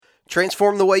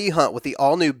Transform the way you hunt with the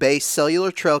all-new Base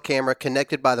cellular trail camera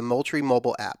connected by the Moultrie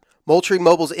mobile app. Moultrie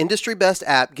Mobile's industry-best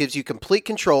app gives you complete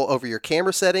control over your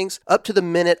camera settings,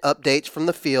 up-to-the-minute updates from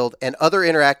the field, and other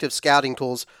interactive scouting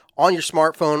tools on your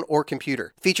smartphone or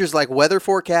computer. Features like weather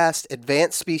forecast,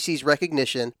 advanced species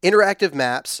recognition, interactive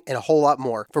maps, and a whole lot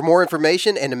more. For more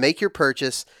information and to make your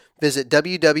purchase, visit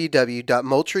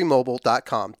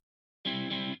www.moultriemobile.com.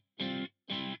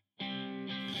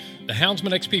 The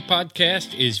Houndsman XP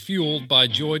podcast is fueled by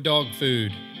Joy Dog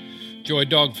Food. Joy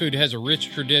Dog Food has a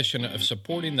rich tradition of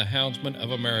supporting the Houndsman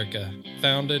of America.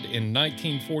 Founded in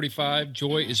 1945,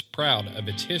 Joy is proud of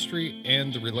its history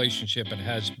and the relationship it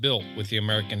has built with the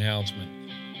American Houndsman.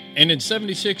 And in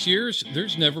 76 years,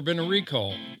 there's never been a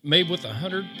recall. Made with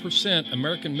 100%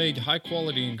 American-made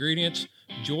high-quality ingredients,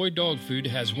 Joy Dog Food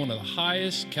has one of the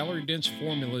highest calorie-dense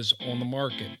formulas on the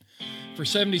market. For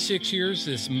 76 years,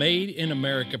 this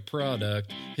made-in-America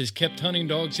product has kept hunting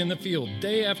dogs in the field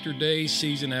day after day,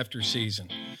 season after season.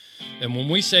 And when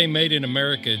we say made in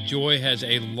America, Joy has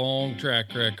a long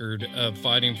track record of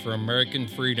fighting for American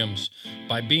freedoms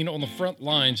by being on the front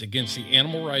lines against the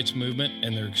animal rights movement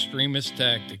and their extremist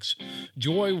tactics.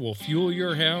 Joy will fuel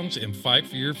your hounds and fight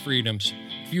for your freedoms.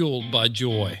 Fueled by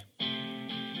Joy.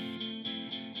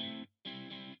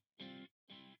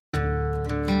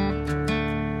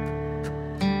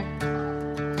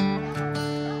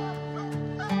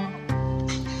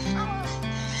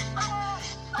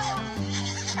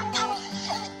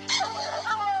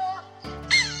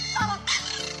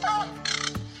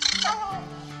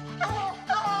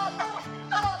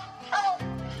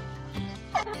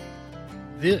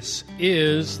 This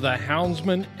is the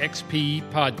Houndsman XP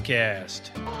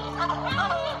podcast.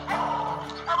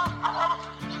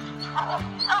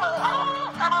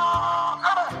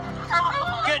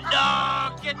 Good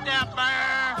dog, get that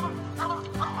bear.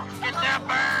 Get that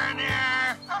bear in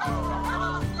here.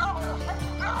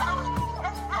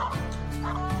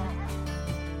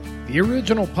 The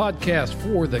original podcast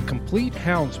for the complete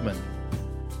Houndsman.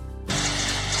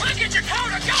 Look at your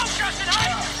coat and go, Justin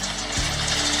Hyde.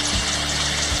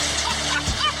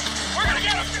 We're gonna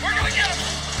get him. We're gonna get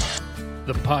him.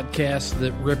 The podcast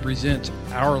that represents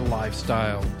our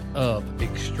lifestyle of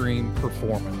extreme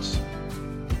performance.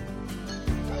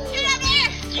 Get up there.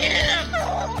 Get him.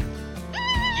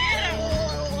 Get him.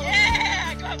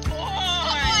 Yeah, good boy. Good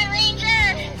boy,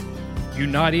 Ranger.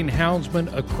 Uniting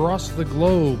houndsmen across the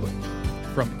globe,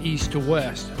 from east to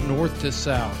west, north to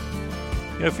south.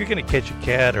 You know, if you're going to catch a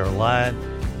cat or a lion,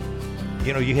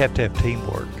 you know, you have to have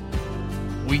teamwork.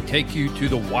 We take you to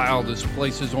the wildest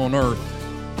places on earth.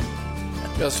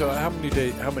 Yeah, so how many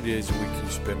days a week can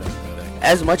you spend out there?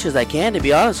 As much as I can, to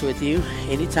be honest with you.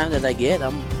 Anytime that I get,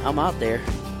 I'm out there.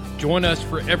 Join us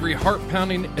for every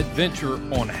heart-pounding adventure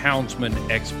on Houndsman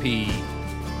XP.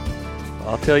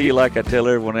 I'll tell you like I tell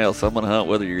everyone else, I'm going to hunt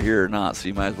whether you're here or not, so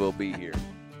you might as well be here.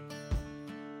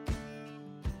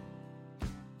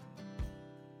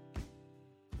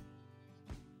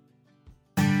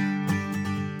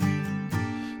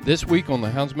 This week on the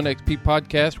Houndsman XP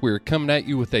podcast, we are coming at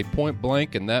you with a point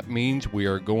blank, and that means we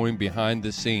are going behind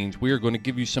the scenes. We are going to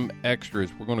give you some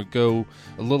extras. We're going to go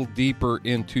a little deeper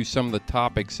into some of the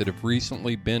topics that have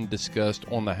recently been discussed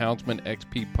on the Houndsman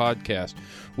XP podcast.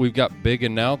 We've got big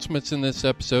announcements in this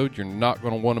episode. You're not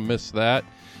going to want to miss that.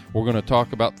 We're going to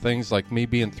talk about things like me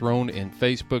being thrown in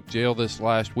Facebook jail this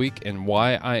last week and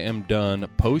why I am done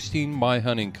posting my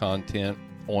hunting content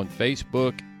on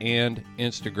Facebook and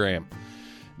Instagram.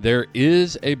 There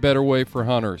is a better way for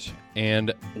hunters,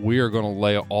 and we are going to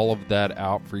lay all of that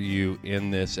out for you in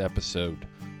this episode.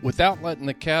 Without letting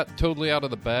the cat totally out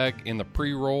of the bag in the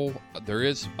pre-roll, there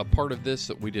is a part of this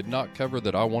that we did not cover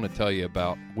that I want to tell you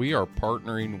about. We are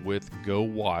partnering with Go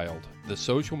Wild, the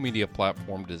social media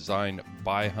platform designed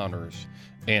by hunters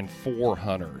and for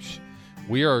hunters.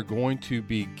 We are going to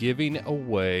be giving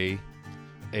away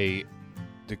a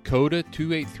Dakota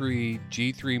 283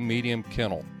 G3 medium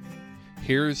kennel.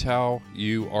 Here's how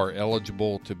you are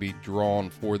eligible to be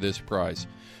drawn for this prize.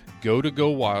 Go to Go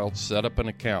Wild, set up an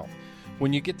account.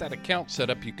 When you get that account set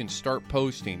up, you can start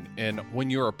posting. And when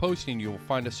you are posting, you'll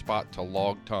find a spot to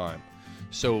log time.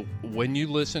 So when you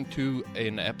listen to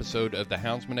an episode of the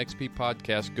Houndsman XP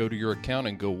podcast, go to your account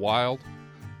and Go Wild.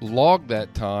 Log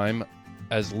that time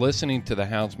as listening to the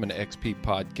Houndsman XP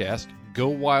podcast. Go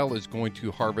Wild is going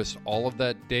to harvest all of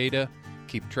that data,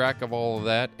 keep track of all of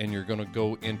that, and you're going to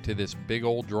go into this big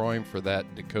old drawing for that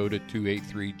Dakota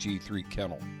 283 G3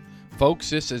 kennel. Folks,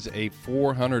 this is a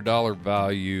 $400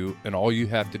 value, and all you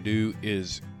have to do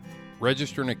is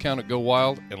register an account at Go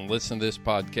Wild and listen to this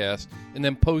podcast, and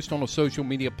then post on a social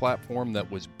media platform that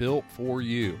was built for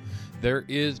you. there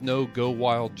is no Go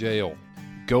Wild jail.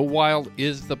 Go Wild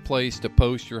is the place to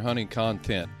post your hunting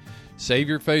content. Save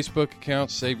your Facebook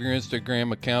accounts, save your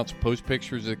Instagram accounts, post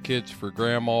pictures of kids for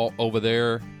grandma over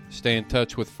there. Stay in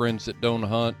touch with friends that don't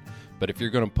hunt. But if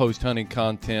you're going to post hunting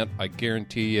content, I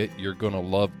guarantee you, you're going to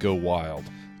love Go Wild.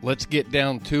 Let's get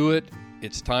down to it.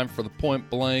 It's time for the Point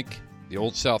Blank. The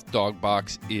Old South Dog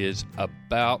Box is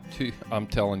about to, I'm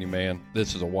telling you, man,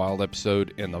 this is a wild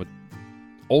episode, and the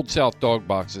Old South Dog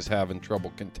Box is having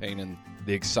trouble containing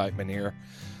the excitement here.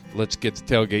 Let's get the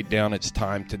tailgate down. It's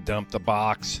time to dump the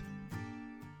box.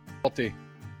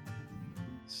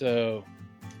 So,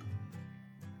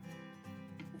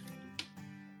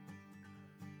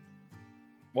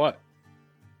 what?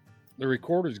 The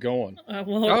recorder's going.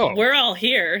 We're all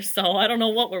here, so I don't know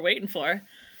what we're waiting for.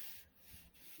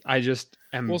 I just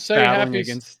am We'll say battling happy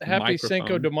against the Cinco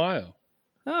microphone. de Mayo.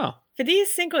 Oh,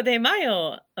 Feliz Cinco de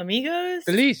Mayo, amigos.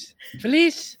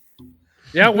 Feliz.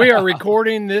 Yeah, we are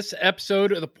recording this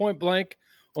episode of the Point Blank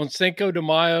on Cinco de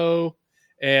Mayo.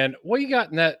 And what you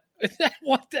got in that?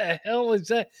 What the hell is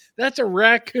that? That's a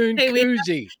raccoon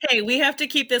koozie. We have to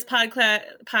keep this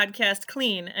podcast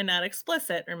clean and not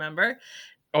explicit, remember?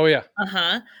 Oh, yeah.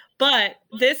 But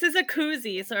this is a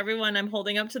koozie. So everyone, I'm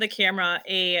holding up to the camera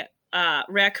a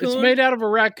raccoon. It's made out of a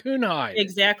raccoon hide.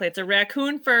 Exactly. It's a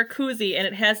raccoon fur koozie, and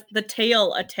it has the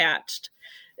tail attached,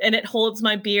 and it holds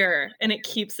my beer, and it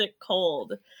keeps it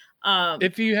cold.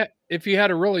 If you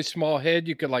had a really small head,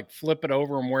 you could like flip it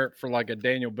over and wear it for like a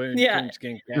Daniel Boone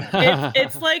coonskin cap.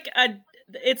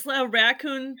 It's a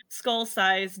raccoon skull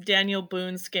size Daniel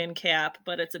Boone skin cap,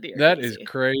 but it's a beer. That koozie. is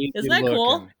crazy. Isn't that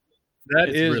cool? That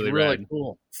It's is really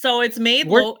cool. So it's made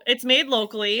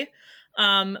locally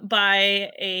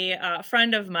by a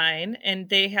friend of mine, and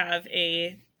they have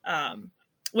a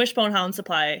Wishbone Hound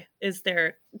Supply is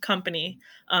their company.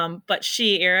 But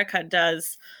Erica,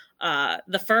 does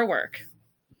the fur work.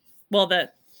 Well, the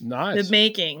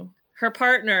making. Her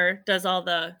partner does all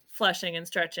the fleshing and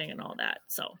stretching and all that.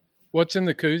 So what's in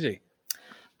the koozie?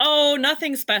 Oh,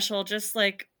 nothing special. Just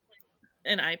like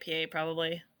an IPA,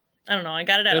 probably. I don't know. I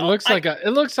got it at. It looks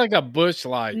like a Busch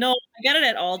Light. No, I got it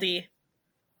at Aldi.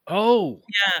 Oh,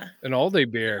 yeah, an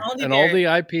Aldi beer, Aldi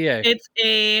IPA. It's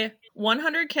a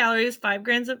 100 calories, 5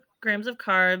 grams of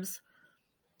carbs,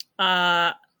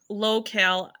 low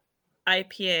cal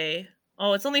IPA.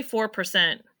 Oh, it's only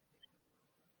 4%.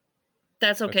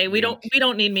 That's okay. We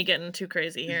don't need me getting too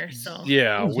crazy here. So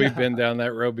yeah, we've been down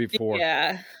that road before.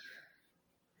 Yeah,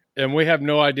 and we have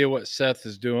no idea what Seth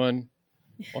is doing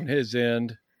on his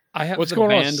end. What's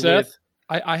going on, Seth?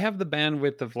 I have the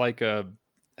bandwidth of like a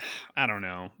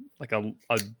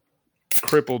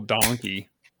crippled donkey.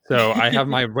 So I have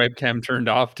my webcam turned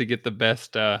off to get the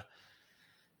best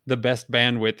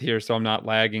bandwidth here, so I'm not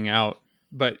lagging out.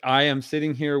 But I am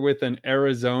sitting here with an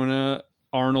Arizona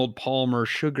Arnold Palmer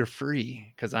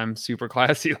sugar-free because I'm super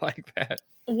classy like that.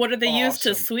 What do they use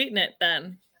to sweeten it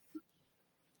then?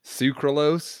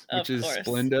 Sucralose, which is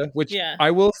Splenda, which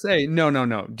I will say, no.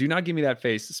 Do not give me that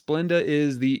face. Splenda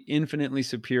is the infinitely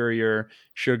superior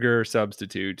sugar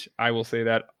substitute. I will say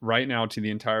that right now to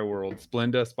the entire world.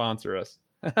 Splenda, sponsor us.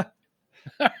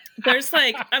 There's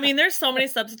there's so many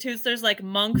substitutes. There's like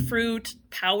monk fruit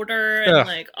powder and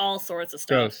like all sorts of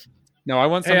stuff. Gross. No, I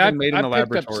want something made in the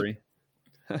laboratory.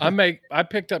 I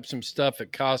picked up some stuff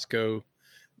at Costco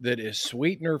that is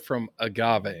sweetener from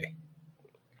agave.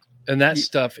 And that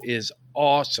stuff is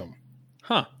awesome.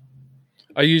 Huh.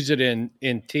 I use it in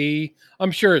tea.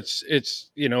 I'm sure it's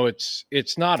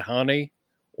not honey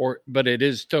but it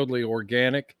is totally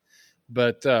organic,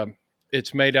 but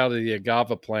it's made out of the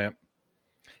agave plant.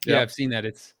 Yeah, I've seen that.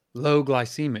 It's low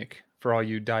glycemic for all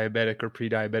you diabetic or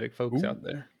pre-diabetic folks out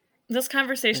there. This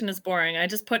conversation is boring. I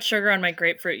just put sugar on my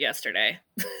grapefruit yesterday,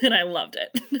 and I loved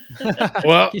it.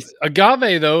 Well,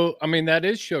 agave, though, I mean, that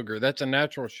is sugar. That's a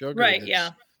natural sugar. Right,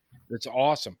 yeah. It's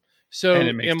awesome. So, and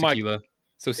it makes tequila.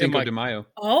 So Cinco de Mayo.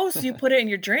 Oh, so you put it in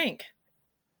your drink.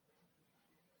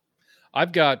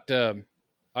 I've got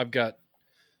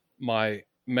my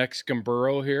Mexican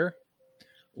burro here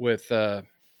with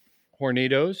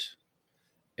Hornitos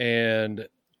and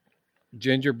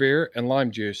ginger beer and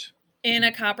lime juice. In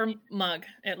a copper mug.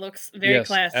 It looks very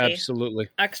classy. Absolutely.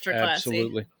 Extra classy.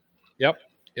 Absolutely. Yep.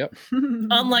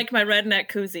 Unlike my redneck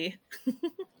koozie.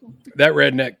 That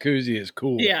redneck koozie is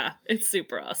cool. Yeah, it's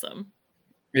super awesome.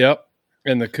 Yep.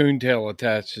 And the coontail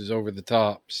attaches over the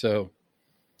top. So,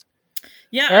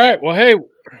 yeah. All right. Well, hey,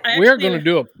 we're going to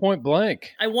do a point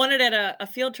blank. I won it at a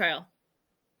field trial.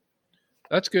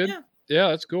 That's good. Yeah,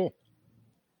 that's cool.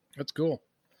 That's cool.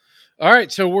 All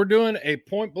right. So we're doing a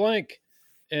point blank.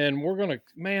 and we're going to,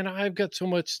 man, I've got so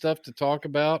much stuff to talk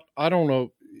about. I don't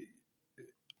know.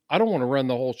 I don't want to run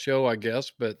the whole show, I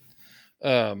guess, but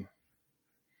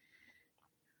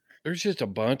there's just a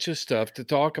bunch of stuff to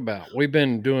talk about. We've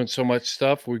been doing so much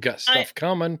stuff. We've got stuff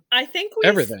coming. I think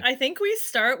we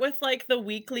start with like the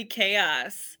weekly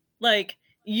chaos. Like,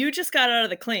 you just got out of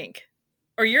the clink,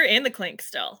 or you're in the clink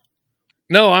still.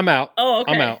 No, I'm out. Oh,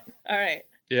 okay. I'm out. All right.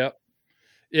 Yep.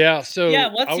 Yeah. So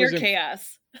what's your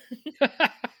chaos?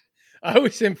 I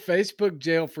was in Facebook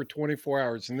jail for 24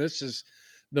 hours, and this is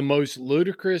the most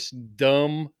ludicrous,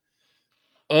 dumb,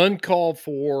 uncalled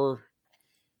for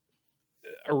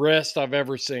arrest I've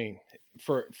ever seen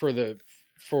for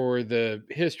the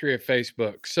history of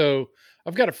Facebook. So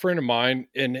I've got a friend of mine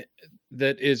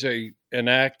that is an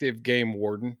active game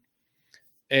warden,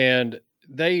 and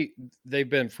they've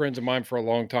been friends of mine for a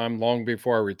long time, long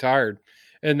before I retired.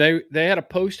 And they had a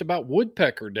post about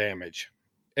woodpecker damage.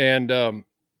 And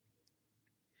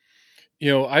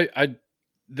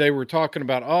they were talking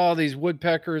about these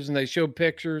woodpeckers, and they showed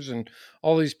pictures, and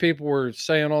all these people were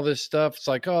saying all this stuff. It's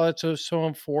like, oh, that's so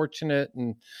unfortunate,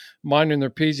 and minding their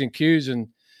P's and Q's.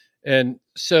 And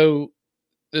so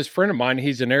this friend of mine,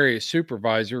 he's an area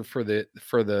supervisor for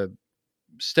the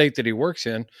state that he works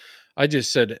in. I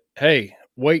just said, hey,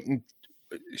 wait and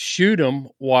shoot him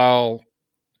while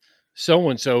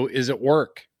so-and-so is at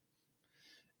work.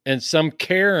 And some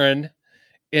Karen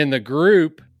in the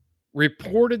group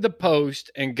reported the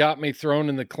post and got me thrown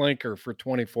in the clinker for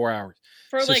 24 hours.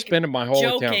 For suspended my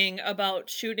whole joking account. About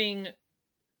shooting.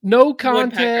 No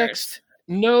context,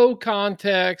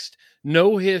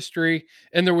 no history,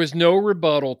 and there was no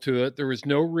rebuttal to it. There was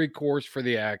no recourse for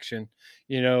the action.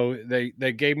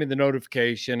 They gave me the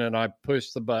notification, and I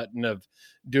pushed the button of,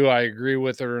 do I agree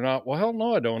with it or not? Well, hell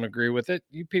no, I don't agree with it.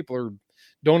 You people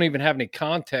don't even have any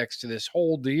context to this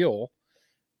whole deal.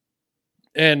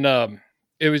 And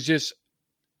it was just,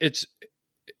 it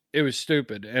was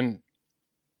stupid. And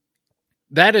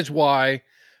that is why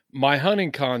my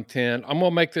hunting content, I'm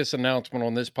going to make this announcement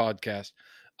on this podcast.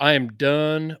 I am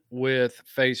done with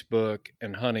Facebook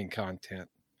and hunting content.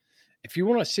 If you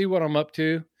want to see what I'm up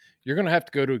to, you're going to have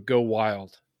to go to Go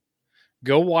Wild.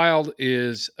 Go Wild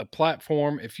is a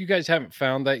platform. If you guys haven't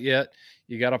found that yet,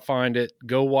 you got to find it.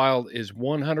 Go Wild is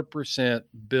 100%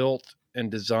 built and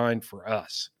designed for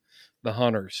us, the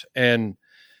hunters. And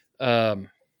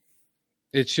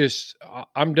it's just,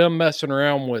 I'm done messing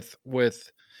around with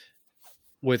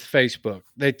Facebook.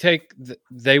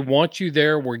 They want you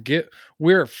there.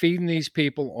 We're feeding these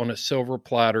people on a silver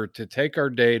platter to take our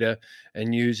data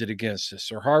and use it against us.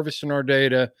 They're harvesting our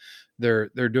data. They're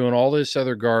doing all this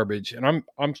other garbage, and I'm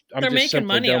they're just making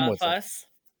money off us.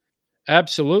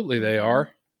 Absolutely, they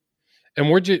are, and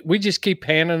we just keep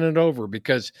handing it over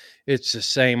because it's the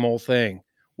same old thing.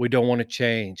 We don't want to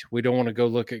change. We don't want to go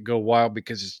look at Go Wild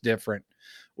because it's different.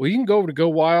 Well, you can go over to Go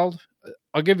Wild.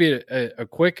 I'll give you a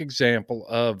quick example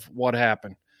of what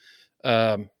happened.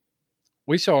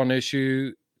 We saw an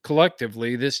issue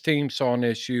collectively. This team saw an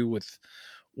issue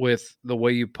with the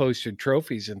way you posted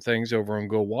trophies and things over on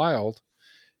Go Wild.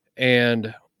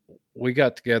 And we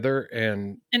got together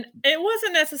and it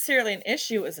wasn't necessarily an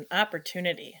issue. It was an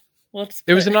opportunity.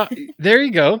 There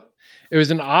you go. It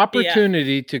was an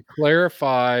opportunity to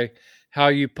clarify how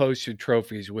you posted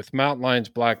trophies with mountain lions,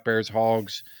 black bears,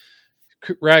 hogs,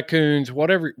 raccoons,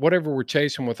 whatever we're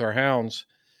chasing with our hounds.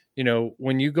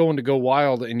 When you go into Go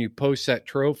Wild and you post that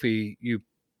trophy, you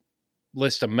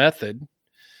list a method,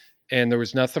 and there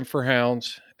was nothing for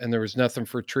hounds and there was nothing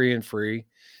for tree and free.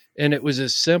 And it was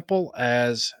as simple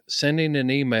as sending an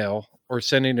email or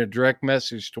sending a direct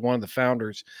message to one of the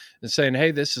founders and saying,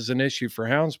 hey, this is an issue for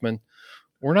houndsmen.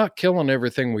 We're not killing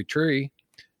everything we tree.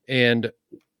 And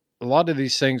a lot of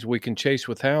these things we can chase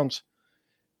with hounds.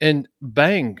 And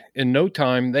bang, in no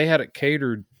time, they had it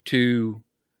catered to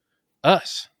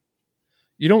us.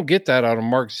 You don't get that out of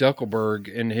Mark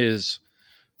Zuckerberg and his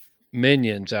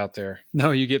minions out there.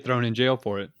 No, you get thrown in jail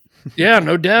for it. Yeah,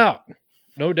 no doubt.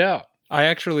 No doubt. I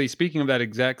actually, speaking of that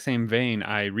exact same vein,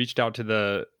 I reached out to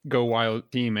the Go Wild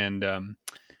team, and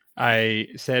I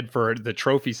said for the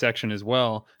trophy section as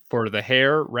well, for the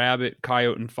hare, rabbit,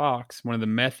 coyote, and fox, one of the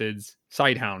methods,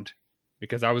 sighthound,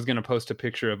 because I was going to post a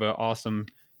picture of an awesome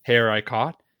hare I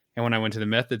caught. And when I went to the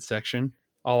methods section,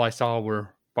 all I saw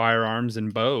were firearms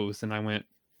and bows. And I went,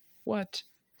 what?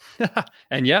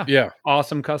 And yeah,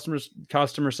 awesome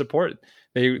customer support.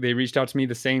 They reached out to me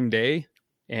the same day,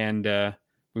 and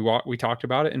we talked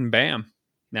about it, and bam,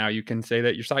 now you can say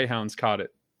that your sighthounds caught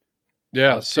it.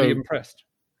 Yeah, I was pretty impressed.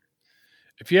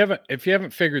 If you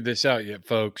haven't figured this out yet,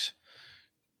 folks,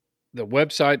 the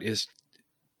website is,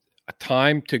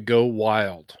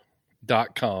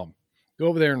 timetogowild.com. Go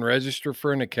over there and register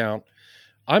for an account.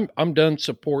 I'm done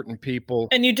supporting people.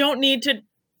 And you don't need to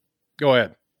go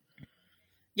ahead.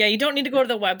 Yeah, you don't need to go to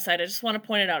the website. I just want to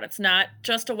point it out. It's not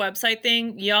just a website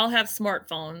thing. Y'all have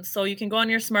smartphones. So you can go on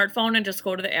your smartphone and just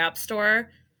go to the App Store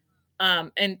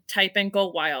and type in Go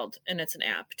Wild, and it's an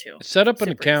app too. Set up an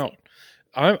account.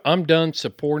 I'm done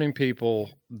supporting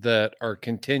people that are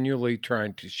continually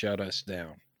trying to shut us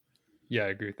down. Yeah, I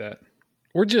agree with that.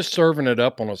 We're just serving it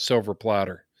up on a silver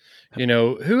platter. You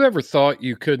know, whoever thought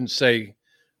you couldn't say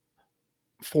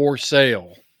for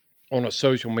sale on a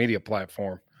social media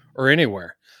platform or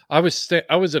anywhere? I was at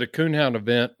a Coonhound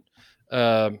event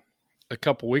a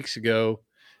couple weeks ago,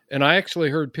 and I actually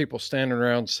heard people standing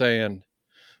around saying,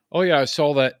 "Oh yeah, I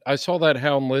saw that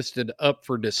hound listed up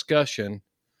for discussion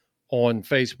on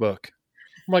Facebook."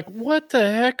 I'm like, "What the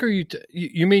heck are you?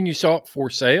 You mean you saw it for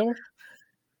sale?"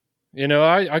 You know,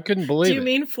 I couldn't believe it. Do you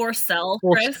mean for sell,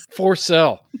 Chris? For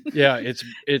sell. Yeah, it's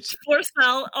for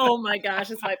sell. Oh my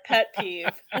gosh, it's my pet peeve.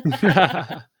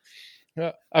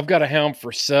 I've got a hound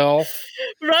for sale.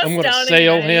 I'm going to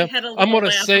sell him. I'm going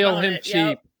to sell him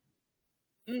cheap.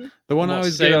 Yep. The one I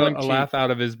always get a laugh out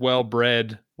of is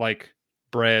well-bred, like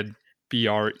bred,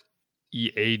 BREAD.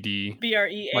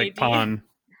 BREAD. Like pawn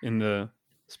in the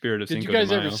spirit of Cinco de Mayo. Did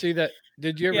you guys ever see that?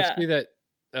 Did you ever see that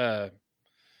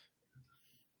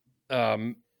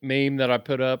meme that I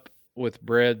put up with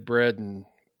bread, and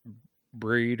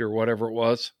breed or whatever it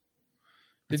was?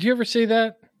 Did you ever see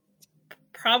that?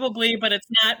 Probably, but it's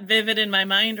not vivid in my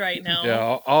mind right now.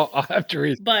 Yeah, I'll have to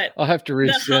read. But I'll have to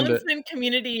resend it. The houndsman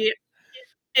community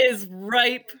is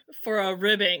ripe for a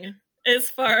ribbing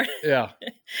as far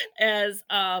as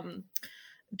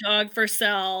dog for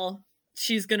sell.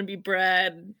 She's going to be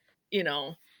bred. You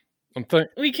know,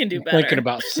 we can do better. Thinking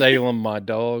about sailing my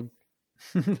dog.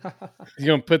 You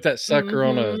gonna put that sucker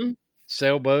on a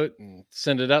sailboat and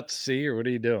send it out to sea, or what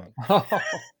are you doing? Oh,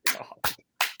 God.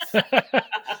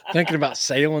 Thinking about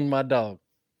sailing my dog.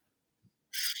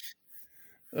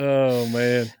 Oh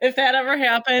man! If that ever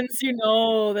happens, you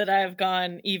know that I've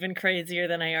gone even crazier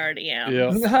than I already am.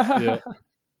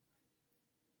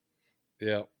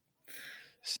 Yeah.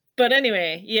 But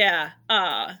anyway,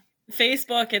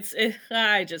 Facebook.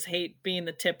 I just hate being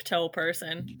the tiptoe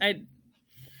person.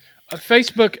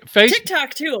 Facebook,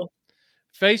 TikTok too.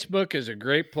 Facebook is a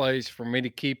great place for me to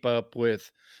keep up with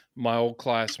my old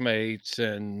classmates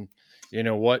and, you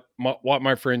know, what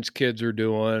my friends' kids are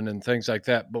doing and things like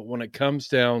that. But when it comes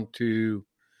down to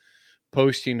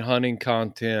posting hunting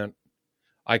content,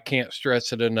 I can't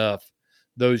stress it enough.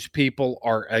 Those people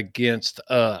are against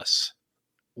us,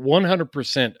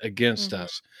 100% against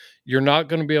us. You're not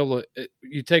going to be able to,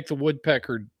 you take the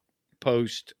woodpecker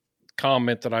post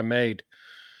comment that I made.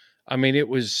 I mean, it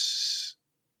was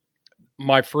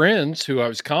my friends who I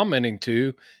was commenting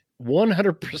to,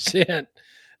 100%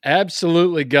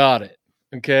 absolutely got it.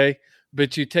 Okay.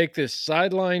 But you take this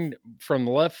sideline from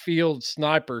left field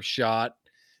sniper shot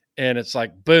and it's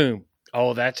like, boom.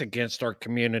 Oh, that's against our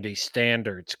community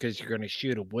standards because you're going to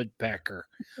shoot a woodpecker.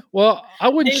 Well, I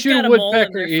wouldn't shoot a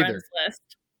woodpecker either.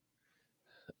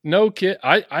 No kid.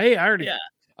 I already,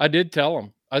 I did tell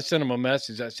them. I sent them a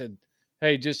message. I said,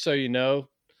 hey, just so you know,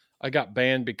 I got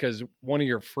banned because one of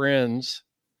your friends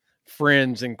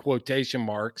in quotation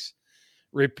marks,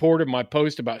 reported my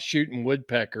post about shooting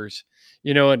woodpeckers,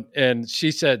 you know, and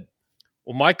she said,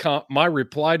 well, my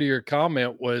reply to your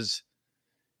comment was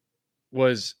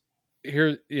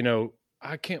here, you know,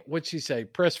 I can't, what'd she say?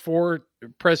 Press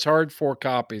hard 4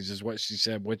 copies is what she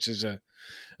said, which is a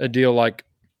deal like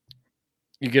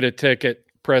you get a ticket,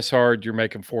 press hard, you're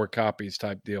making 4 copies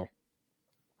type deal.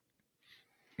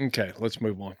 Okay, let's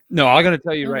move on. No, I'm going to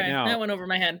tell you right now. That went over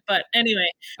my head. But anyway.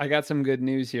 I got some good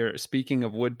news here. Speaking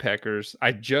of woodpeckers,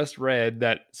 I just read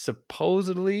that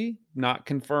supposedly, not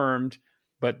confirmed,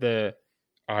 but the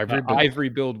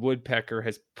ivory-billed woodpecker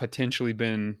has potentially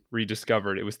been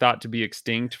rediscovered. It was thought to be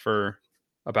extinct for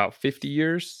about 50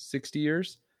 years, 60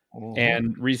 years. Mm-hmm.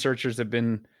 And researchers have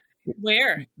been...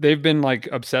 Where? They've been like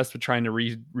obsessed with trying to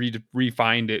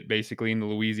re-find it basically in the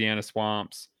Louisiana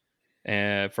swamps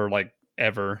for like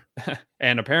ever.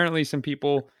 And apparently some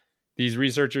people, these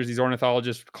researchers, these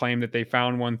ornithologists claim that they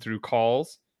found one through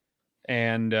calls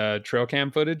and trail cam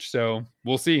footage. So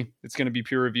we'll see. It's going to be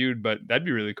peer reviewed, but that'd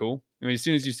be really cool. I mean, as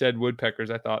soon as you said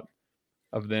woodpeckers, I thought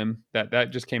of them.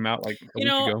 That just came out like a week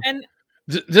ago. And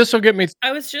this will get me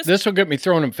thrown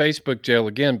in Facebook jail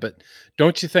again, but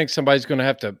don't you think somebody's going to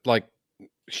have to like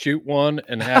shoot one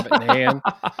and have it in hand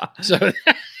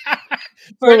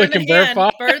Bird in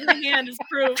the hand is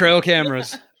proof. Trail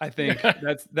cameras. I think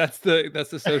that's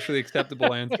the socially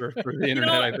acceptable answer for the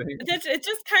internet. I think it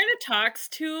just kind of talks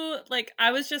to, like,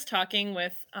 I was just talking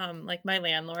with like my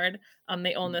landlord.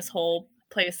 They own this whole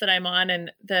place that I'm on,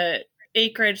 and the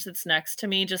acreage that's next to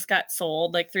me just got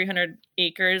sold, like 300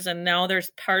 acres, and now there's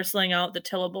parceling out the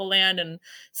tillable land, and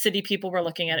city people were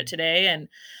looking at it today, and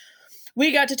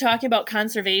we got to talking about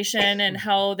conservation and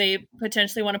how they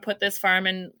potentially want to put this farm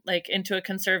in, like, into a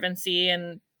conservancy,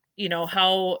 and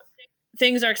how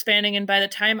things are expanding, and by the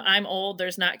time I'm old,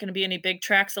 there's not going to be any big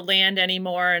tracts of land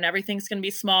anymore, and everything's going to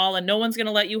be small, and no one's going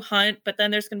to let you hunt, but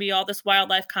then there's going to be all this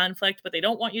wildlife conflict, but they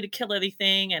don't want you to kill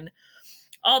anything and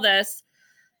all this.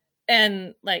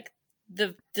 And like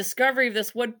the discovery of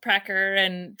this woodpecker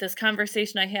and this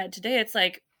conversation I had today, it's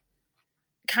like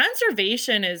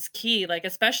conservation is key, like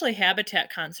especially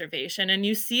habitat conservation. And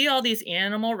you see all these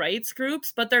animal rights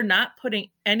groups, but they're not putting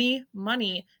any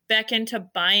money back into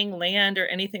buying land or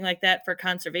anything like that for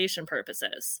conservation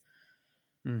purposes.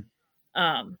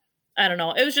 I don't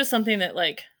know. It was just something that,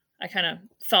 like, I kind of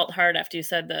felt hard after you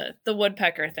said the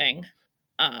woodpecker thing.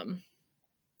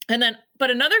 And then,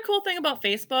 but another cool thing about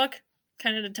Facebook,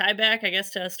 kind of to tie back, I guess,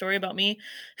 to a story about me,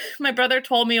 my brother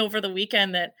told me over the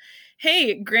weekend that,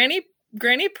 hey, Granny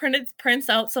prints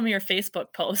out some of your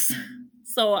Facebook posts.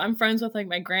 So I'm friends with, like,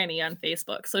 my granny on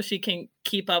Facebook, so she can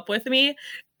keep up with me.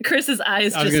 Chris's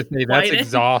eyes just say, that's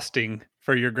exhausting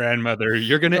for your grandmother.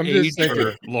 You're going to age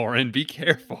her, Lauren. Be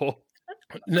careful.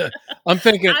 No, I'm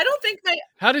thinking. I don't think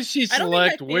how does she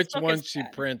select which ones she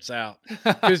prints out?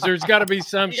 Because there's got to be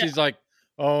some. She's like,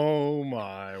 oh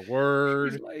my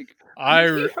word! Like,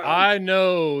 I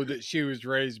know that she was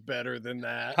raised better than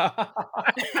that.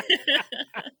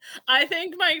 I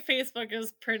think my Facebook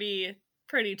is pretty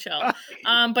chill.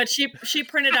 But she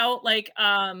printed out, like,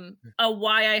 a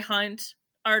why I hunt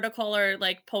article or,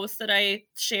 like, post that I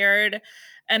shared,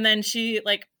 and then she,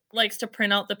 like, likes to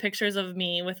print out the pictures of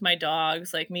me with my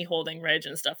dogs, like me holding Ridge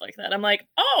and stuff like that. I'm like,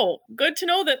 oh, good to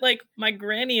know that, like, my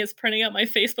granny is printing out my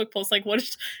Facebook posts. Like, what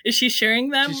is she sharing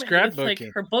them? She's with, scrapbooking. like,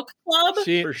 her book club?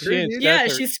 She's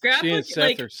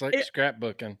scrapbooking.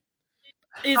 Scrapbooking.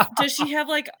 Does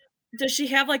she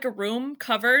have like a room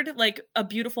covered, like a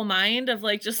beautiful mind of,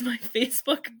 like, just my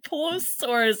Facebook posts,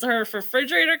 or is her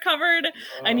refrigerator covered?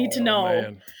 I need to know.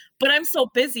 Man. But I'm so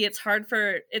busy, it's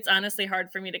honestly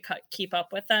hard for me to keep up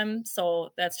with them. So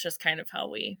that's just kind of how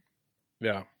we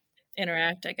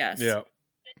interact, I guess. Yeah.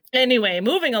 Anyway,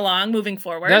 moving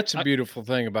forward. That's a beautiful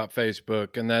thing about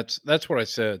Facebook. And that's what I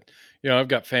said. I've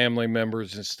got family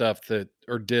members and stuff that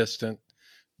are distant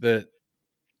that,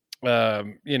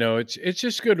 it's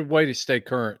just a good way to stay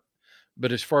current.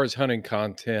 But as far as hunting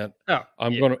content,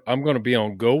 I'm going to be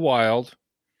on Go Wild.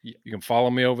 You can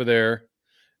follow me over there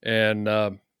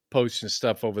and, posting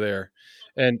stuff over there,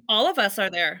 and all of us are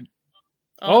there.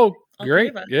 All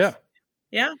great. Yeah.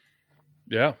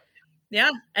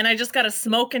 And I just got a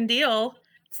Smokin' deal.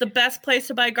 It's the best place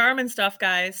to buy Garmin stuff,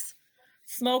 guys.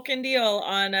 Smokin' deal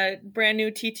on a brand new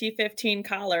TT15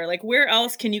 collar. Like, where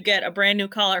else can you get a brand new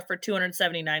collar for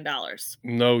 $279?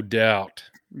 No doubt.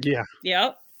 Yeah.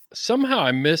 Yep. Somehow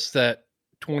I missed that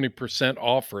 20%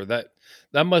 offer. That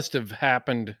must have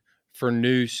happened for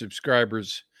new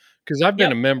subscribers, because I've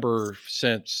been a member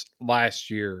since last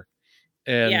year.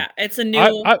 And yeah, it's a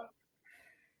new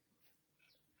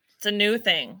it's a new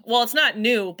thing. Well, it's not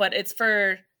new, but it's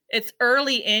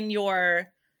early in your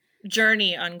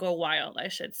journey on Go Wild, I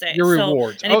should say. Your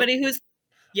rewards. Anybody who's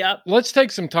Let's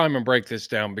take some time and break this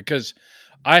down, because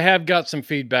I have got some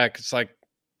feedback. It's like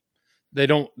they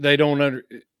don't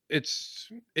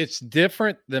it's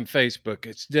different than Facebook.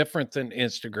 It's different than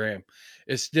Instagram.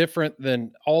 It's different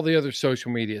than all the other social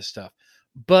media stuff,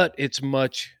 but it's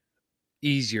much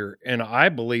easier. And I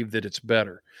believe that it's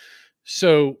better.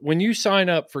 So when you sign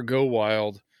up for Go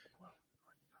Wild,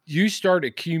 you start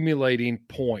accumulating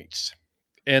points,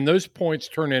 and those points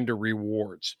turn into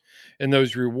rewards, and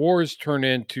those rewards turn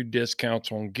into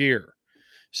discounts on gear.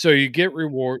 So you get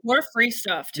reward. More free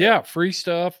stuff too. Yeah. Free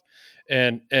stuff.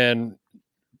 And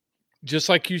just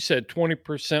like you said,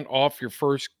 20% off your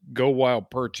first Go Wild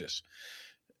purchase.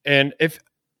 And if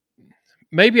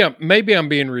maybe I'm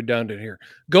being redundant here,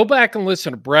 go back and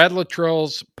listen to Brad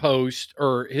Luttrell's post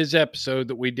or his episode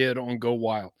that we did on Go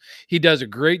Wild. He does a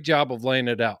great job of laying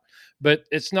it out. But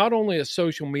it's not only a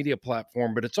social media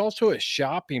platform, but it's also a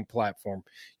shopping platform.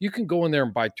 You can go in there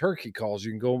and buy turkey calls.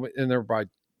 You can go in there and buy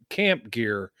camp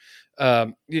gear.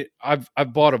 I've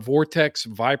bought a Vortex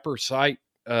Viper sight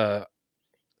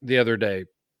the other day.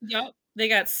 Yep. They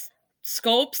got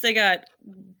scopes, they got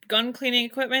gun cleaning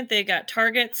equipment, they got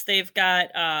targets, they've got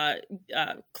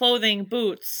clothing,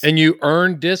 boots. And you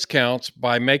earn discounts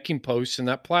by making posts in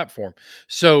that platform.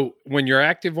 So when you're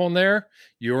active on there,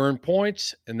 you earn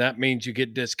points, and that means you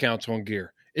get discounts on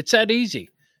gear. It's that easy.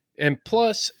 And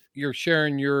plus, you're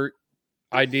sharing your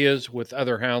ideas with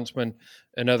other houndsmen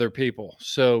and other people.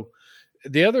 So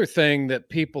the other thing that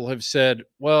people have said,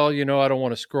 well, I don't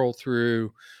want to scroll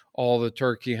through all the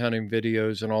turkey hunting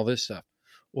videos and all this stuff.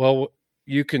 Well,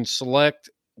 you can select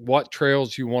what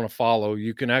trails you want to follow.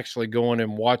 You can actually go in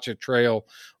and watch a trail,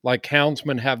 like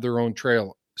houndsmen have their own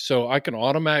trail. So I can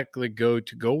automatically go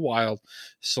to Go Wild,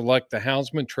 select the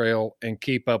houndsman trail, and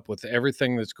keep up with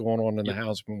everything that's going on in the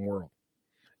houndsman world.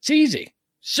 It's easy,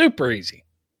 super easy.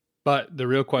 But the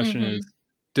real question is,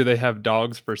 do they have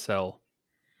dogs for sale?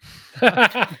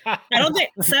 I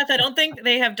don't think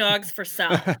they have dogs for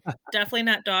sale. Definitely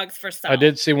not dogs for sale. I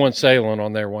did see one sailing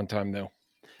on there one time, though.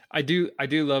 I do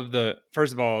love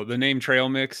first of all, the name Trail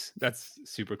Mix. That's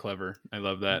super clever. I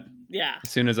love that. Yeah. As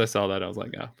soon as I saw that, I was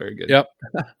like, oh, very good. Yep.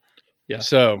 Yeah.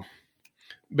 So,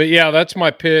 but yeah, that's my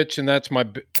pitch, and it's my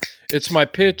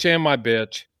pitch and my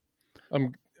bitch.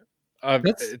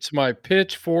 It's my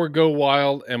pitch for Go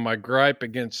Wild and my gripe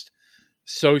against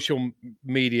social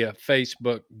media,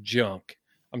 Facebook junk.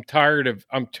 I'm tired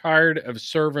of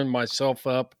serving myself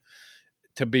up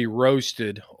to be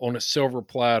roasted on a silver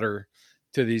platter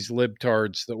to these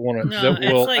libtards that want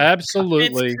to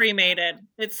absolutely it's cremated.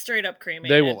 It's straight up cremated.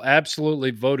 They will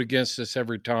absolutely vote against us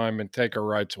every time and take our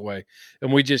rights away.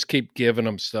 And we just keep giving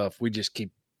them stuff. We just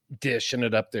keep dishing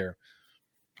it up there.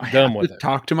 I'm done with it.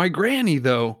 Talk to my granny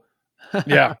though.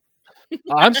 Yeah.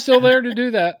 I'm still there to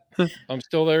do that.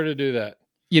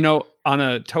 On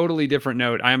a totally different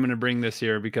note, I'm going to bring this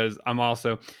here because I'm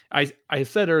also, I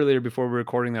said earlier before we were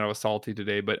recording that I was salty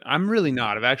today, but I'm really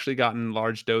not. I've actually gotten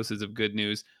large doses of good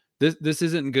news. This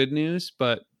isn't good news,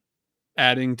 but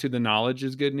adding to the knowledge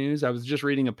is good news. I was just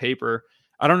reading a paper.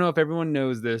 I don't know if everyone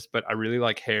knows this, but I really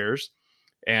like hares.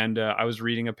 And I was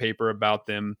reading a paper about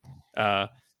them.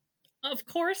 Of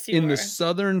course in the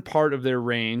southern part of their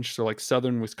range, so like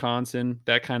southern Wisconsin,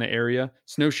 that kind of area,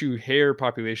 snowshoe hare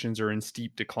populations are in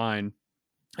steep decline.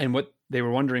 And what they were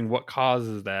wondering, what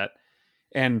causes that?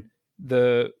 And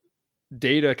the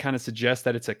data kind of suggests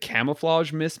that it's a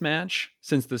camouflage mismatch.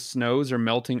 Since the snows are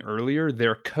melting earlier,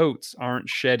 their coats aren't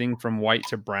shedding from white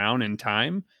to brown in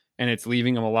time, and it's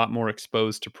leaving them a lot more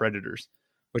exposed to predators,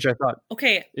 which I thought.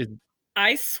 Okay.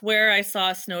 I swear I saw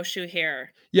a snowshoe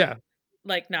hare. Yeah.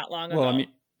 Like not long ago. Well, I mean,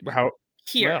 how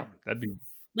here? Well, that'd be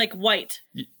like white.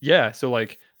 Yeah, so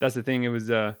like that's the thing. It was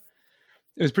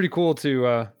pretty cool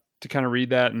to kind of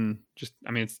read that, and just, I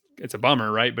mean, it's a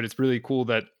bummer, right? But it's really cool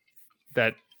that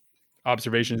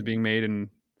observation is being made, and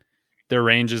their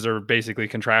ranges are basically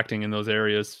contracting in those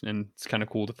areas, and it's kind of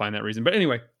cool to find that reason. But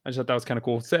anyway, I just thought that was kind of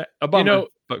cool. It's a bummer,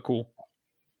 but cool.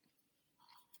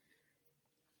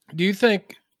 Do you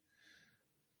think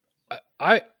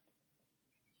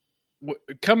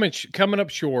coming up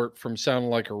short from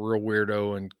sounding like a real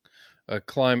weirdo and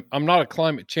I'm not a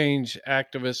climate change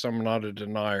activist. I'm not a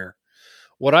denier.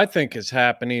 What I think is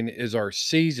happening is our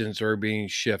seasons are being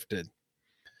shifted.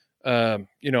 I'm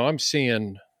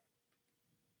seeing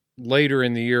later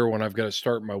in the year when I've got to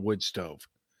start my wood stove,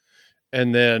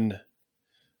 and then,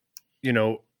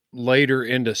 later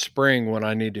into spring when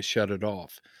I need to shut it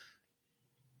off.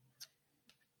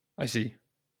 I see.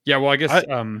 Yeah. Well, I guess, I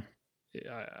don't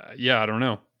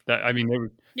know. That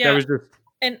was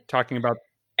just talking about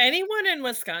anyone in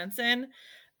Wisconsin.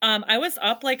 I was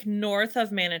up like north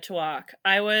of Manitowoc.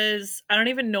 I don't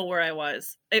even know where I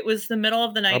was. It was the middle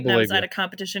of the night, and I was at a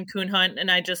competition coon hunt, and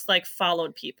I just like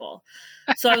followed people.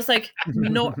 So I was like,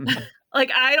 no,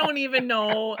 like I don't even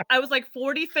know. I was like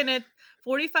 45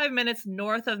 minutes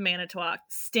north of Manitowoc.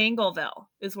 Stangleville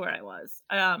is where I was.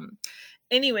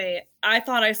 Anyway, I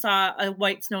thought I saw a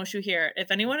white snowshoe hare.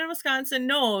 If anyone in Wisconsin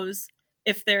knows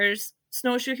if there's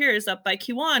snowshoe hares up by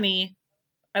Kewaunee,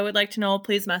 I would like to know.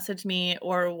 Please message me,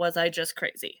 or was I just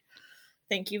crazy?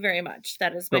 Thank you very much.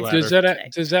 That is my does that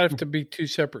have to be two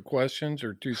separate questions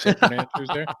or two separate answers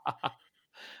there?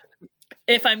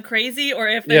 If I'm crazy or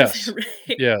if yes.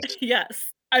 Yes.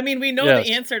 Yes. I mean, we know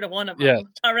the answer to one of them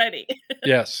already.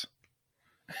 Yes.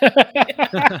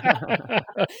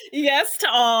 Yes to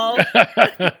all.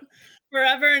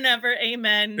 Forever and ever.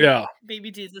 Amen. Yeah.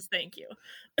 Baby Jesus, thank you.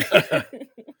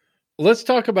 Let's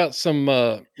talk about some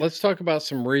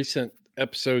recent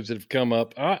episodes that have come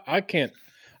up. I can't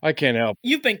help.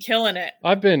 You've been killing it.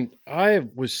 I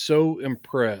was so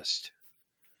impressed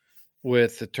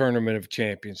with the Tournament of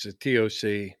Champions, the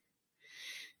TOC.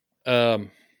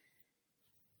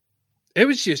 it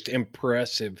was just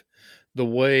impressive the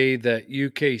way that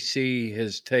UKC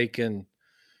has taken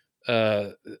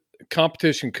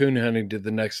competition coon hunting to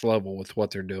the next level with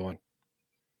what they're doing.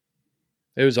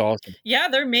 It was awesome. Yeah,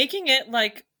 they're making it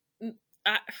like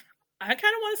I kind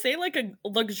of want to say like a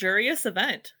luxurious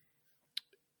event.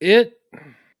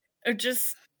 Or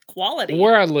just quality.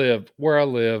 Where I live,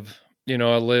 you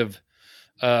know, I live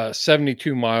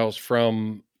 72 miles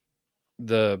from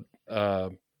the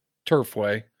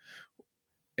Turfway,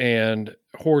 and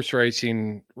horse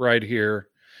racing right here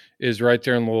is right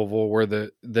there in Louisville, where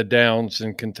the Downs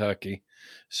in Kentucky.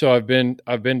 So I've been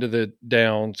to the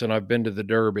Downs and I've been to the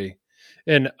Derby.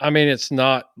 And I mean, it's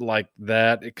not like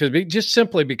that. It could be just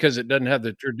simply because it doesn't have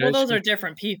the tradition. Well, those are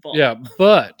different people. Yeah,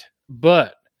 but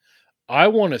I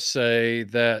want to say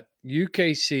that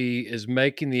UKC is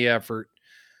making the effort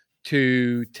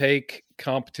to take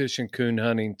competition coon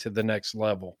hunting to the next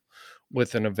level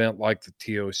with an event like the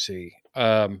TOC.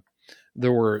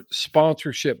 There were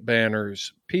sponsorship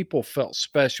banners. People felt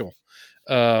special.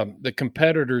 The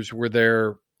competitors were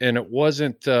there, and it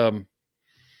wasn't the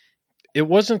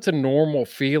normal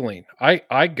feeling.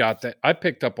 I got that. I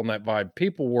picked up on that vibe.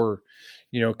 People were,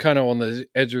 you know, kind of on the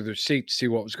edge of their seat to see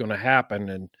what was going to happen.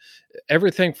 And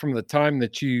everything from the time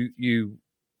that you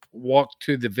walked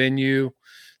to the venue,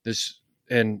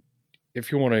 and if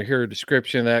you want to hear a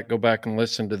description of that, go back and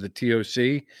listen to the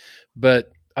TOC.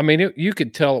 But I mean, you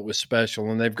could tell it was special,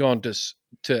 and they've gone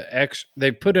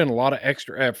they put in a lot of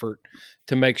extra effort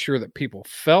to make sure that people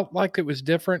felt like it was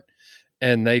different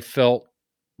and they felt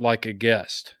like a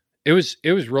guest. It was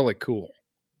really cool.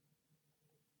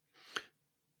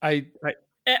 I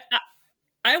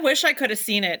wish I could have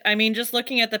seen it. I mean, just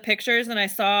looking at the pictures, and I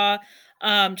saw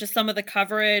just some of the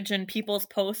coverage and people's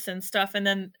posts and stuff, and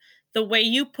then the way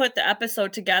you put the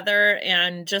episode together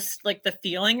and just like the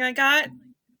feeling I got,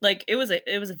 like it was a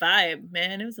vibe,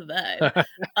 man. It was a vibe.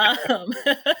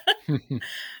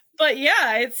 But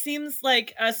yeah, it seems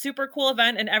like a super cool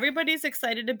event, and everybody's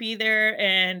excited to be there.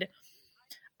 And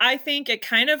I think it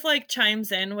kind of like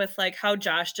chimes in with like how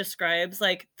Josh describes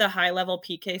like the high level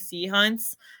PKC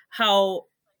hunts, how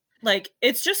like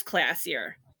it's just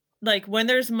classier. Like when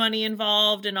there's money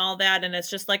involved and all that, and it's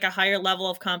just like a higher level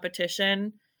of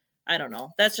competition. I don't know.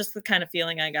 That's just the kind of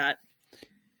feeling I got.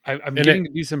 I'm getting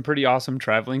to do some pretty awesome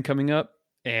traveling coming up,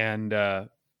 and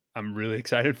I'm really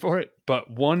excited for it. But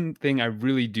one thing I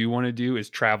really do want to do is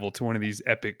travel to one of these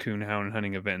epic coon hound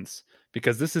hunting events,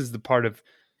 because this is the part of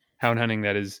hound hunting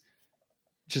that is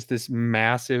just this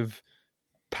massive,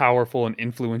 powerful, and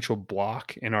influential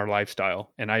block in our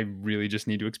lifestyle. And I really just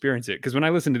need to experience it. Because when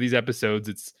I listen to these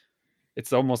episodes,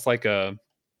 it's almost like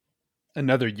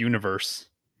another universe,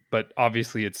 but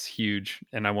obviously it's huge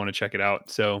and I want to check it out.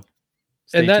 So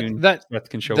stay tuned. That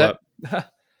can show up.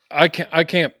 I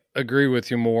can't agree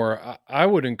with you more. I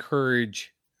would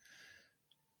encourage.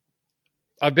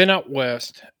 I've been out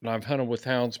west and I've hunted with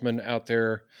houndsmen out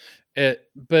there,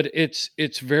 but it's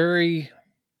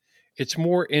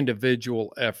more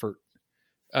individual effort.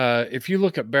 If you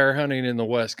look at bear hunting in the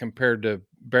west compared to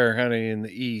bear hunting in the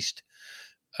east,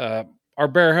 our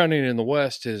bear hunting in the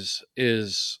west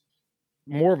is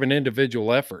more of an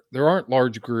individual effort. There aren't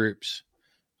large groups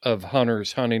of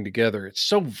hunters hunting together. It's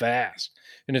so vast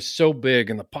and it's so big,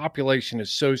 and the population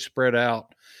is so spread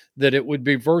out that it would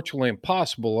be virtually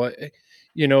impossible.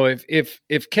 You know,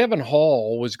 if Kevin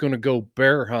Hall was going to go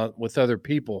bear hunt with other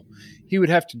people, he would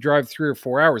have to drive 3 or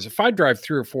 4 hours. If I drive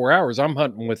 3 or 4 hours, I'm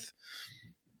hunting with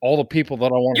all the people that I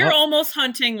want to hunt. You're almost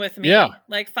hunting with me. Yeah.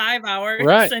 Like 5 hours,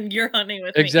 right, and you're hunting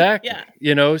with exactly. me. Yeah.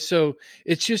 You know, so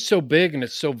it's just so big and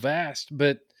it's so vast,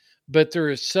 but there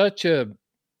is such a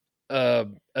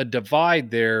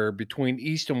divide there between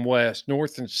east and west,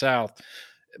 north and south.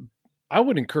 I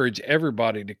would encourage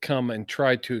everybody to come and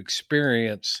try to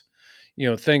experience, you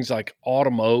know, things like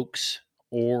Autumn Oaks,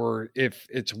 or if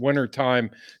it's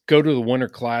wintertime, go to the Winter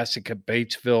Classic at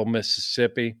Batesville,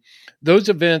 Mississippi. Those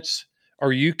events are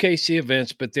UKC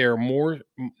events, but they're more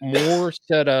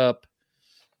set up.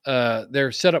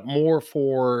 They're set up more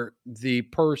for the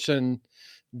person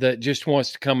that just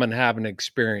wants to come and have an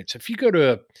experience. If you go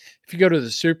to the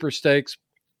Super Stakes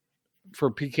for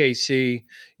PKC,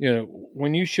 you know,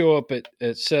 when you show up at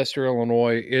Chester,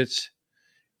 Illinois,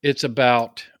 it's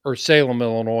about, or Salem,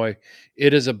 Illinois,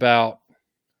 it is about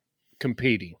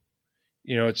competing.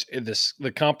 You know,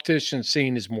 the competition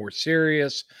scene is more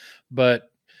serious,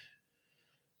 but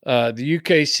the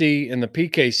UKC and the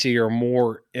PKC are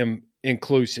more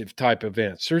inclusive type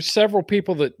events. There's several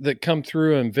people that come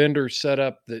through and vendors set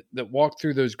up that walk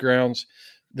through those grounds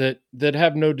that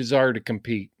have no desire to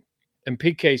compete. And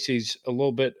PKC's a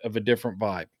little bit of a different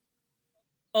vibe.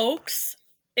 Oaks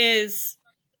is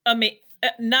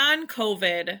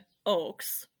non-COVID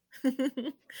Oaks.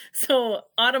 So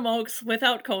Autumn Oaks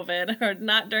without COVID, or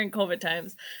not during COVID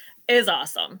times, is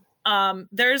awesome.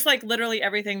 There's like literally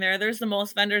everything there. There's the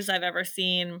most vendors I've ever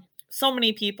seen. So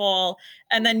many people.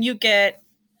 And then you get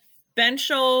bench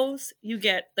shows, you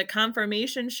get the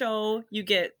confirmation show, you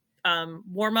get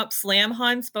warm-up slam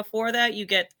hunts before that, you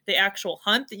get the actual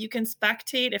hunt that you can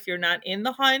spectate if you're not in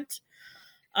the hunt.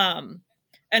 And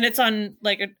it's on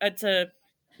like it's a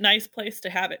nice place to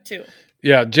have it too.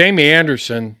 Yeah, Jamie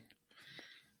Anderson,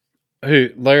 who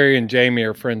Larry and Jamie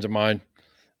are friends of mine,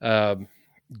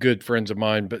 good friends of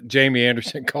mine, but Jamie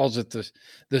Anderson calls it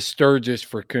the Sturgis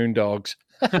for coon dogs.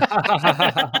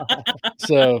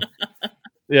 So,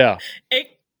 yeah.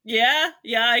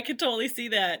 I could totally see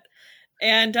that.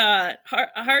 And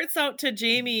hearts out to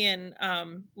Jamie and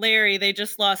Larry. They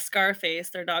just lost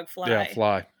Scarface, their dog Fly. Yeah,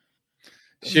 Fly.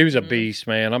 She was a beast,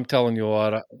 man. I'm telling you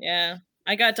what. Yeah,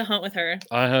 I got to hunt with her.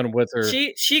 I hunted with her.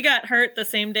 She got hurt the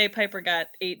same day Piper got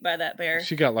ate by that bear.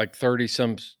 She got like 30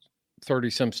 some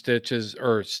stitches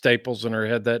or staples in her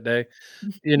head that day.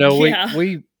 You know,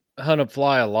 we hunted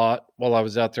Fly a lot while I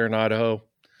was out there in Idaho,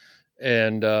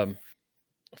 and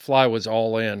Fly was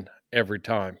all in every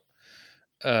time.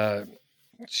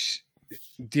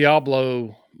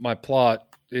 Diablo, my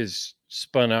plot, is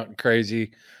spun out and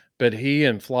crazy, but he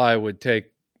and Fly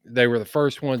they were the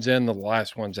first ones in, the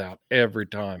last ones out every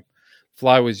time.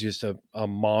 Fly was just a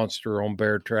monster on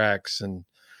bear tracks, and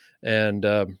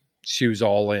she was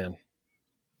all in.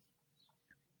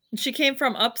 She came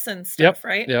from Upson stuff,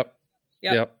 right? Yep.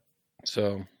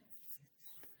 So,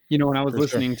 you know, when I was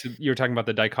listening to, you were talking about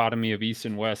the dichotomy of East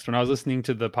and West. When I was listening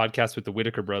to the podcast with the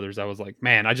Whitaker brothers, I was like,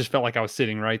 man, I just felt like I was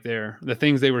sitting right there. The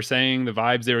things they were saying, the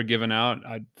vibes they were giving out,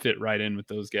 I'd fit right in with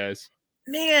those guys.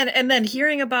 Man, and then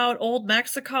hearing about Old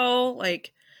Mexico,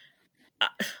 like,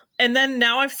 and then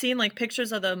now I've seen like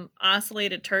pictures of the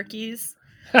ocellated turkeys.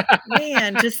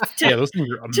 Man, just yeah, those things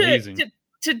are amazing.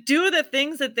 To do the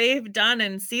things that they've done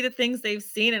and see the things they've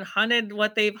seen and hunted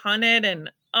what they've hunted, and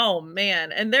oh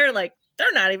man, and they're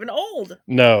not even old.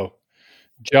 No,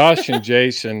 Josh and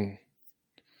Jason.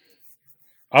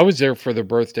 I was there for their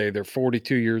birthday. They're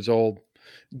 42 years old.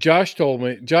 Josh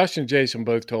and Jason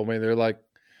both told me, they're like,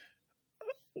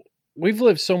 we've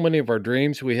lived so many of our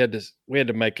dreams, we had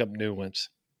to make up new ones.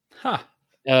 Huh.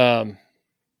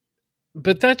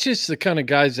 But that's just the kind of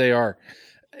guys they are.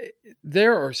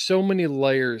 There are so many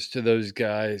layers to those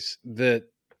guys that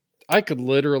I could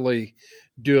literally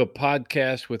do a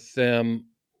podcast with them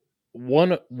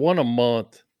one a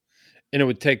month, and it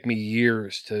would take me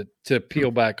years to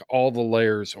peel back all the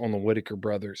layers on the Whitaker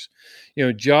brothers. You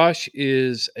know, Josh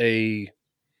is a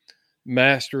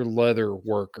master leather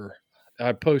worker.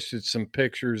 I posted some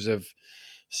pictures of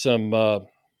some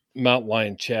mountain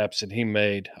lion chaps that he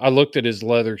made. I looked at his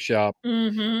leather shop.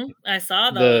 Mm-hmm. I saw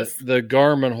those. The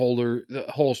Garmin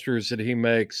holsters that he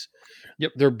makes.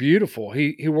 Yep, they're beautiful.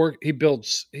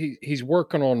 He's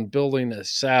working on building a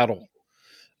saddle.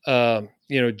 You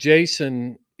know,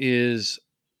 Jason he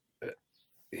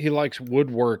likes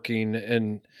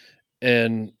woodworking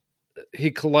and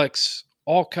he collects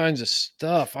all kinds of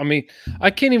stuff. I mean,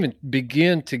 I can't even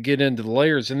begin to get into the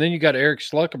layers. And then you got Eric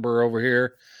Schluckeber over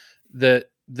here that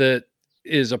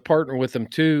is a partner with him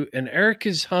too. And Eric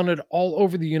has hunted all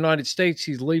over the United States.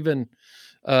 He's leaving,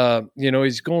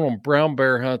 he's going on brown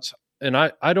bear hunts. And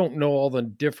I don't know all the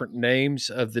different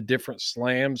names of the different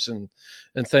slams and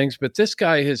things, but this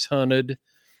guy has hunted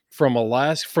from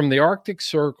the Arctic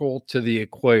Circle to the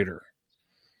equator,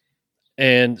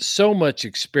 and so much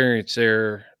experience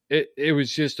there. It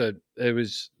was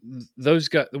those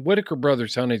guys, the Whitaker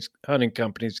Brothers hunting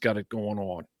company's got it going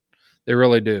on. They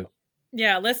really do.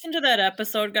 Yeah, listen to that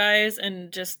episode, guys,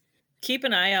 and just keep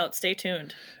an eye out. Stay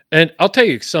tuned. And I'll tell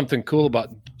you something cool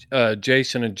about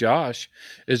Jason and Josh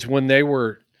is when they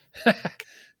were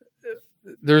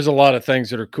there's a lot of things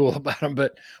that are cool about them,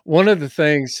 but one of the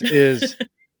things is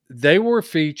they were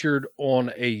featured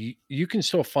on you can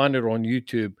still find it on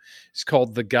YouTube. It's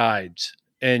called The Guides,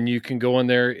 and you can go in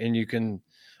there and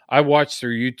I watched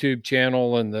their YouTube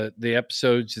channel and the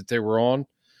episodes that they were on,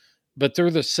 but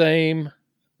they're the same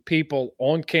people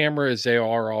on camera as they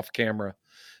are off camera.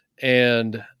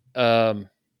 And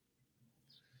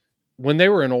when they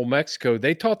were in Old Mexico,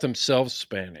 they taught themselves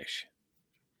Spanish.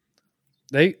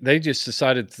 They just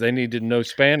decided they needed to know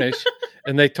Spanish,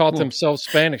 and they taught themselves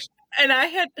Spanish. And I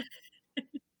had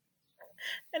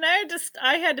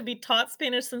to be taught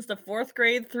Spanish since the 4th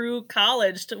grade through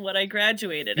college to what I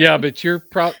graduated. Yeah, in. but you're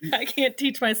I can't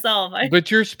teach myself. But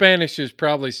your Spanish is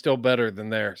probably still better than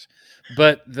theirs.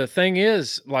 But the thing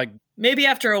is, like, Maybe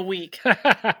after a week.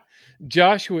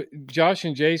 Josh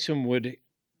and Jason would,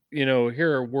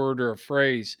 hear a word or a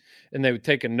phrase, and they would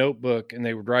take a notebook and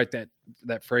they would write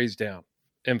that phrase down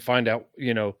and find out,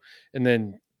 and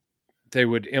then they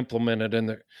would implement it in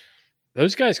there.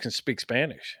 Those guys can speak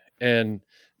Spanish, and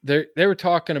they were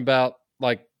talking about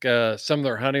like some of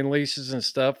their hunting leases and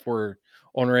stuff were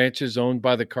on ranches owned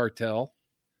by the cartel,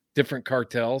 different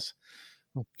cartels.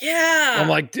 Yeah. I'm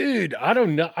like, dude, I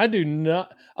don't know.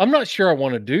 I'm not sure I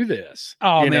want to do this.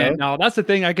 Oh, man. No, that's the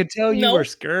thing. I could tell you were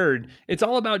scared. It's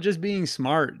all about just being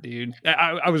smart, dude.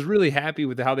 I was really happy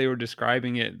with how they were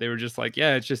describing it. They were just like,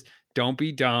 yeah, it's just don't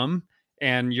be dumb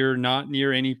and you're not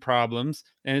near any problems.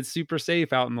 And it's super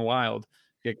safe out in the wild.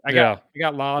 I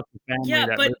got lots of family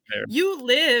that live there. You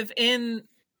live in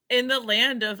the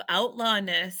land of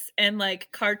outlawness and like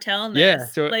cartelness. Yeah.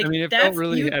 So, like, I mean, it felt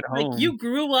really at home. Like you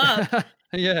grew up.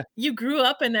 Yeah. You grew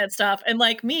up in that stuff. And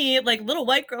like me, like little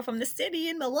white girl from the city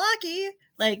in Milwaukee,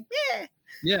 like, yeah.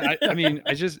 Yeah. I mean,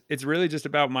 it's really just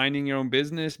about minding your own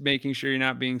business, making sure you're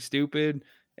not being stupid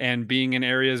and being in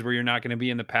areas where you're not going to be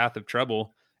in the path of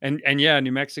trouble. And yeah,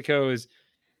 New Mexico is,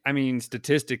 I mean,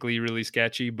 statistically really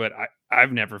sketchy, but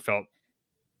I've never felt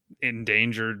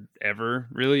endangered ever.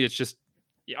 Really. It's just,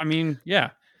 I mean, yeah.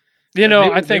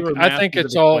 I think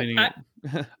it's all,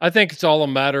 I think it's all a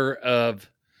matter of,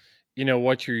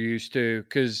 what you're used to.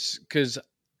 Cause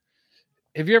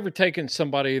have you ever taken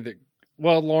somebody that,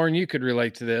 well, Lauren, you could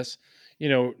relate to this,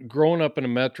 growing up in a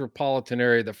metropolitan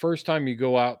area, the first time you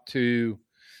go out to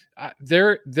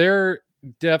their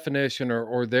definition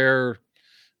or their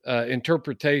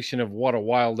interpretation of what a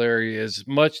wild area is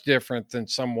much different than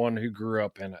someone who grew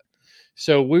up in it.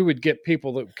 So we would get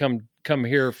people that come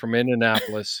here from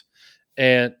Indianapolis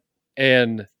and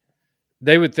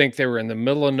they would think they were in the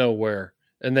middle of nowhere,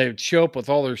 and they would show up with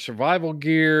all their survival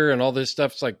gear and all this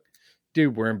stuff. It's like,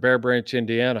 dude, we're in Bear Branch,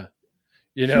 Indiana.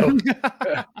 You don't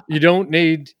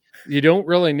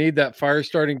really need that fire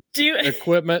starting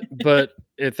equipment, but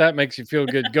if that makes you feel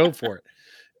good, go for it.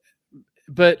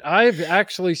 But I've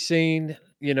actually seen,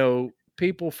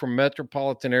 people from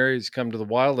metropolitan areas come to the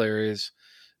wild areas,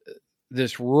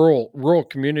 this rural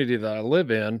community that I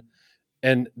live in,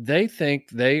 and they think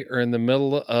they are in the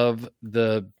middle of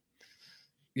the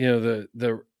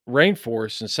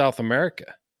rainforest in South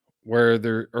America, or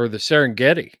the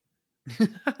Serengeti.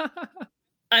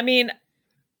 I mean,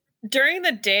 during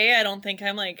the day, I don't think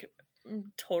I'm like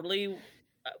totally.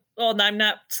 Well, I'm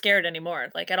not scared anymore,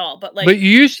 like at all. But you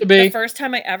used to be. The first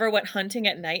time I ever went hunting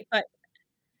at night, but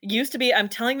used to be. I'm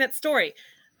telling that story.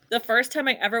 The first time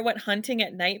I ever went hunting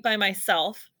at night by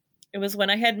myself, it was when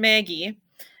I had Maggie,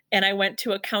 and I went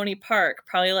to a county park,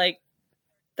 probably like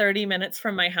 30 minutes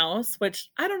from my house, which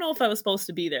I don't know if I was supposed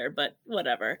to be there, but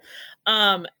whatever.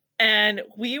 And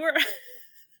we were.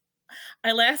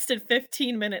 I lasted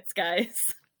 15 minutes,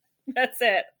 guys. That's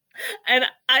it. And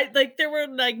there were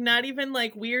like not even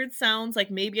like weird sounds.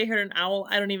 Like maybe I heard an owl.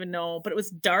 I don't even know, but it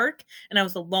was dark and I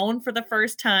was alone for the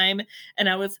first time and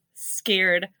I was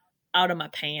scared out of my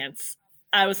pants.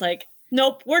 I was like,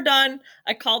 nope, we're done.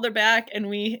 I called her back and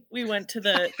we went to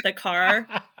the car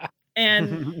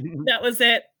and that was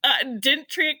it. Didn't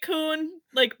treat coon,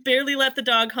 like barely let the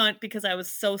dog hunt because I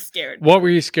was so scared. What were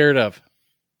you scared of?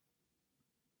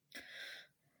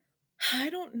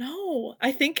 I don't know.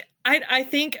 I think,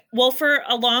 well, for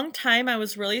a long time, I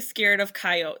was really scared of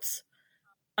coyotes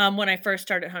when I first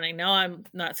started hunting. Now I'm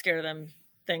not scared of them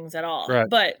things at all. Right.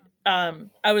 But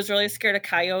I was really scared of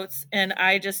coyotes, and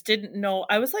I just didn't know.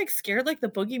 I was like scared like the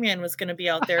boogeyman was going to be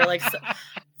out there. Like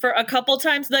for a couple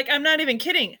times, like I'm not even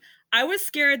kidding. I was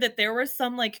scared that there was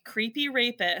some like creepy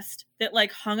rapist that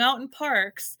like hung out in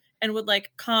parks and would like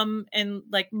come and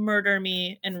like murder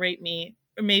me and rape me.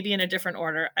 Maybe in a different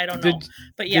order. I don't know.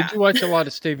 But yeah. Did you watch a lot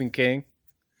of Stephen King?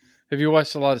 Have you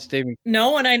watched a lot of Stephen King?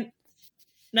 No, and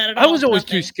not at all. I was always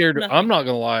too scared. I'm not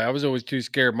going to lie. I was always too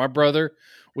scared. My brother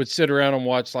would sit around and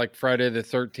watch like Friday the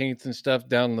 13th and stuff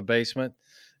down in the basement.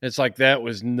 It's like, that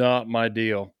was not my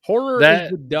deal. Horror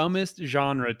is the dumbest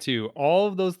genre too. All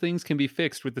of those things can be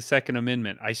fixed with the Second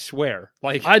Amendment. I swear.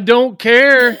 Like, I don't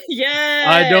care. Yes.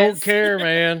 I don't care,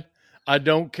 man. I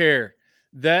don't care.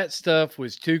 That stuff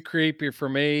was too creepy for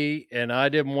me, and I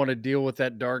didn't want to deal with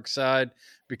that dark side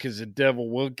because the devil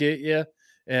will get you,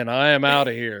 and I am out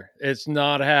of here. It's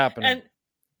not happening.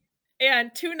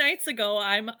 And 2 nights ago,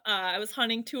 I was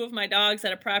hunting 2 of my dogs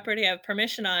at a property I have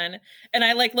permission on, and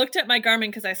I like looked at my Garmin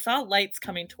because I saw lights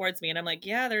coming towards me, and I'm like,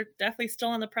 yeah, they're definitely still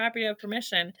on the property I have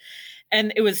permission.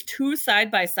 And it was 2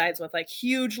 side-by-sides with like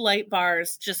huge light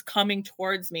bars just coming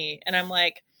towards me, and I'm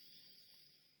like,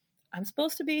 I'm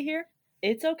supposed to be here?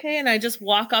 it's okay. And I just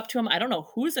walk up to him. I don't know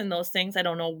who's in those things. I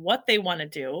don't know what they want to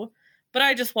do, but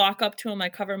I just walk up to him. I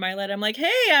cover my lid. I'm like,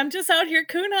 hey, I'm just out here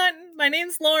coon hunting. My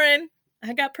name's Lauren.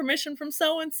 I got permission from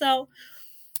so-and-so.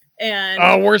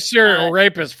 And we're serial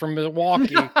rapists from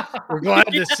Milwaukee. We're glad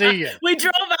to see you. We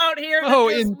drove out here to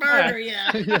this murder,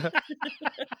 yeah.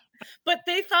 But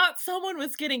they thought someone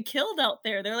was getting killed out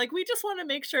there. They're like, we just want to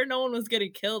make sure no one was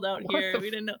getting killed out here.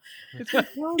 We didn't know.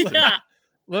 Yeah.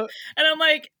 Look. And I'm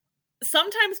like,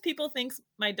 sometimes people think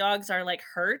my dogs are like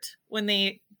hurt when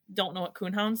they don't know what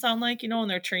coonhounds sound like, when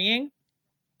they're treeing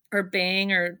or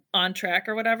baying or on track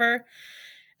or whatever.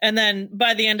 And then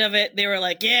by the end of it, they were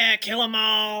like, yeah, kill them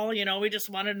all. We just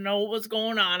wanted to know what was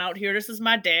going on out here. This is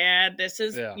my dad. This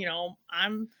is,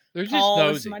 I'm They're Paul. just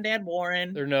nosy. This is my dad,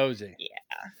 Warren. They're nosy.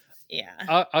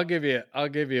 Yeah. I'll give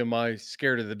you my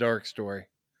scared of the dark story.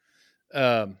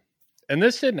 And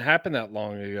this didn't happen that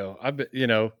long ago.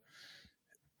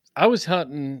 I was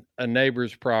hunting a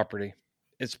neighbor's property.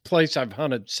 It's a place I've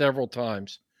hunted several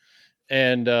times.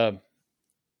 And,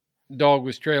 dog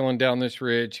was trailing down this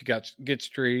ridge. He gets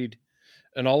treed.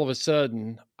 And all of a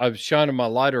sudden I was shining my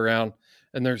light around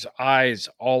and there's eyes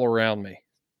all around me.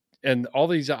 And all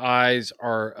these eyes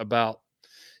are about,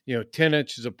 10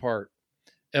 inches apart.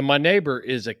 And my neighbor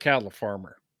is a cattle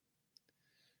farmer.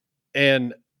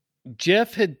 And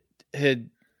Jeff had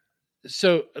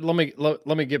so let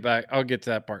me get back. I'll get to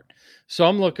that part. So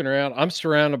I'm looking around, I'm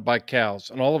surrounded by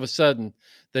cows, and all of a sudden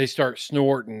they start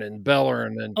snorting and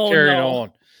bellowing and carrying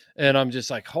on. And I'm just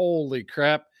like, holy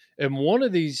crap. And one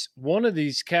of these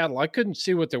cattle, I couldn't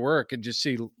see what they were. I could just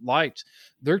see lights.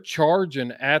 They're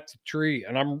charging at the tree.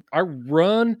 And I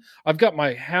run. I've got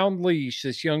my hound leash,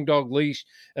 this young dog leash,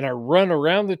 and I run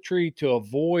around the tree to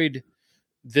avoid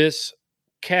this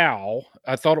cow.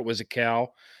 I thought it was a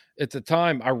cow. At the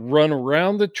time, I run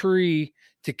around the tree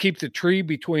to keep the tree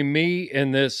between me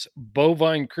and this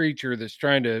bovine creature that's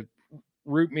trying to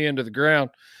root me into the ground.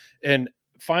 And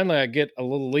finally, I get a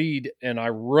little lead and I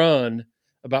run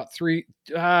about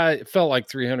it felt like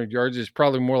 300 yards. It's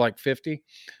probably more like 50.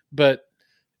 But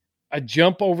I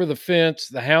jump over the fence.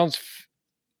 The hounds,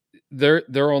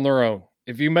 they're on their own.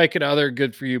 If you make it out there,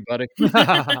 good for you, buddy.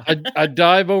 I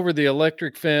dive over the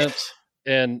electric fence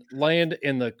and land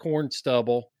in the corn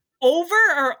stubble. Over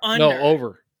or under? No,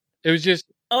 over. It was just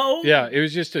it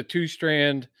was just a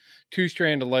two-strand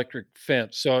electric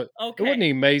fence. So it wasn't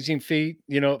an amazing feat.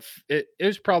 It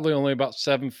was probably only about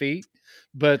 7 feet.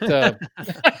 But oh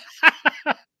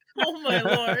my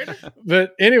Lord.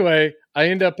 But anyway, I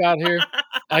end up out here.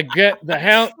 I get the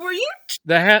hound. Were you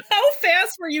how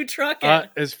fast were you trucking?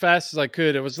 As fast as I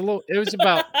could. It was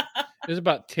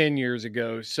about 10 years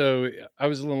ago. So I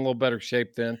was in a little better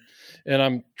shape then. And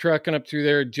I'm trucking up through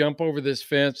there, jump over this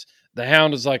fence. The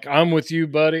hound is like, I'm with you,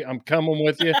 buddy. I'm coming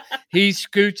with you. He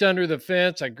scoots under the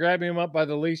fence. I grab him up by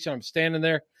the leash. And I'm standing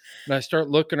there and I start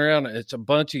looking around. It's a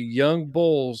bunch of young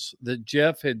bulls that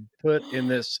Jeff had put in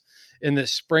this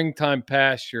springtime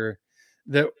pasture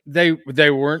that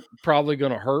they weren't probably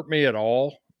going to hurt me at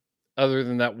all, other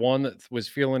than that one that was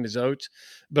feeling his oats.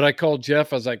 But I called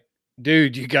Jeff. I was like,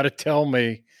 dude, you got to tell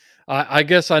me. I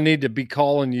guess I need to be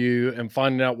calling you and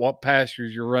finding out what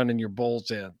pastures you're running your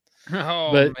bulls in.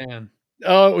 Man.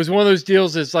 It was one of those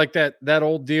deals. It's like that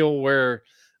old deal where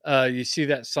you see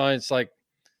that sign. It's like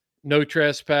no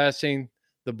trespassing.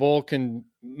 The bull can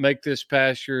make this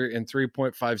pasture in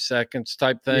 3.5 seconds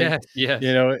type thing. Yes.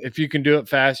 If you can do it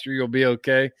faster, you'll be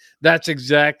okay. That's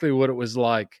exactly what it was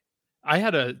like. I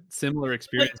had a similar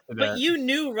experience to that. But you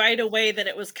knew right away that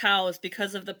it was cows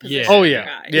because of the position. Yeah. Oh, of yeah.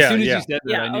 your eyes. Yeah. As soon as you said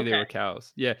that, I knew they were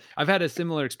cows. Yeah. I've had a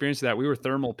similar experience to that. We were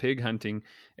thermal pig hunting,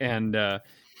 and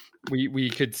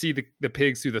we could see the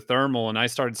pigs through the thermal, and I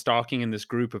started stalking in this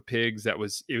group of pigs. It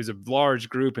was a large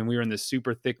group, and we were in this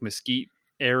super thick mesquite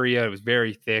area. It was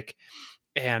very thick.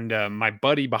 And my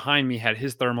buddy behind me had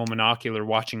his thermal monocular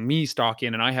watching me stalk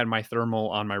in, and I had my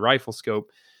thermal on my rifle scope.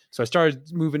 So I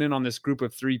started moving in on this group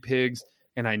of 3 pigs,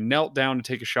 and I knelt down to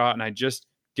take a shot, and I just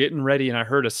getting ready, and I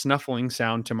heard a snuffling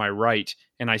sound to my right,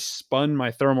 and I spun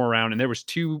my thermal around, and there was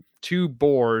two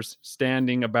boars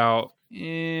standing about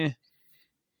 15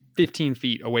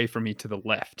 feet away from me to the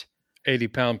left.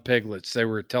 80-pound piglets. They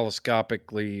were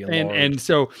telescopically enlarged. And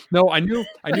so no, I knew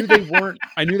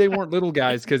they weren't little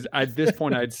guys, because at this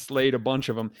point I'd slayed a bunch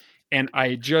of them, and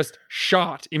I just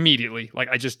shot immediately. Like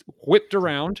I just whipped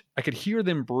around. I could hear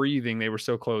them breathing. They were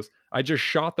so close. I just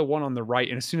shot the one on the right,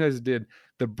 and as soon as it did,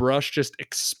 the brush just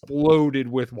exploded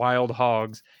with wild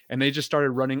hogs, and they just started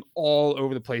running all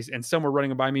over the place. And some were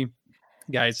running by me.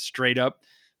 Guys, straight up,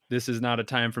 this is not a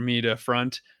time for me to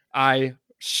front. I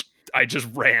I just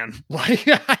ran. Like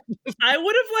I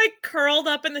would have like curled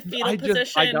up in the fetal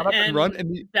position. I got up and run,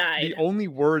 and died. The only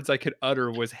words I could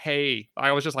utter was "Hey."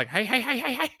 I was just like, "Hey, hey, hey,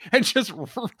 hey, hey," and just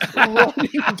running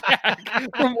back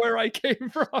from where I came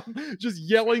from, just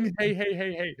yelling, "Hey, hey,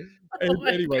 hey, hey." And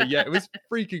anyway, yeah, it was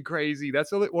freaking crazy.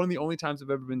 That's one of the only times I've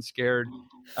ever been scared.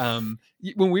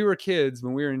 When we were kids,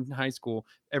 when we were in high school,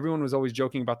 everyone was always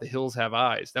joking about The Hills Have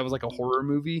Eyes. That was like a horror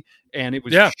movie, and it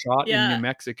was shot in New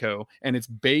Mexico, and it's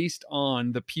based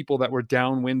on the people that were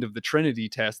downwind of the Trinity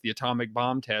test, the atomic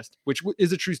bomb test, which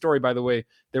is a true story, by the way.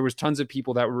 There was tons of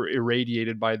people that were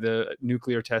irradiated by the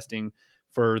nuclear testing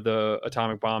for the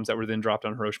atomic bombs that were then dropped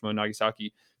on Hiroshima and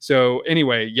Nagasaki. So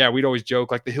anyway, yeah, we'd always joke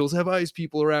like The Hills Have Eyes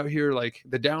people are out here, like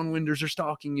the downwinders are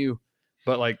stalking you.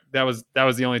 But like that was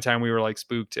the only time we were like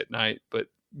spooked at night. But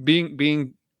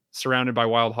being surrounded by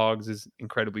wild hogs is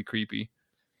incredibly creepy.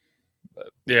 But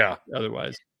yeah,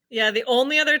 otherwise. Yeah, the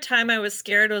only other time I was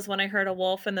scared was when I heard a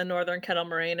wolf in the northern Kettle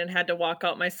Moraine and had to walk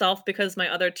out myself because my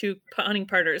other two hunting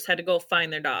partners had to go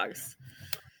find their dogs.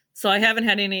 So I haven't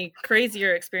had any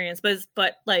crazier experience,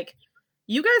 but like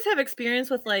you guys have experience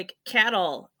with like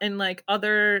cattle and like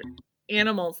other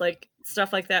animals, like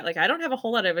stuff like that. Like I don't have a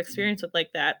whole lot of experience with like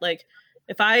that. Like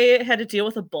if I had to deal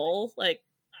with a bull, like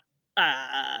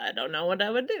I don't know what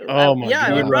I would do. Oh my God.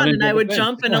 I would run and I would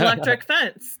jump an electric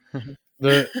fence.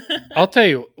 I'll tell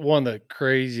you one of the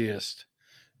craziest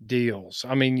deals.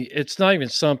 I mean, it's not even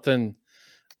something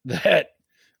that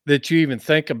you even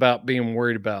think about being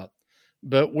worried about.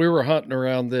 But we were hunting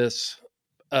around this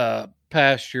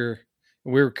pasture.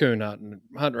 We were coon hunting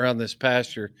around this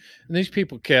pasture, and these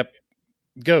people kept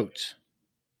goats.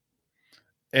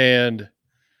 And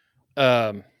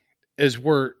as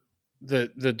we're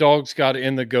the dogs got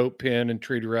in the goat pen and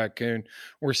treated a raccoon,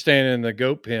 we're standing in the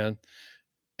goat pen,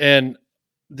 and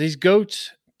these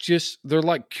goats they're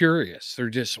like curious.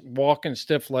 They're just walking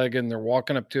stiff-legged, and they're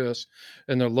walking up to us,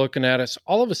 and they're looking at us.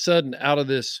 All of a sudden, out of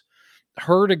this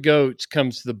herd of goats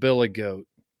comes the billy goat.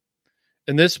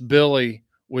 And this billy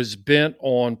was bent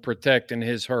on protecting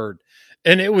his herd.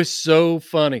 And it was so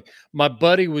funny. My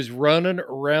buddy was running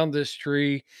around this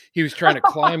tree. He was trying to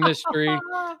climb this tree.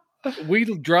 We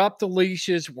dropped the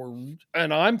leashes,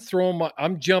 and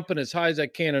I'm jumping as high as I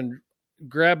can and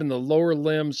grabbing the lower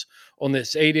limbs on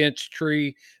this 8-inch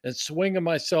tree and swinging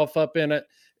myself up in it.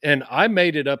 And I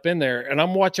made it up in there, and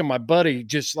I'm watching my buddy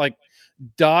just like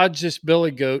dodge this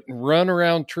billy goat and run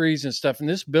around trees and stuff. And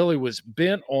this billy was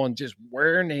bent on just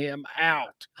wearing him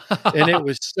out. And it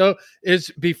was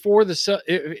before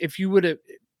if you would have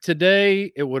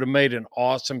today, it would have made an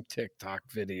awesome TikTok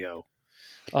video.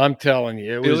 I'm telling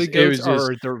you, you would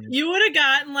have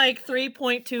gotten like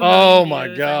 3.2 million oh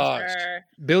my gosh.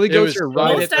 Billy goats are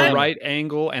right at the right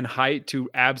angle and height to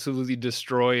absolutely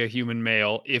destroy a human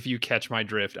male, if you catch my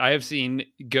drift. I have seen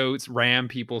goats ram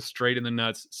people straight in the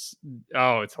nuts.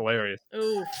 Oh, it's hilarious.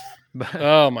 Oof.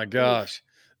 Oh my gosh.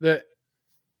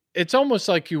 It's almost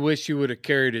like you wish you would have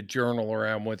carried a journal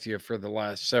around with you for the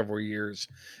last several years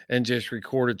and just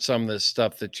recorded some of this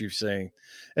stuff that you've seen.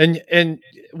 And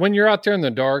when you're out there in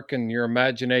the dark and your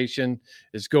imagination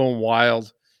is going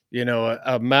wild, you know,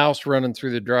 a mouse running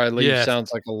through the dry leaves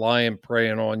sounds like a lion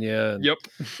preying on you. And... Yep.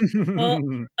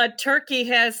 Well, a turkey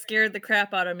has scared the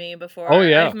crap out of me before. Oh,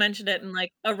 yeah. I've mentioned it in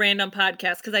like a random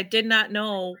podcast because I did not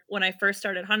know when I first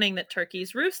started hunting that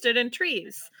turkeys roosted in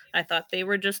trees. I thought they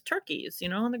were just turkeys, you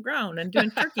know, on the ground and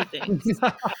doing turkey things.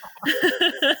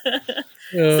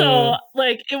 So,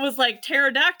 like, it was like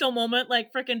pterodactyl moment,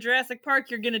 like freaking Jurassic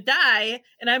Park, you're going to die.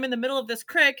 And I'm in the middle of this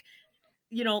creek,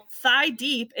 you know, thigh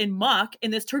deep in muck,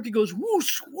 and this turkey goes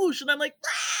whoosh, whoosh. And I'm like,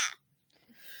 ah!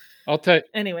 I'll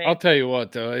tell you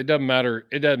what, though, it doesn't matter.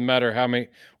 It doesn't matter how many,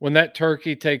 when that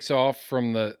turkey takes off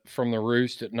from the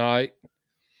roost at night,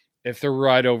 if they're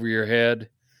right over your head,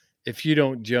 if you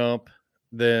don't jump,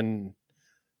 then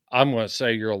I'm going to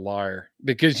say you're a liar,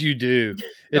 because you do.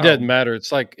 It doesn't matter.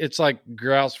 It's like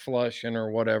grouse flushing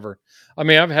or whatever. I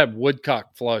mean, I've had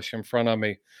woodcock flush in front of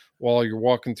me while you're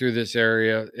walking through this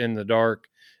area in the dark,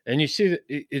 and you see that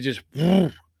it just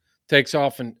takes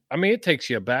off. And I mean, it takes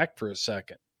you aback for a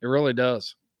second. It really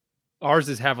does. Ours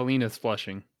is javelinas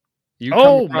flushing.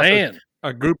 Man.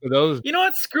 A group of those. You know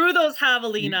what? Screw those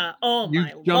javelina.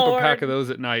 You jump a pack of those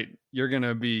at night, you're going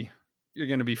to be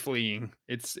fleeing.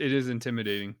 It is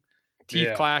intimidating.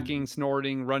 Teeth clacking,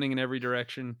 snorting, running in every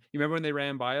direction. You remember when they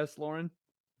ran by us, Lauren?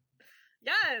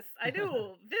 Yes, I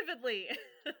do. Vividly.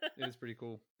 It was pretty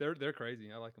cool. They're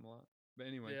crazy. I like them a lot. But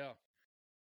anyway. Yeah.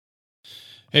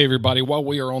 Hey, everybody. While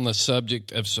we are on the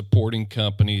subject of supporting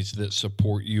companies that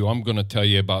support you, I'm going to tell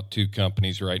you about two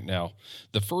companies right now.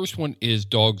 The first one is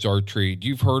Dogs Are Treed.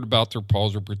 You've heard about their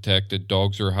paws are protected,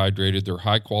 dogs are hydrated, they're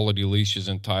high-quality leashes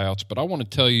and tie-outs, but I want to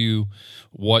tell you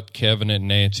what Kevin and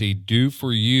Nancy do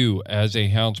for you as a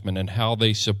houndsman and how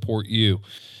they support you.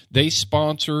 They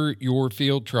sponsor your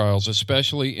field trials,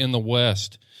 especially in the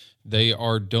West. They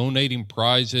are donating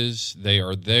prizes. They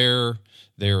are there.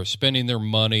 They are spending their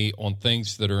money on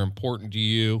things that are important to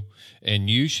you, and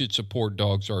you should support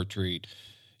Dogs Are Treed.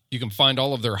 You can find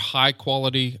all of their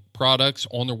high-quality products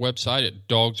on their website at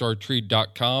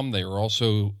dogsaretreed.com. They are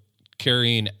also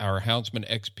carrying our Houndsman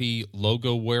XP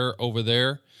logo wear over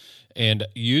there. And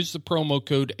use the promo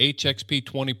code HXP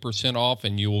 20% off,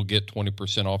 and you will get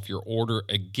 20% off your order.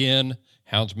 Again,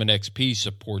 Houndsman XP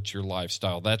supports your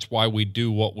lifestyle. That's why we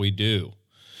do what we do.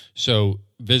 So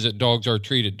visit Dogs Are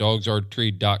Treed at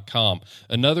dogsaretreed.com.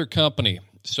 Another company.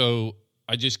 So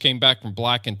I just came back from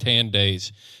Black and Tan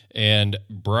days, and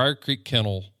Briar Creek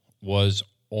Kennel was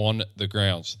on the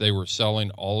grounds. They were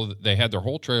selling they had their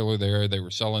whole trailer there. They were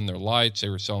selling their lights. They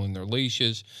were selling their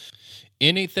leashes.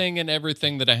 Anything and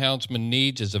everything that a houndsman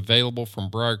needs is available from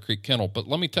Briar Creek Kennel. But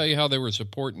let me tell you how they were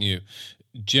supporting you.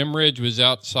 Jim Ridge was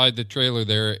outside the trailer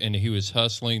there, and he was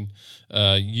hustling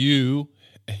you.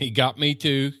 He got me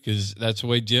too, because that's the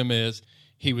way Jim is.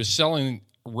 He was selling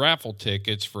raffle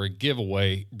tickets for a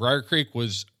giveaway. Briar Creek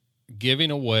was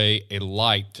giving away a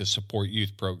light to support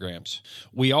youth programs.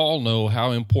 We all know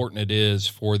how important it is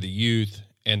for the youth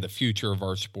and the future of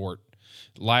our sport.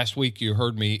 Last week, you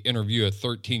heard me interview a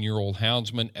 13-year-old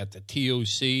houndsman at the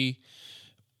TOC.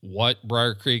 What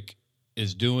Briar Creek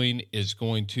is doing is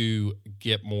going to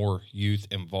get more youth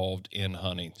involved in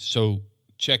hunting. So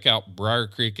check out Briar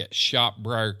Creek at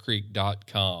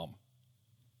shopbriarcreek.com.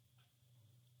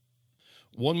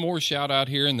 One more shout out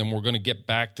here, and then we're going to get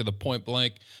back to the point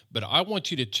blank. But I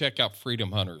want you to check out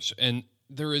Freedom Hunters. And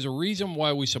there is a reason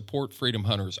why we support Freedom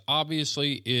Hunters.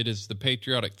 Obviously, it is the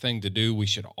patriotic thing to do. We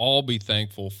should all be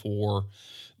thankful for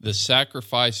the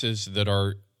sacrifices that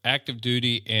our active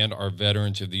duty and our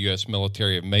veterans of the U.S.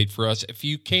 military have made for us. If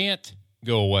you can't,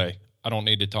 go away. I don't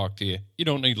need to talk to you. You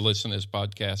don't need to listen to this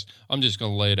podcast. I'm just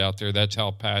going to lay it out there. That's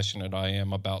how passionate I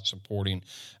am about supporting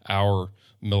our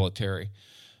military.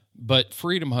 But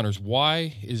Freedom Hunters,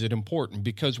 why is it important?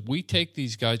 Because we take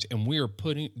these guys and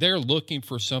they're looking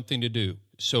for something to do.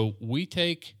 So we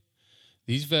take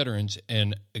these veterans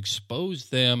and expose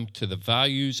them to the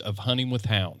values of hunting with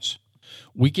hounds.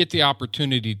 We get the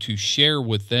opportunity to share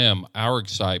with them our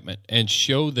excitement and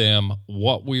show them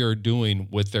what we are doing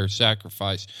with their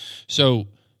sacrifice. So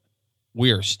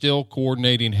we are still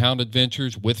coordinating hound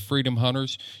adventures with Freedom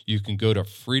Hunters. You can go to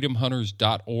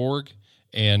freedomhunters.org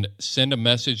and send a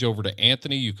message over to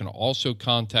Anthony. You can also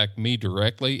contact me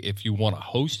directly if you want to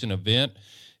host an event,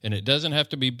 and it doesn't have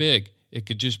to be big. It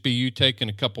could just be you taking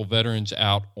a couple veterans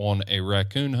out on a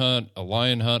raccoon hunt, a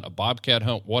lion hunt, a bobcat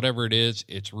hunt, whatever it is.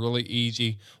 It's really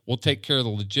easy. We'll take care of the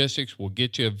logistics. We'll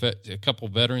get you a couple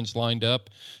veterans lined up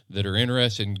that are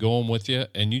interested in going with you,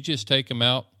 and you just take them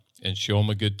out and show them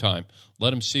a good time. Let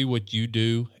them see what you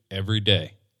do every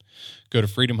day. Go to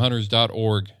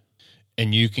freedomhunters.org.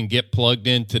 And you can get plugged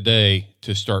in today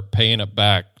to start paying it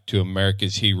back to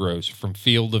America's heroes from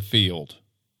field to field.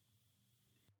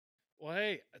 Well,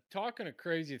 hey, talking of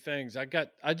crazy things, I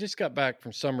just got back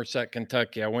from Somerset,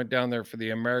 Kentucky. I went down there for the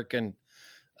American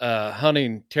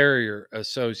Hunting Terrier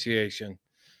Association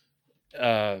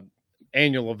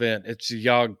annual event. It's the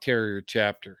Yog Terrier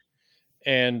chapter,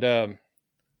 and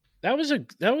that was a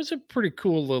pretty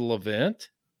cool little event.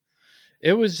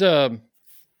 It was.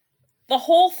 The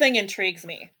whole thing intrigues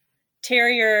me.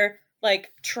 Terrier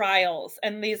trials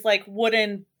and these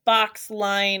wooden box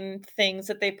line things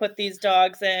that they put these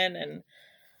dogs in, and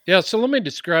yeah. So let me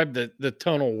describe the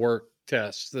tunnel work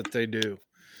tests that they do.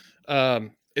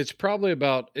 It's probably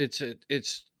it's a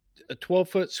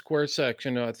 12-foot square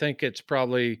section. I think it's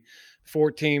probably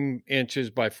 14 inches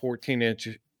by 14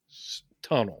 inches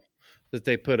tunnel that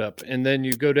they put up, and then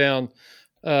you go down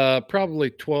probably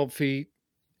 12 feet.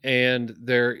 And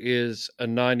there is a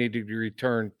 90-degree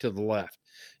turn to the left.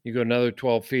 You go another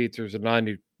 12 feet, there's a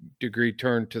 90-degree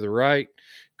turn to the right.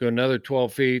 Go another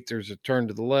 12 feet, there's a turn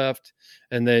to the left.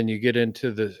 And then you get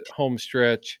into the home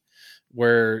stretch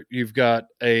where you've got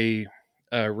a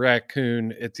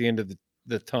raccoon at the end of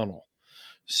the tunnel.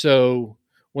 So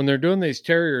when they're doing these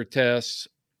terrier tests,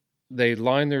 they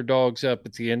line their dogs up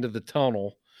at the end of the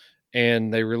tunnel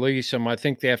and they release them. I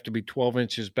think they have to be 12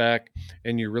 inches back,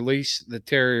 and you release the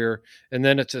terrier, and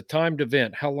then it's a timed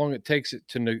event, how long it takes it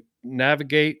to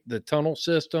navigate the tunnel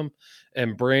system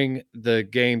and bring the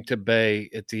game to bay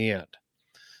at the end.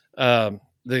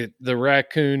 The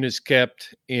raccoon is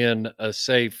kept in a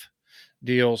safe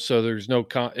deal, so there's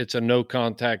it's a no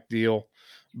contact deal,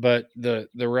 but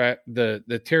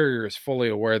the terrier is fully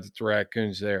aware that the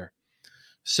raccoon's there.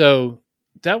 So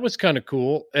that was kind of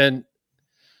cool. And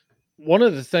one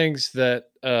of the things that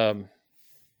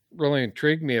really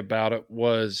intrigued me about it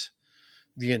was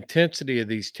the intensity of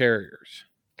these terriers.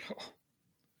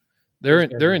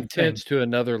 They're intense to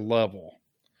another level.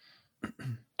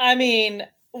 I mean,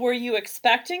 were you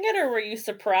expecting it, or were you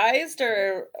surprised,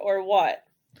 or what?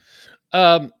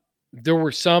 There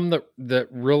were some that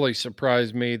really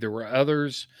surprised me. There were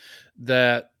others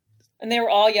that, and they were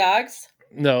all Yogs?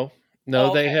 No,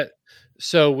 okay. They had.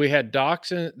 So we had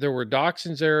dachshund. There were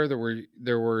dachshunds there.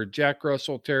 There were Jack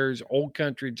Russell Terriers, Old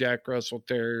Country Jack Russell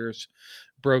Terriers,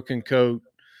 broken coat,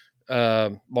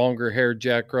 longer haired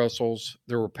Jack Russells.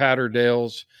 There were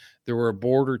Patterdales. There were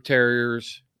Border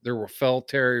Terriers. There were Fell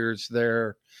Terriers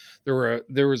there.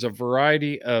 There was a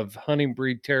variety of hunting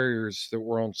breed terriers that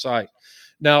were on site.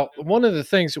 Now, one of the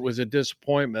things that was a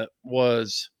disappointment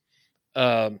was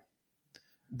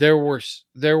there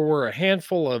were a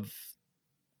handful of,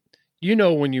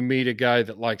 when you meet a guy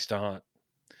that likes to hunt,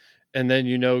 and then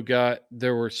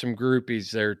there were some groupies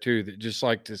there too that just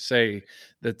like to say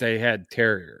that they had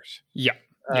terriers. Yeah.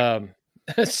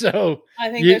 So I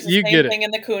think there's the same thing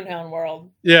in the coonhound world.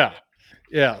 Yeah.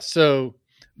 Yeah. So,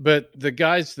 but the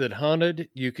guys that hunted,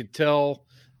 you could tell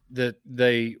that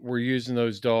they were using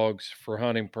those dogs for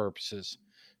hunting purposes.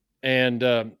 And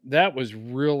that was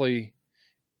really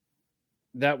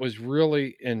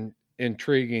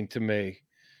intriguing to me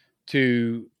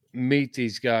to meet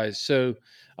these guys. So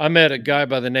I met a guy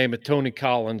by the name of Tony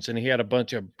Collins, and he had a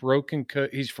bunch of broken coat.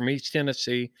 He's from East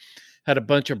Tennessee, had a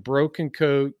bunch of broken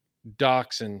coat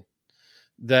dachshund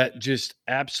that just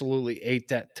absolutely ate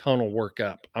that tunnel work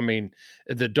up. I mean,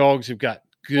 the dogs have got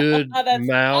good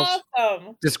mouths.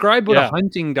 Awesome. Describe what a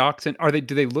hunting dachshund are.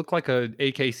 Do they look like a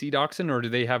AKC dachshund, or do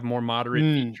they have more moderate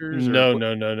features?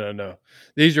 No.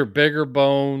 These are bigger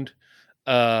boned,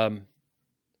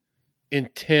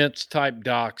 intense type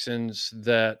dachshunds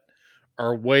that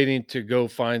are waiting to go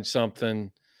find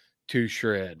something to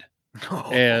shred.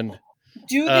 And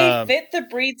do they fit the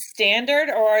breed standard,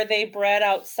 or are they bred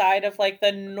outside of like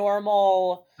the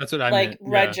normal? That's what I meant.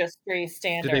 Registry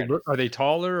standard. Are they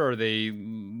taller? Or are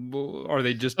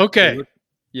they just okay?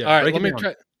 Yeah. All right.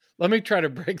 Let me try to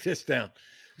break this down.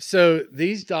 So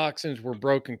these dachshunds were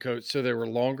broken coats, so they were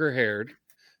longer haired.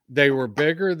 They were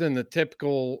bigger than the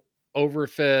typical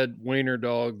overfed wiener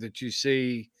dog that you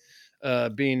see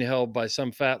being held by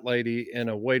some fat lady in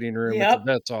a waiting room at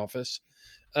the vet's office.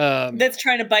 That's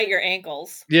trying to bite your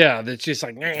ankles. Yeah, that's just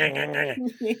like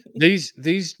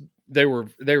these. They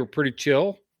were pretty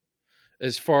chill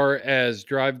as far as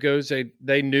drive goes.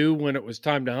 They knew when it was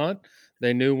time to hunt.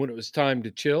 They knew when it was time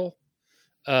to chill.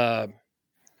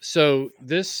 So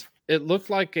it looked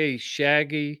like a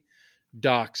shaggy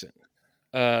dachshund.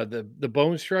 The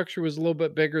bone structure was a little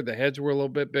bit bigger. The heads were a little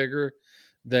bit bigger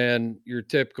than your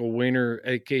typical wiener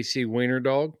AKC wiener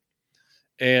dog,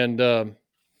 and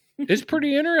it's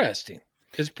pretty interesting.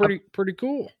 It's pretty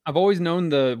cool. I've always known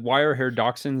the wire-haired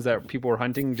dachshunds that people were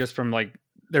hunting just from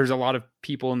there's a lot of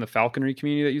people in the falconry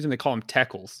community that use them. They call them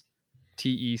teckels,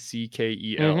 Teckel.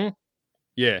 Mm-hmm.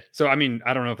 Yeah. So, I mean,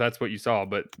 I don't know if that's what you saw,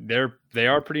 but they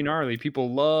are pretty gnarly.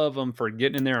 People love them for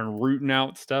getting in there and rooting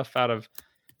out stuff out of,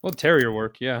 terrier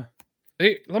work. Yeah.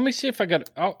 Hey, let me see if I got.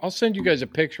 I'll send you guys a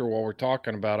picture while we're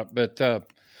talking about it. But,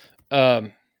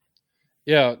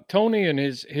 yeah, Tony and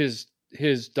his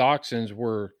dachshunds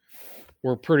were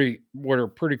pretty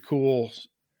cool.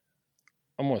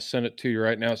 I'm going to send it to you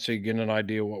right now so you get an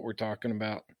idea what we're talking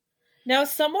about. Now,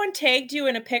 someone tagged you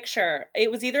in a picture.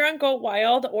 It was either on Goat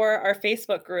Wild or our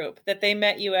Facebook group that they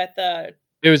met you at the.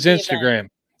 It was Instagram.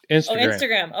 Event.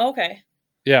 Instagram. Oh, okay.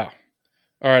 Yeah.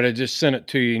 All right. I just sent it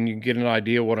to you and you can get an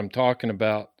idea what I'm talking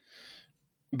about.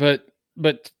 But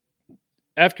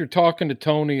after talking to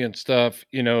Tony and stuff,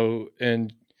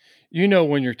 and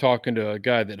when you're talking to a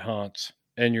guy that hunts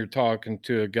and you're talking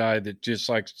to a guy that just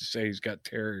likes to say he's got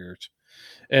terriers,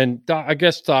 and I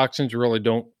guess dachshunds really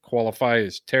don't qualify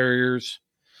as terriers.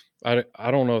 I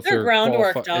don't know if they're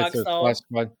groundwork dogs, though.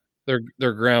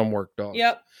 They're groundwork dogs.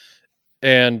 Yep.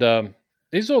 And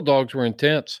these little dogs were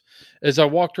intense. As I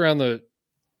walked around the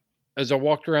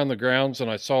grounds and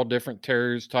I saw different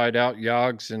terriers tied out,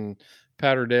 Yogs and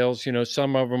Patterdales.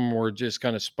 Some of them were just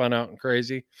kind of spun out and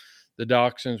crazy. the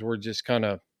dachshunds were just kind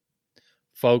of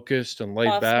focused and laid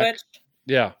Off back. switch.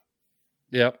 Yeah.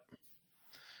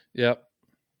 Yep.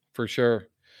 For sure.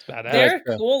 They're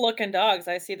cool looking dogs.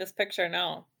 I see this picture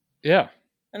now. Yeah.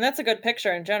 And that's a good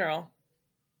picture in general.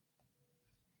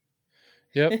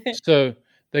 Yep. So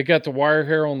they got the wire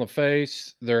hair on the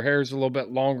face. Their hair's a little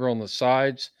bit longer on the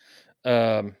sides.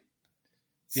 Smooth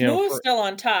still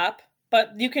on top,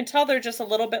 but you can tell they're just a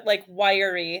little bit like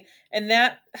wiry, and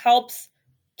that helps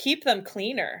keep them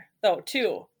cleaner though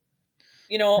too.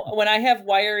 When I have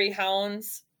wiry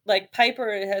hounds, like Piper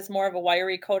has more of a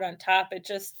wiry coat on top,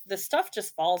 the stuff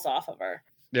just falls off of her.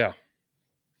 Yeah.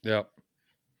 Yep.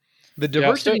 The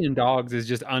diversity in dogs is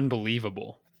just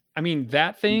unbelievable. I mean,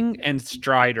 that thing and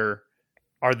Strider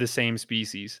are the same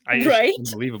species. Right?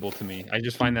 It's unbelievable to me. I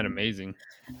just find that amazing.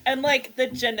 And like the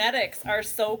genetics are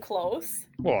so close.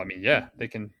 Well, I mean, yeah, they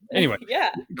can. Anyway,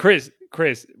 yeah. Chris,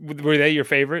 were they your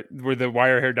favorite? Were the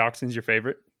wire hair dachshunds your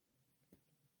favorite?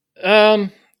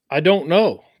 I don't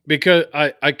know, because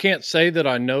I can't say that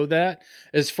I know that.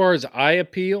 As far as eye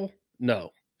appeal,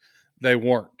 no, they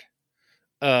weren't.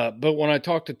 But when I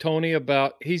talked to Tony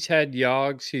about, he's had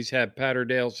Yogs, he's had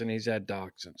Patterdales, and he's had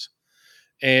Dachshunds.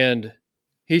 And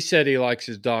he said he likes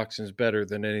his Dachshunds better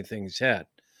than anything he's had.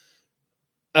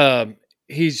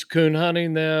 He's coon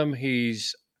hunting them.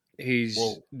 He's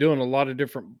doing a lot of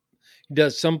different, he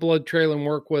does some blood trailing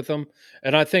work with them.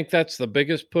 And I think that's the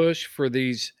biggest push for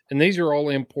these. And these are all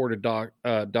imported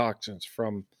Dachshunds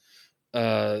from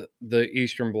the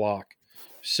Eastern Bloc.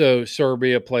 So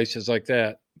Serbia, places like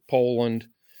that. Poland,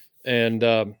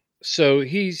 and so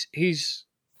he's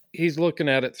looking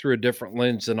at it through a different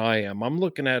lens than I am. I'm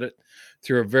looking at it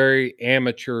through a very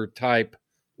amateur type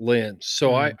lens.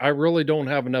 So I really don't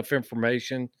have enough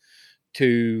information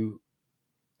to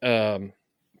form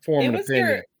an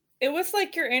opinion. It was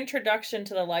like your introduction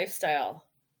to the lifestyle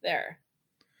there.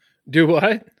 Do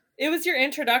what? It was your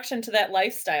introduction to that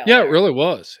lifestyle. Yeah, it really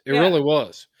was. It really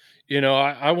was.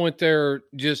 I went there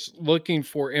just looking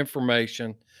for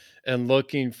information and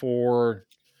looking for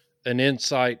an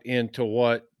insight into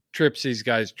what trips these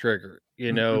guys trigger,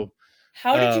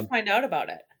 How did you find out about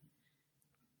it?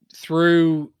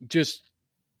 Through just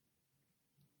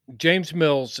James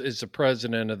Mills is the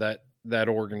president of that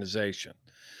organization.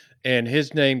 And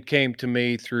his name came to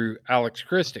me through Alex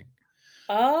Christie.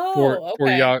 Oh,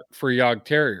 for Yog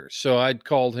Terriers. So I'd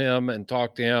called him and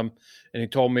talked to him, and he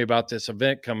told me about this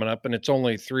event coming up, and it's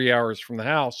only 3 hours from the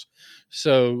house.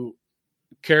 So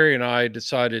Carrie and I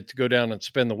decided to go down and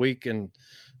spend the week in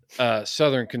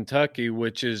Southern Kentucky,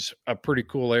 which is a pretty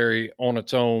cool area on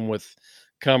its own, with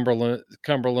Cumberland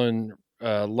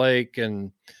Lake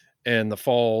and the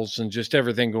falls and just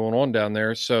everything going on down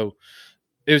there. So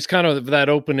it was kind of that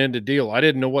open-ended deal. I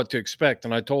didn't know what to expect,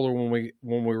 and I told her when we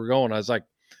were going, I was like,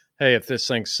 "Hey, if this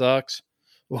thing sucks,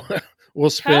 we'll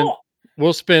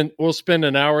spend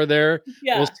an hour there.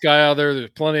 Yeah. We'll sky out there.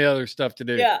 There's plenty of other stuff to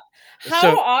do." Yeah.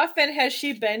 How often has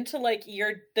she been to like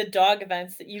the dog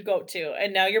events that you go to,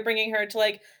 and now you're bringing her to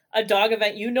like a dog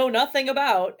event you know nothing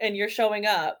about, and you're showing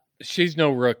up? She's no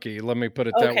rookie. Let me put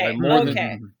it that way.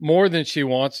 More than she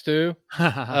wants to.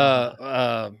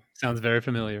 Sounds very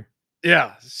familiar.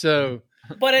 Yeah. So,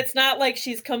 but it's not like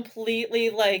she's completely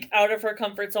like out of her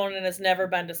comfort zone and has never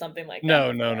been to something like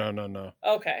that. No.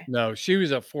 Okay. No, she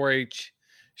was a 4-H.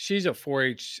 She's a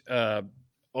 4-H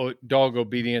dog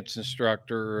obedience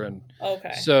instructor, and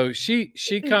so she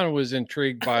kind of was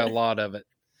intrigued by a lot of it.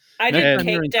 I did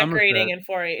cake decorating in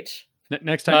 4-H.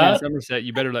 Next time you're in Somerset,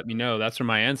 you better let me know. That's where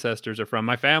my ancestors are from.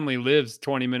 My family lives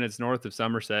 20 minutes north of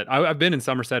Somerset. I've been in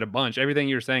Somerset a bunch. Everything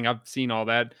you're saying, I've seen all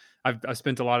that. I've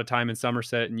spent a lot of time in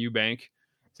Somerset and Eubank.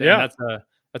 So yeah,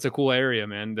 that's a cool area,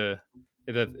 man. The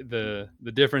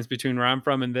difference between where I'm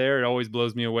from and there, it always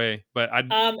blows me away. But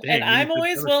and I'm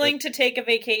always willing to take a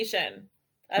vacation.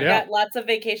 I've got lots of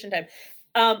vacation time.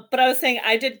 But I was saying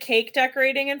I did cake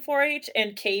decorating in 4-H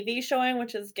and KV showing,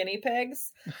 which is guinea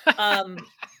pigs.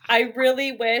 I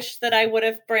really wish that I would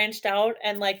have branched out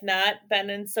and like not been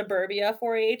in suburbia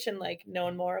 4-H and like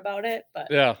known more about it. But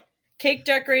yeah, cake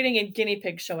decorating and guinea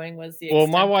pig showing was the well.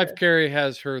 My wife Carrie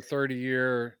has her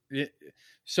 30-year.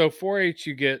 So 4-H,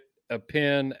 you get a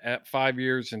pin at 5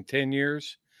 years and 10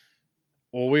 years.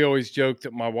 Well, we always joke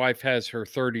that my wife has her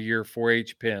 30-year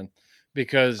 4-H pin,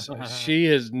 because she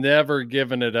has never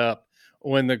given it up.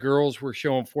 When the girls were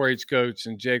showing 4-H goats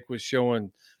and Jake was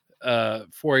showing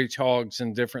 4-H hogs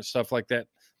and different stuff like that,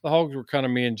 the hogs were kind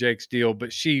of me and Jake's deal,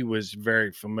 but she was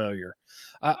very familiar.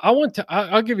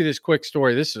 I'll give you this quick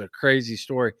story. This is a crazy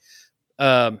story.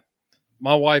 My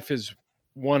wife is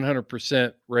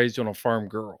 100% raised on a farm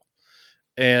girl.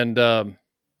 And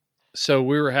so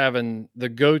we were having, the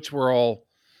goats were all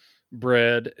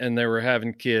bred and they were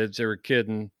having kids. They were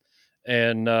kidding.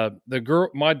 And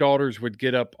my daughters would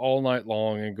get up all night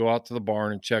long and go out to the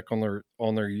barn and check on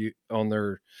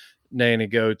their nanny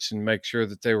goats and make sure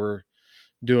that they were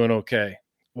doing okay.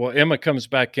 Well, Emma comes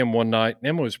back in one night.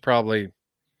 Emma was probably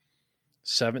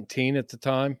 17 at the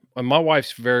time. And my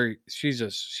wife's she's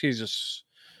a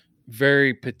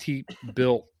very petite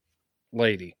built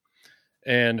lady,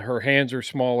 and her hands are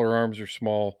small, her arms are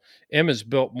small. Emma's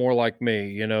built more like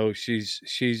me. You know, she's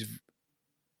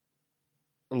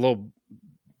a little,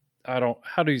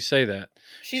 how do you say that?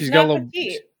 She's got a little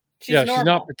petite. She's normal. She's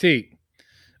not petite.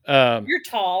 You're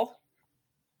tall.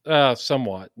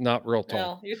 Somewhat, not real tall.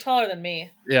 No, you're taller than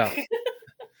me. Yeah.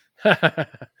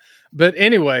 But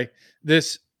anyway,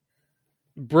 this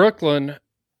Brooklyn,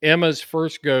 Emma's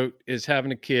first goat is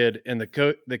having a kid, and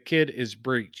the kid is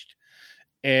breached.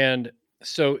 And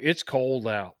so it's cold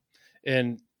out,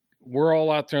 and we're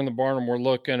all out there in the barn and we're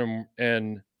looking,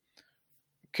 and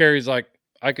Carrie's like,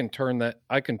 I can turn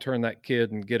that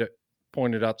kid and get it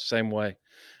pointed out the same way.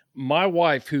 My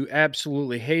wife, who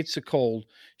absolutely hates the cold,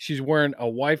 she's wearing a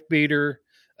wife beater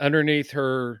underneath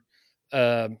her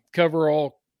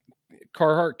coverall,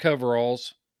 Carhartt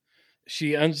coveralls.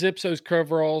 She unzips those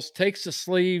coveralls, takes the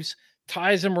sleeves,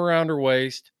 ties them around her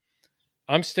waist.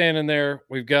 I'm standing there.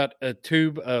 We've got a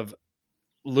tube of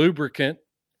lubricant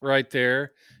right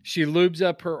there. She lubes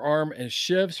up her arm and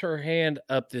shoves her hand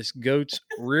up this goat's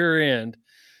rear end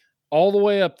all the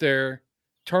way up there,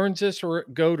 turns this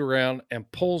goat around and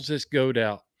pulls this goat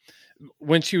out.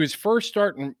 When she was first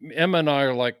starting, Emma and I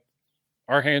are like,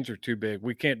 our hands are too big.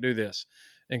 We can't do this.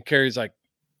 And Carrie's like,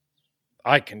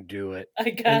 I can do it.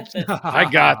 I got this. I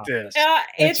got this.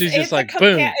 And she's just like,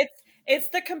 boom. It's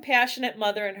the compassionate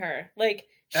mother in her. Like,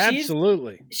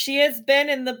 absolutely. She has been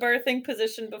in the birthing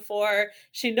position before.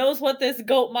 She knows what this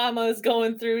goat mama is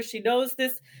going through. She knows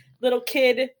this little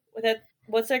kid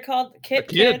what's that called?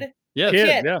 Kid. Yeah,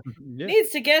 kid. Yeah.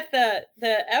 Needs to get the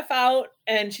F out,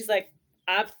 and she's like,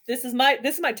 this is my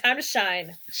time to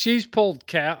shine. She's pulled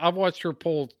I've watched her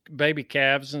pull baby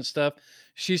calves and stuff.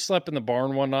 She slept in the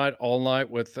barn one night, all night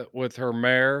with her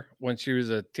mare when she was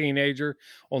a teenager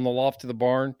on the loft of the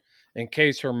barn in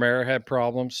case her mare had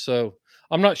problems. So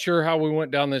I'm not sure how we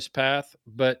went down this path,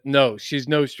 but no, she's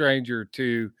no stranger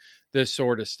to this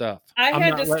sort of stuff.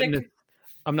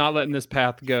 I'm not letting this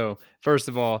path go. First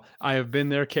of all, I have been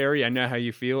there, Carrie. I know how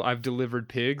you feel. I've delivered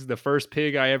pigs. The first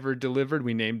pig I ever delivered,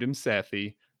 we named him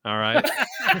Sethi. All right.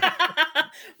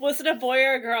 Was it a boy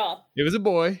or a girl? It was a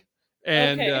boy.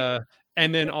 And okay.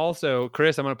 And then also,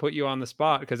 Chris, I'm going to put you on the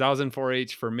spot because I was in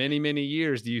 4-H for many, many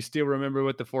years. Do you still remember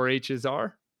what the 4-H's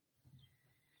are?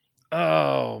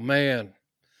 Oh, man.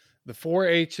 The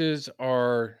 4-H's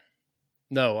are...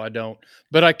 No, I don't.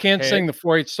 But I can sing the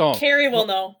 4-H song. Carrie will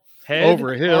know.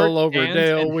 Over hill, over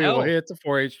dale, we will hit the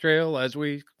 4-H trail as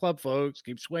we club folks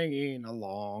keep swinging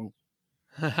along.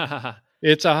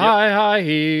 It's a high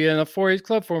he and a 4-H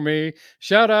club for me.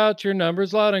 Shout out your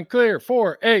numbers loud and clear.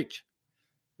 4-H.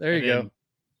 There you go.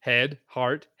 Head,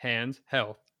 heart, hands,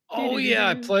 health. Oh yeah,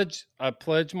 I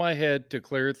pledge my head to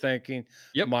clear thinking.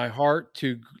 Yep. My heart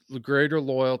to greater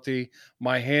loyalty.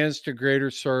 My hands to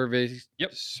greater service.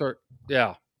 Yep.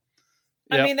 Yeah.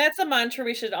 I mean, that's a mantra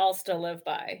we should all still live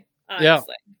by.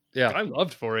 Honestly. Yeah. I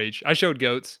loved 4-H. I showed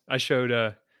goats. I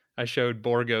showed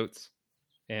boar goats,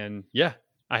 and yeah,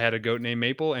 I had a goat named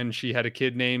Maple, and she had a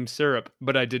kid named Syrup.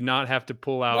 But I did not have to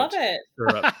pull out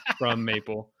Syrup from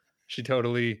Maple. She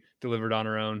totally delivered on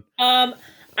her own.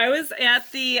 I was at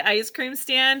the ice cream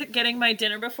stand getting my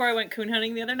dinner before I went coon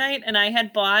hunting the other night, and I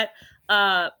had bought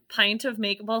a pint of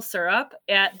maple syrup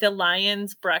at the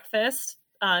Lions breakfast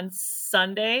on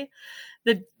Sunday,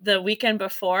 the weekend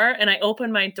before, and I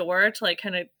opened my door to like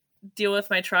kind of deal with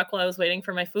my truck while I was waiting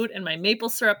for my food, and my maple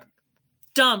syrup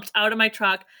dumped out of my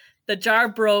truck. The jar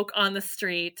broke on the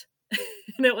street,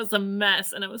 and it was a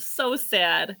mess, and it was so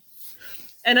sad.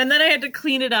 And then I had to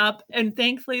clean it up, and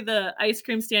thankfully the ice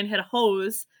cream stand had a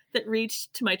hose that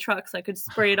reached to my truck so I could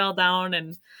spray it all down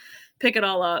and pick it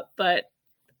all up. But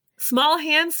small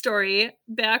hand story,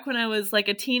 back when I was like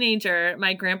a teenager,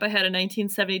 my grandpa had a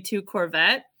 1972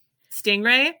 Corvette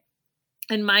Stingray,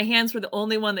 and my hands were the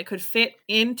only one that could fit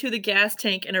into the gas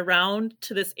tank and around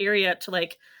to this area to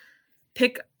like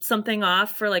pick something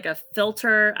off for like a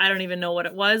filter. I don't even know what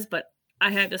it was, but I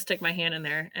had to stick my hand in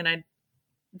there, and I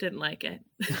didn't like it.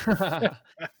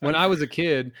 When I was a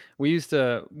kid, we used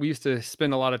to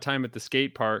spend a lot of time at the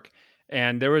skate park,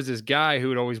 and there was this guy who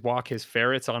would always walk his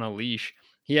ferrets on a leash.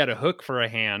 He had a hook for a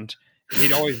hand,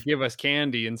 he'd always give us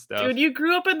candy and stuff. Dude, you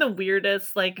grew up in the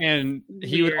weirdest, like, and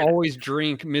he would always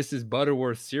drink Mrs.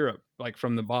 Butterworth syrup, like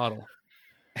from the bottle.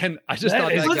 And I just thought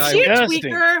that guy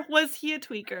was he a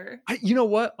tweaker? You know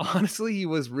what? Honestly, he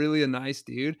was really a nice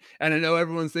dude. And I know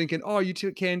everyone's thinking, "Oh, you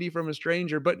took candy from a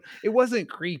stranger," but it wasn't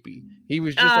creepy. He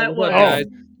was just like, "What, guys?"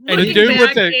 And the dude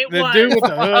with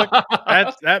the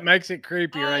hook, that makes it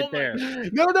creepy right there.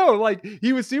 No, like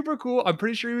he was super cool. I'm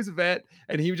pretty sure he was a vet,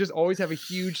 and he would just always have a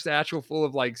huge satchel full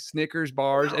of like Snickers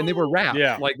bars, and they were wrapped.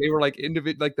 Yeah, like they were like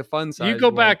individual, like the fun size. You go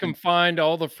back and find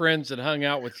all the friends that hung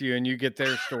out with you, and you get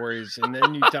their stories, and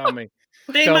then you tell me.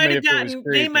 They might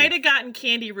have gotten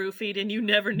candy roofied, and you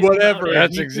never knew. Whatever.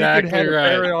 That's exactly had right. A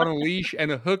ferret on a leash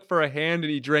and a hook for a hand,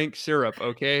 and he drank syrup.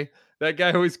 Okay. That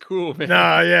guy was cool, man.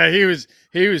 No, yeah, he was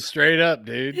straight up,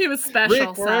 dude. He was special.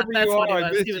 Rick, wherever That's you what are, he was. I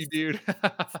miss He was you, dude.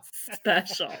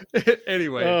 special.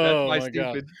 Anyway,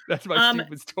 that's my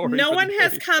stupid story. No one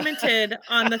has commented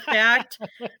on the fact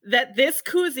that this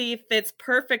koozie fits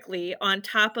perfectly on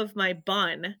top of my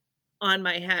bun on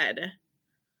my head.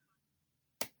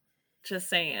 Just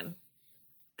saying.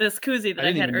 This koozie that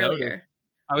I had earlier.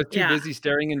 I was too busy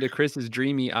staring into Chris's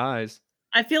dreamy eyes.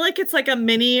 I feel like it's like a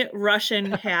mini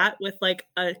Russian hat with like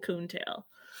a coon tail.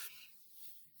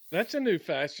 That's a new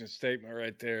fashion statement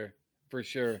right there, for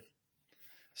sure.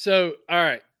 So, all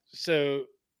right. So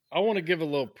I want to give a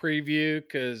little preview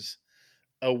because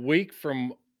a week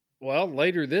from,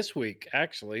 later this week,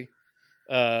 actually,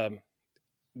 you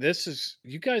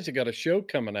guys have got a show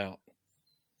coming out.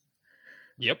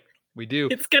 Yep, we do.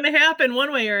 It's going to happen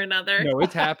one way or another. No,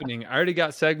 it's happening. I already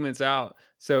got segments out.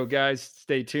 So guys,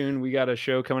 stay tuned. We got a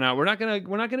show coming out. We're not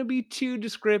gonna be too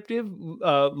descriptive.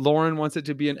 Lauren wants it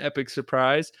to be an epic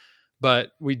surprise,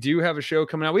 but we do have a show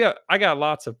coming out. I'm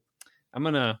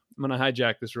gonna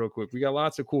hijack this real quick. We got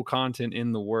lots of cool content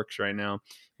in the works right now.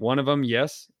 One of them,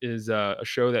 is a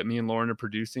show that me and Lauren are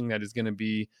producing that is gonna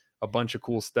be a bunch of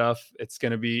cool stuff. It's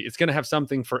gonna have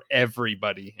something for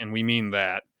everybody, and we mean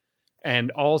that. And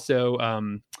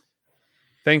also,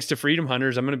 thanks to Freedom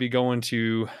Hunters, I'm going to be going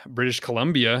to British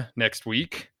Columbia next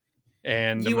week.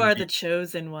 And you are the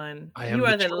chosen one. You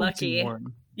are the lucky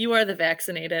one. You are the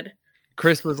vaccinated.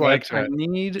 Chris was like, I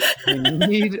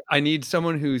need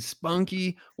someone who's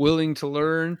spunky, willing to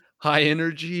learn, high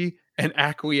energy, and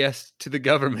acquiesce to the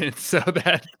government so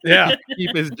that he can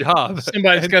keep his job.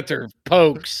 Somebody's got their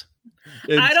pokes.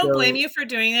 I don't blame you for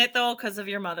doing it though, because of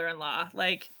your mother-in-law.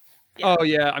 Like, yeah. Oh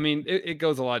yeah, I mean it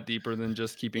goes a lot deeper than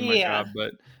just keeping my job,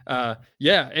 but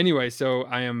anyway, so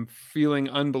I am feeling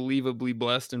unbelievably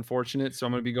blessed and fortunate. So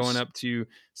I'm going to be going up to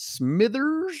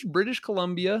Smithers, British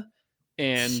Columbia,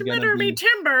 and Smitherby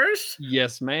Timbers.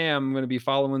 Yes, ma'am. I'm going to be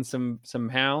following some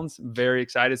hounds. Very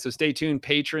excited. So stay tuned,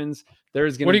 patrons.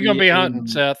 There's going to be. What are you going to be hunting,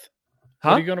 Seth?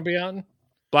 Huh? What are you going to be hunting?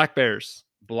 Black bears.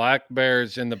 Black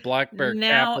bears in the black bear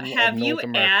now, capital have of you North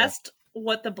America. asked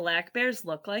what the black bears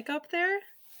look like up there?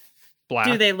 Black.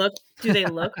 Do they look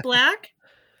black?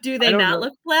 Do they not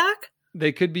look black?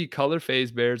 They could be color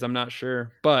phase bears. I'm not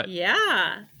sure, but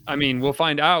yeah. I mean, we'll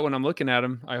find out when I'm looking at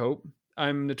them. I hope.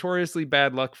 I'm notoriously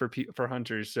bad luck for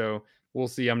hunters, so we'll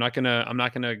see. I'm not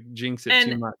gonna jinx it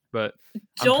too much, but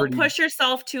don't push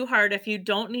yourself too hard. If you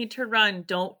don't need to run,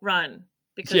 don't run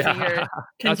because of your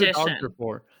condition. That's what dogs are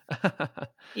for.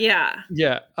 Yeah.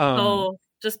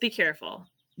 Just be careful.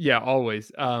 Yeah,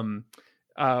 always.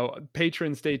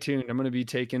 Patrons, stay tuned. I'm going to be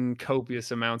taking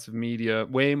copious amounts of media,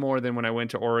 way more than when I went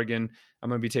to Oregon. I'm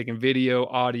going to be taking video,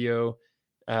 audio.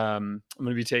 I'm going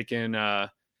to be taking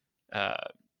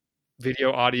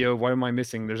video, audio. What am I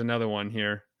missing? There's another one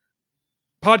here.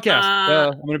 Podcast.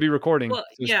 I'm going to be recording. Well,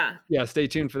 yeah. Stay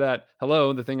tuned for that.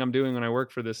 Hello, the thing I'm doing when I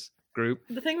work for this group.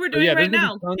 The thing we're doing right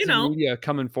now. Tons of media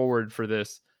coming forward for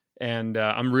this, and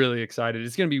I'm really excited.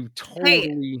 It's going to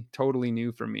be totally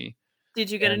new for me. Did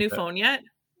you get a new phone yet?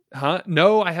 Huh?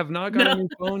 No, I have not got a new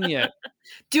phone yet.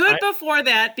 Do it before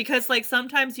that, because like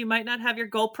sometimes you might not have your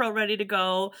GoPro ready to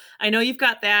go. I know you've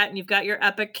got that and you've got your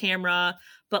Epic camera,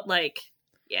 but like,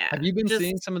 yeah. Have you been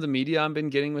seeing some of the media I've been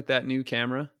getting with that new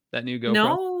camera, that new GoPro?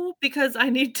 No, because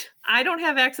I don't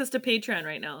have access to Patreon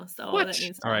right now. So that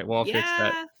needs to. All right, well, I'll fix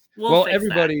that. We'll fix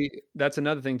everybody, that. That's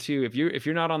another thing too. If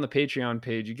you're not on the Patreon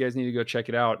page, you guys need to go check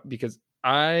it out, because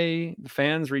the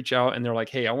fans reach out and they're like,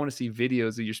 hey, I want to see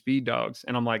videos of your speed dogs.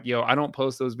 And I'm like, yo, I don't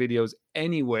post those videos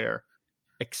anywhere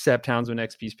except Houndsman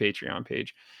XP's Patreon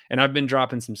page. And I've been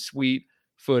dropping some sweet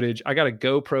footage. I got a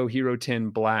GoPro Hero 10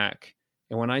 Black.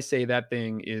 And when I say that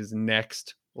thing is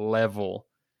next level,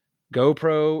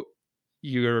 GoPro,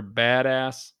 you're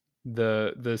badass.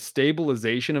 The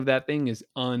stabilization of that thing is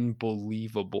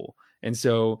unbelievable. And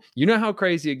so, you know how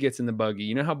crazy it gets in the buggy.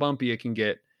 You know how bumpy it can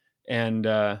get. And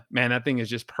man, that thing is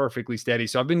just perfectly steady.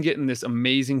 So I've been getting this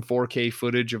amazing 4K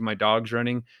footage of my dogs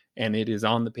running, and it is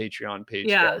on the Patreon page.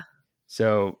 Yeah. Guys.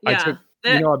 So yeah,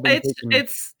 I've been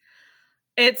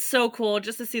it's so cool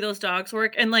just to see those dogs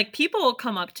work. And like people will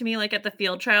come up to me like at the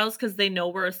field trials because they know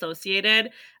we're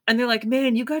associated, and they're like,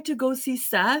 man, you got to go see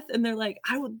Seth, and they're like,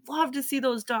 I would love to see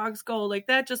those dogs go, like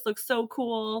that just looks so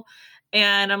cool.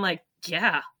 And I'm like,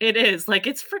 yeah, it is. Like,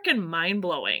 it's freaking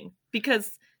mind-blowing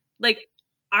because like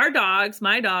our dogs,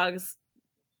 my dogs,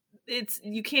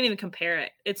 you can't even compare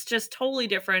it. It's just totally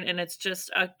different, and it's just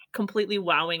a completely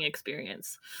wowing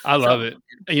experience. I love it.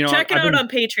 Check it out on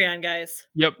Patreon, guys.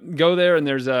 Yep, go there, and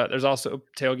there's also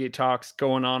tailgate talks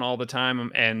going on all the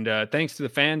time. And thanks to the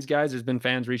fans, guys. There's been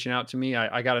fans reaching out to me.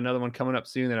 I got another one coming up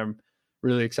soon that I'm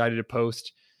really excited to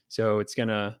post. So it's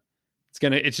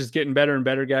just getting better and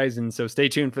better, guys. And so stay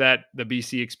tuned for that. The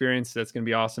BC experience, that's gonna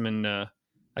be awesome. And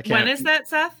when is that,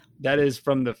 Seth? That is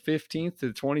from the 15th to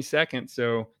the 22nd.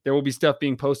 So there will be stuff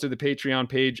being posted to the Patreon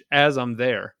page as I'm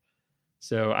there.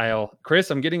 So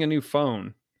Chris, I'm getting a new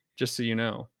phone, just so you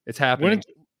know. It's happening.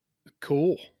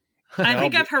 Cool. I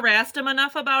think I've harassed him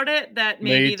enough about it that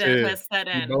maybe that has set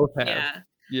in. We both have.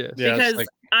 Yeah. Yes. Because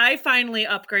I finally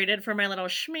upgraded for my little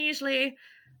schmeasly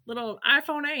little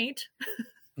iPhone 8.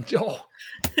 Oh,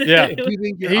 yeah.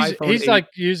 He's like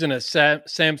using a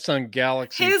Samsung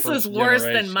Galaxy. His was worse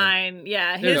than mine.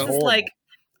 Yeah, his is like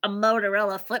a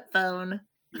Motorola flip phone.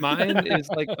 Mine is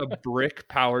like a brick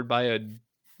powered by a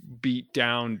beat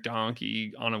down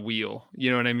donkey on a wheel. You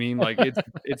know what I mean? Like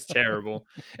it's terrible.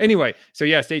 Anyway, so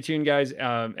yeah, stay tuned, guys.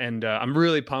 And I'm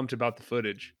really pumped about the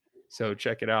footage. So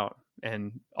check it out,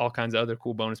 and all kinds of other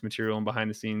cool bonus material and behind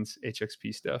the scenes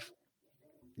HXP stuff.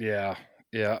 Yeah.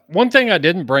 Yeah. One thing I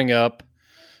didn't bring up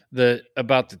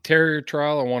about the terrier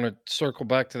trial, I want to circle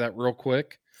back to that real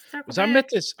quick. I met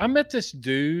this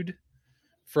dude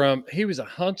he was a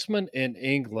huntsman in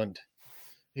England.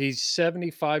 He's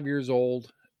 75 years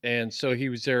old. And so he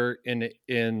was there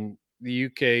in the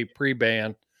UK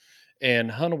pre-ban and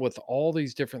hunted with all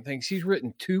these different things. He's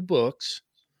written 2 books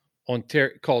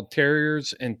called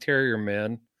Terriers and Terrier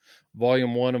Men,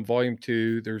 Volume 1 and Volume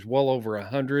 2. There's well over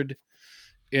 100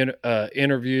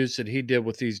 interviews that he did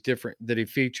with that he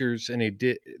features, and he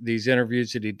did these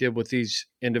interviews that he did with these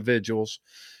individuals,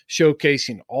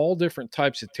 showcasing all different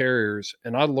types of terriers.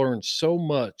 And I learned so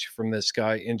much from this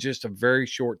guy in just a very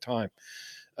short time.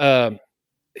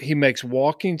 He makes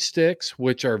walking sticks,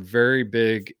 which are very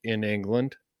big in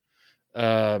England,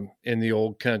 in the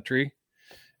old country,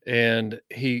 and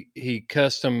he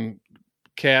custom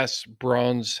casts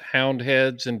bronze hound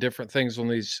heads and different things on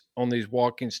these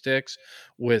walking sticks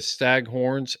with stag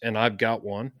horns, and I've got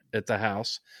one at the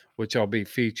house, which I'll be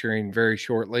featuring very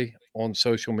shortly on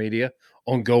social media,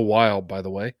 on Go Wild, by the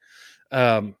way.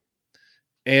 But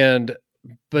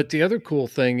the other cool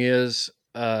thing is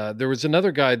there was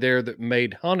another guy there that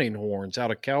made hunting horns out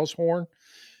of cow's horn.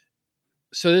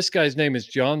 So this guy's name is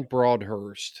John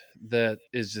Broadhurst, that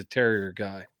is the terrier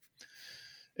guy.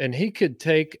 And he could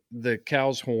take the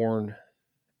cow's horn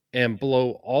and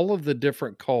blow all of the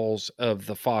different calls of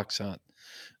the fox hunt,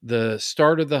 the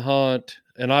start of the hunt,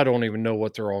 and I don't even know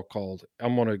what they're all called.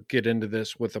 I'm going to get into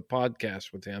this with a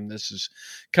podcast with him. This is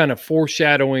kind of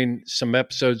foreshadowing some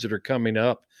episodes that are coming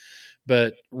up.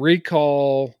 But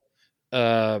recall,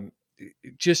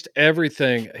 just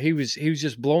everything. He was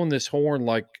just blowing this horn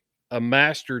like a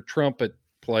master trumpet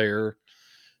player.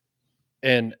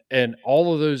 And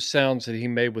all of those sounds that he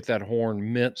made with that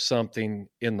horn meant something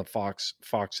in the fox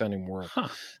hunting world. Huh.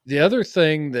 The other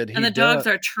thing that the dogs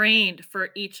are trained for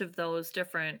each of those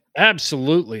different.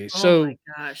 Absolutely. Oh so my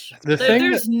gosh,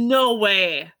 there's no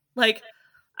way. Like,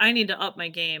 I need to up my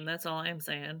game. That's all I'm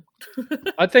saying.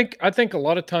 I think a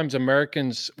lot of times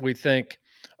Americans, we think,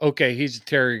 okay, he's a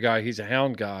terrier guy, he's a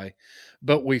hound guy,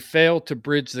 but we fail to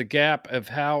bridge the gap of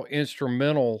how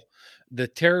instrumental the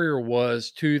terrier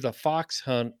was to the fox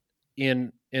hunt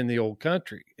in the old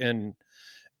country. And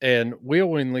we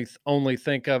only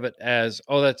think of it as,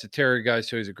 oh, that's a terrier guy,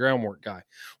 so he's a groundwork guy.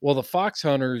 Well, the fox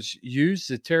hunters used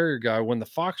the terrier guy. When the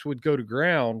fox would go to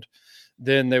ground,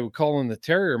 then they would call him the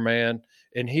terrier man,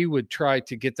 and he would try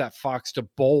to get that fox to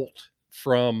bolt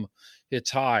from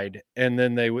its hide. And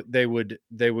then they would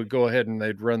go ahead and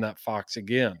they'd run that fox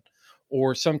again.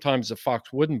 Or sometimes the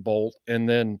fox wouldn't bolt, and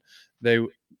then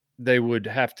they would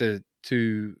have to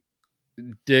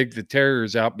dig the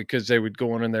terriers out because they would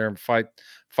go in there and fight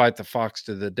the fox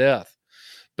to the death.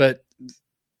 But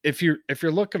if you're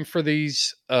looking for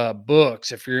these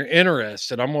books, if you're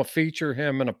interested, I'm going to feature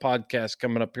him in a podcast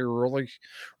coming up here really,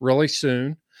 really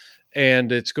soon.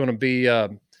 And it's going to be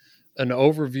an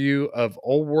overview of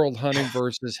old world hunting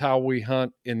versus how we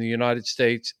hunt in the United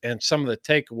States and some of the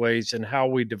takeaways and how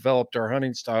we developed our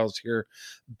hunting styles here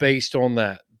based on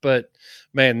that. But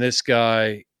man, this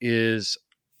guy is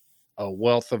a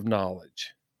wealth of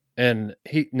knowledge. And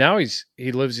he lives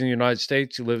in the United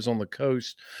States. He lives on the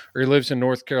coast, or he lives in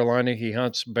North Carolina. He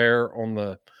hunts bear on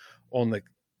the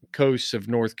coast of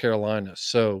North Carolina.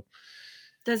 So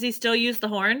does he still use the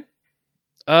horn?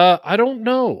 I don't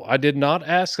know. I did not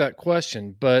ask that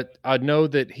question, but I know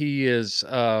that he is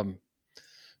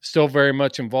still very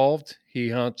much involved. He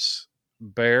hunts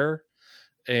bear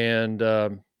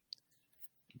and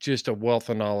just a wealth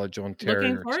of knowledge on terriers.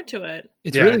 Looking forward to it.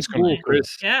 It's really cool,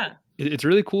 Chris. Yeah. It's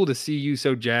really cool to see you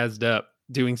so jazzed up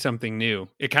doing something new.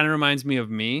 It kind of reminds me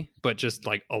of me, but just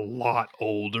like a lot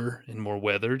older and more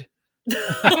weathered.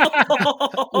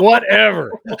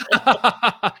 Whatever.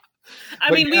 I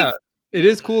mean, it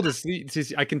is cool to see.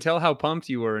 I can tell how pumped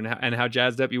you were and how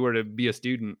jazzed up you were to be a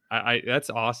student.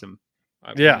 That's awesome.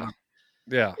 Yeah.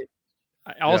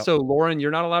 Also, Lauren,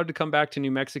 you're not allowed to come back to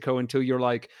New Mexico until you're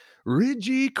like,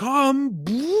 Reggie, come,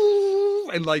 boo,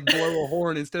 and like blow a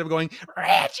horn instead of going,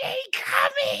 Reggie,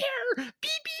 come here,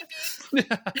 beep, beep, beep.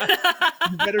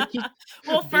 You better keep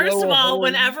well, first of all,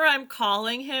 whenever I'm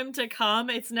calling him to come,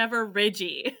 it's never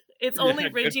Reggie. It's only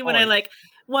Reggie when I like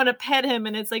want to pet him,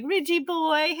 and it's like, Reggie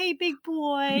boy, hey big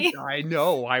boy. I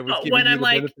know. I was giving you the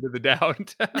benefit of the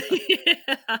doubt.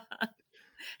 Yeah.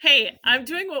 Hey, I'm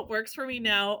doing what works for me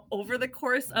now. Over the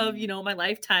course of, my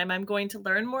lifetime, I'm going to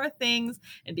learn more things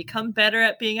and become better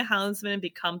at being a houndsman and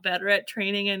become better at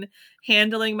training and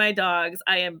handling my dogs.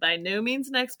 I am by no means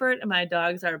an expert, and my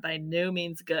dogs are by no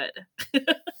means good.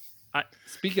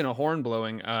 Speaking of horn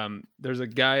blowing, there's a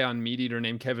guy on Meat Eater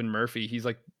named Kevin Murphy. He's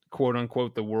like, quote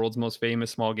unquote, the world's most famous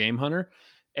small game hunter.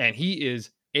 And he is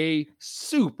a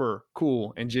super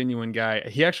cool and genuine guy.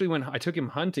 He actually I took him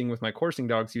hunting with my coursing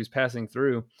dogs. He was passing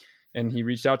through, and he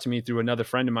reached out to me through another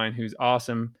friend of mine who's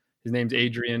awesome. His name's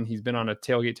Adrian. He's been on a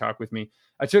tailgate talk with me.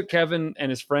 I took Kevin and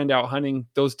his friend out hunting.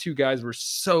 Those two guys were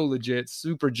so legit,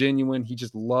 super genuine. He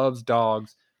just loves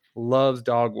dogs, loves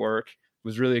dog work.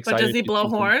 Was really excited. But does he blow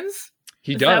horns?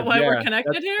 He does. Is that why we're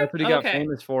connected here? That's what he got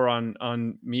famous for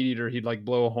on Meat Eater. He'd like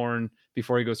blow a horn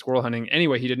before he goes squirrel hunting.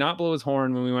 Anyway, he did not blow his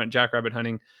horn when we went jackrabbit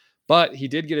hunting, but he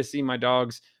did get to see my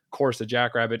dogs course a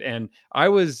jackrabbit. And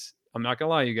I'm not gonna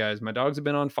lie, you guys, my dogs have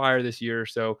been on fire this year.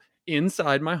 So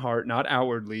inside my heart, not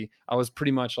outwardly, I was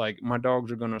pretty much like, my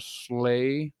dogs are gonna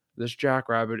slay this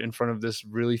jackrabbit in front of this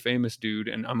really famous dude,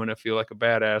 and I'm gonna feel like a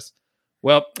badass.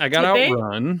 Well, I got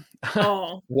outrun.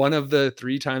 Oh. One of the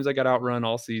 3 times I got outrun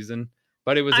all season.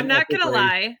 But it was. I'm not gonna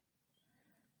lie.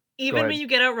 Even when you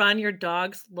get outrun, your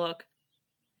dogs look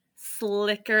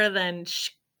slicker than.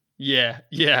 Yeah.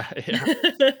 Yeah,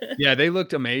 they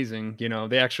looked amazing.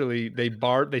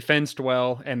 They fenced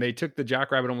well, and they took the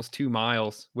jackrabbit almost 2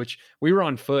 miles, which we were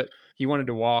on foot. He wanted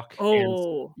to walk.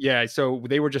 Oh. So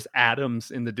they were just atoms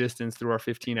in the distance through our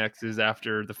 15Xs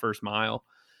after the first mile.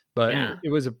 But it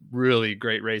was a really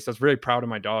great race. I was very proud of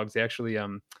my dogs. They actually,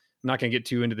 I'm not going to get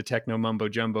too into the techno mumbo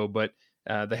jumbo, but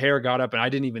the hare got up, and I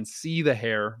didn't even see the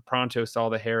hare. Pronto saw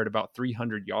the hare at about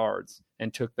 300 yards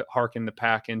and harkened the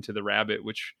pack into the rabbit,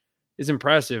 which is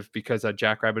impressive because a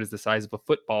jackrabbit is the size of a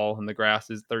football and the grass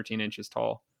is 13 inches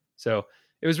tall. So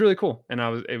it was really cool. And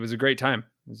it was a great time.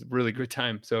 It was a really good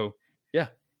time. So yeah,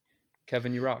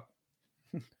 Kevin, you rock.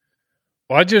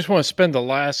 Well, I just want to spend the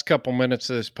last couple minutes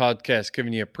of this podcast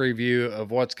giving you a preview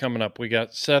of what's coming up. We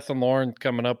got Seth and Lauren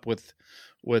coming up with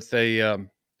a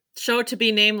show to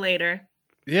be named later.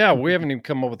 Yeah, we haven't even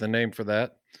come up with a name for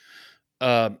that.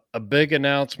 A big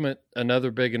announcement, another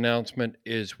big announcement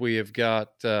is we have got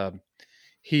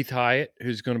Heath Hyatt,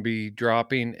 who's going to be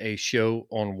dropping a show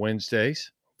on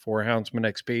Wednesdays for Houndsman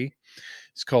XP.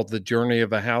 It's called The Journey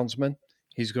of a Houndsman.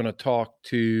 He's going to talk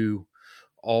to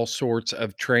all sorts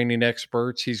of training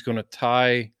experts. He's going to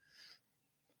tie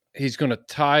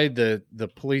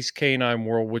the police canine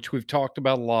world, which we've talked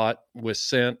about a lot with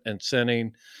scent and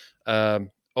scenting,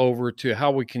 over to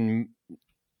how we can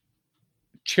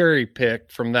cherry pick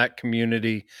from that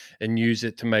community and use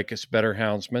it to make us better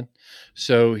houndsmen.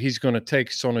 So he's going to take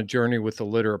us on a journey with the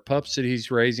litter of pups that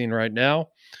he's raising right now.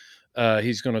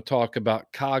 He's going to talk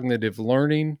about cognitive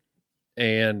learning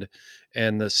and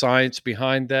the science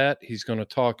behind that. He's going to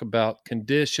talk about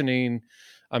conditioning.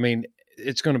 I mean,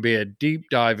 it's going to be a deep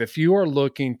dive. If you are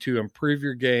looking to improve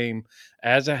your game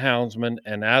as a houndsman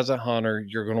and as a hunter,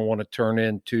 you're going to want to turn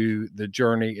into The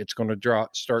Journey. It's going to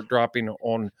start dropping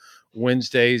on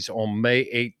Wednesdays on May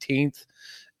 18th.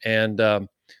 And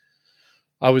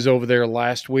I was over there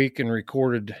last week and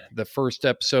recorded the first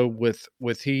episode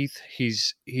with Heath.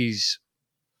 He's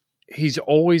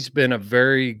always been a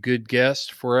very good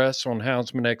guest for us on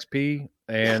Houndsman XP,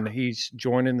 and he's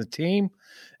joining the team,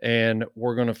 and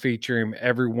we're going to feature him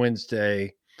every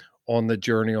Wednesday on the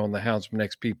Journey on the Houndsman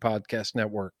XP Podcast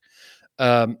Network.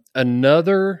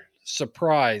 Another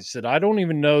surprise that I don't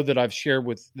even know that I've shared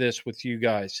with you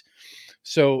guys.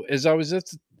 So as I was at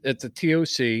the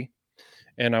TOC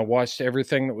and I watched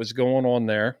everything that was going on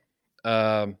there,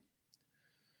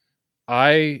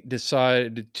 I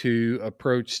decided to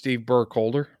approach Steve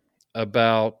Burkholder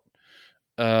about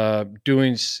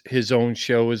doing his own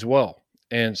show as well.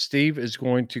 And Steve is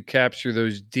going to capture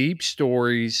those deep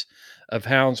stories of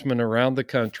houndsmen around the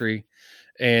country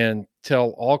and tell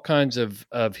all kinds of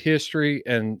history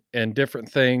and different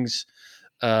things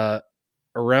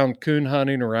around coon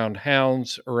hunting, around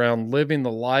hounds, around living the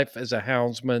life as a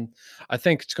houndsman. I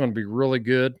think it's going to be really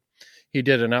good. He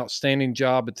did an outstanding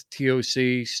job at the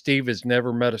TOC. Steve has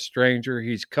never met a stranger.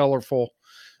 He's colorful,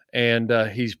 and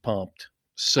he's pumped.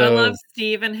 So I love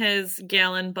Steve and his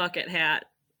gallon bucket hat.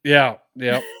 Yeah.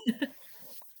 Yep.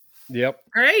 Yep.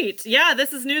 Great. Yeah,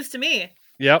 this is news to me.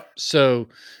 Yep. So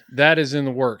that is in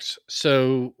the works.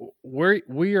 So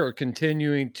we are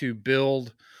continuing to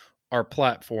build our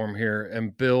platform here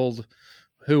and build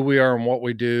who we are and what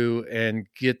we do and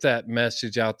get that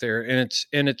message out there. And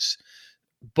it's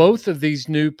both of these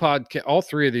new all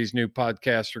three of these new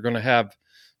podcasts are going to have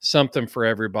something for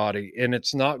everybody. And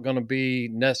it's not going to be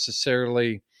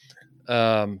necessarily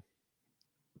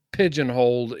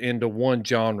pigeonholed into one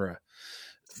genre.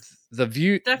 The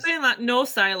view definitely not, no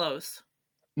silos.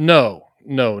 No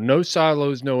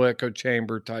silos, no echo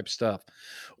chamber type stuff.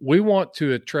 We want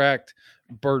to attract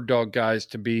bird dog guys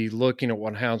to be looking at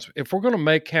what hounds. If we're going to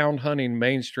make hound hunting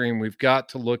mainstream, we've got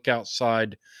to look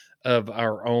outside of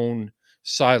our own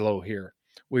silo here.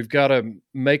 We've got to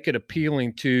make it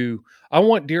appealing to. I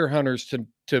want deer hunters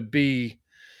to be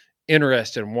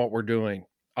interested in what we're doing.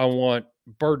 I want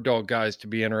bird dog guys to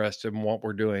be interested in what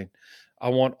we're doing. I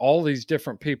want all these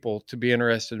different people to be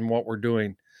interested in what we're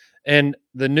doing. And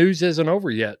the news isn't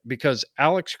over yet because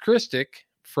Alex Christic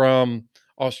from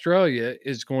Australia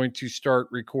is going to start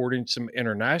recording some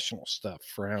international stuff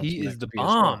for Houndsman. He is the XP as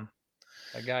well. bomb.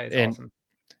 That guy is awesome.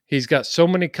 He's got so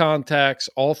many contacts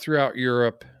all throughout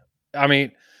Europe. I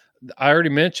mean, I already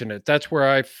mentioned it. That's where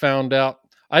I found out.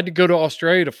 I had to go to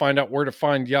Australia to find out where to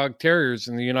find Yog Terriers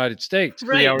in the United States.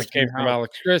 Right. 3 hours came from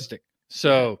Alex Christic.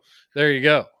 So there you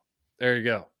go. There you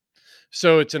go.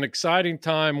 So it's an exciting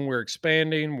time. We're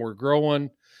expanding. We're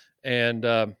growing. And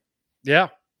yeah,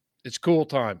 it's cool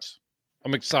times.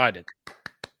 I'm excited.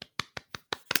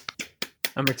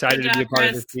 I'm excited to be a part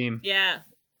of this team. Yeah.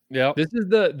 Yeah. This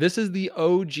is the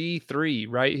OG3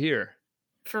 right here.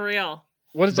 For real.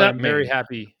 What does that mean? I'm very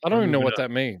happy. I don't even know what that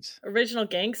means. Original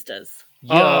gangstas.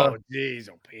 Yeah. Oh, geez.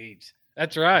 Oh, Pete.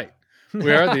 That's right.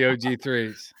 We are the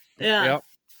OG3s. Yeah. Yep.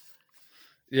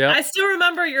 Yeah. I still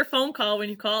remember your phone call when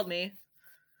you called me.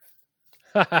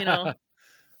 You know,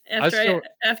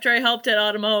 after I helped at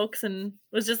Autumn Oaks and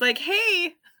was just like,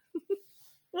 "Hey,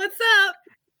 what's up?"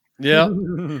 Yeah.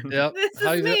 Yep. This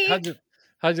is me.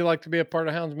 How'd you like to be a part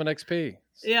of Houndsman XP?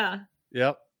 Yeah.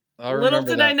 Yep. Little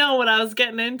did I know what I was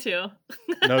getting into.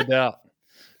 No doubt.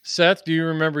 Seth, do you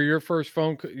remember your first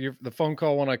the phone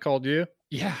call when I called you?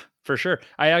 Yeah, for sure.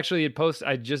 I actually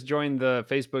I just joined the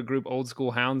Facebook group Old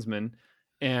School Houndsman,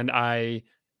 and I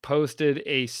posted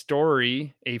a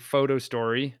photo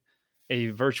story, a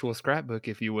virtual scrapbook,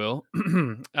 if you will,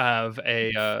 of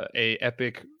a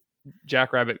epic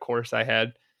jackrabbit course I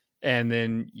had. And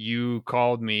then you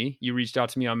called me, you reached out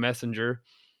to me on Messenger,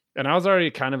 and I was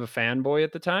already kind of a fanboy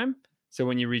at the time. So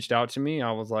when you reached out to me,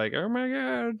 I was like, oh my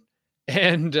God.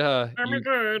 And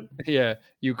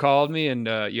you called me and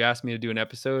you asked me to do an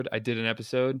episode. I did an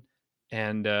episode,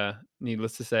 and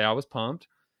needless to say, I was pumped.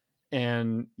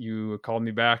 And you called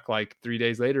me back like 3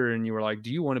 days later, and you were like, do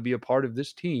you want to be a part of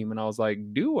this team? And I was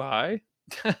like, do I?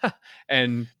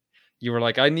 And you were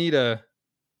like, I need a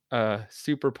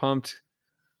super pumped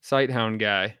Sighthound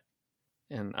guy.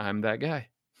 And I'm that guy.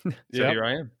 So Here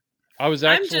I am. I was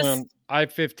actually on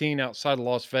I-15 outside of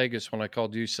Las Vegas when I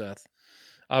called you, Seth.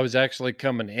 I was actually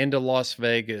coming into Las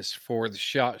Vegas for the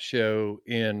SHOT Show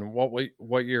in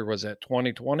what year was that?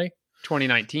 2020?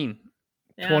 2019.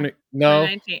 Yeah,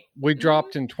 2019. We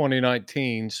dropped in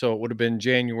 2019, so it would have been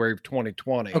January of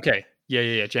 2020. Okay.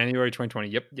 Yeah. January 2020.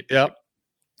 Yep.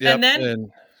 And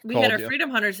then we had our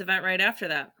Freedom Hunters event right after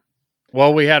that.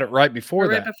 Well, we had it right before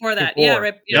that. Right before that. Before. Yeah.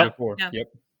 Right. Before. Yeah.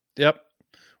 Yep.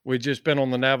 We just been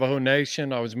on the Navajo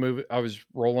Nation. I was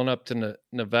rolling up to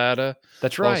Nevada.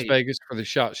 That's Las right. Vegas for the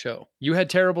SHOT Show. You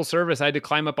had terrible service. I had to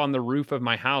climb up on the roof of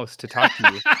my house to talk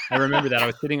to you. I remember that. I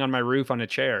was sitting on my roof on a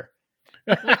chair.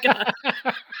 Oh my God.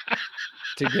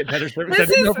 To get better service. This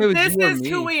is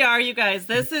who we are, you guys.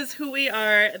 This is who we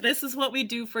are. This is what we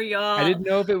do for y'all. I didn't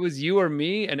know if it was you or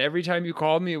me, and every time you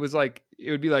called me, it would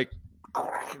be like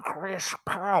Chris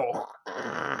Powell.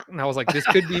 And I was like, this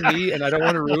could be me, and I don't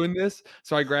want to ruin this.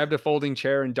 So I grabbed a folding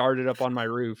chair and darted up on my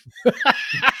roof.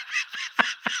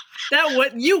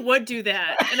 You would do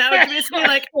that. And I would just be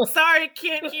like, sorry,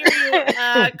 can't hear you.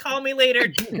 Call me later.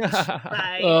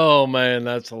 Bye. Oh man,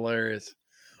 that's hilarious.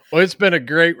 Well, it's been a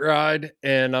great ride,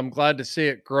 and I'm glad to see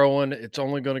it growing. It's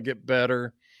only going to get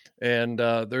better, and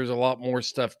there's a lot more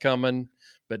stuff coming,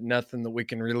 but nothing that we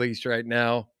can release right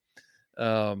now.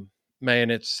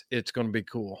 Man, it's going to be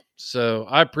cool. So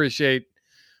I appreciate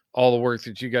all the work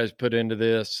that you guys put into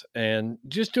this, and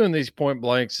just doing these point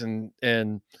blanks and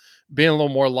being a little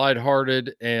more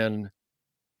lighthearted. And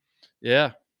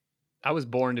yeah, I was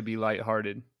born to be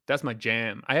lighthearted. That's my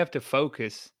jam. I have to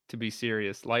focus to be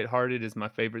serious. Lighthearted is my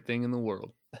favorite thing in the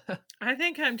world. I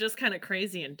think I'm just kind of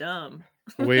crazy and dumb.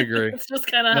 We agree. It's just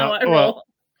kind of how I roll.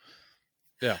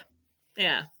 Yeah.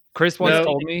 Yeah. Chris once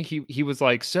told me, he was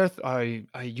like, Seth,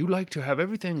 you like to have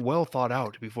everything well thought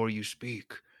out before you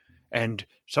speak. And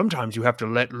sometimes you have to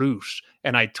let loose.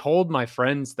 And I told my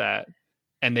friends that,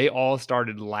 and they all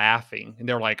started laughing. And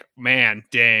they're like, man,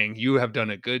 dang, you have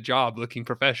done a good job looking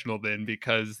professional then,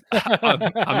 because I'm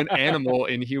an animal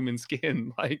in human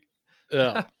skin. Like,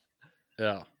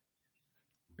 yeah.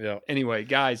 Anyway,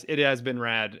 guys, it has been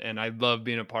rad. And I love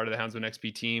being a part of the Houndsman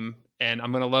XP team. And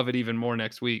I'm going to love it even more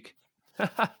next week.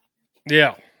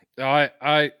 Yeah.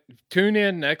 I tune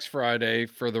in next Friday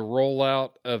for the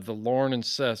rollout of the Lauren and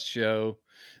Seth show.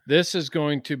 This is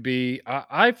going to be,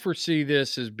 I foresee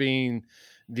this as being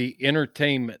the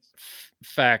entertainment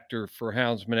factor for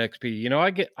Houndsman XP. You know,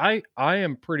 I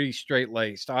am pretty straight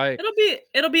laced.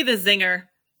 It'll be the zinger.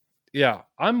 Yeah.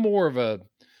 I'm more of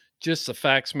just a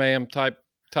facts ma'am type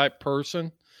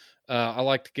person. I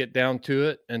like to get down to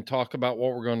it and talk about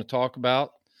what we're going to talk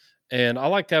about. And I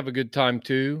like to have a good time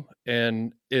too.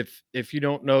 And if you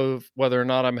don't know whether or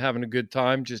not I'm having a good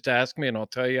time, just ask me and I'll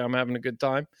tell you I'm having a good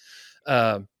time.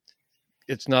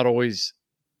 It's not always,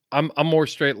 I'm more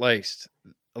straight laced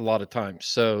a lot of times.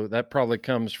 So that probably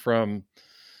comes from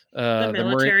the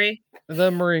military,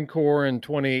 the Marine Corps, and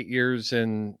 28 years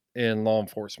in law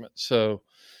enforcement. So,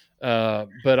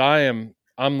 but I'm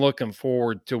looking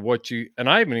forward to what and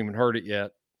I haven't even heard it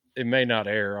yet. It may not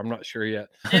air. I'm not sure yet.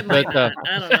 It might not.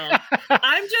 I don't know.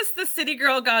 I'm just the city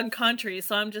girl gone country,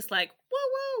 so I'm just like, woo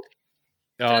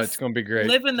woo. Oh, it's going to be great.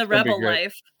 Living the rebel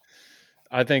life.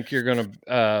 I think you're going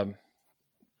to,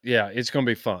 it's going to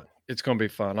be fun. It's going to be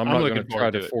fun. I'm not going to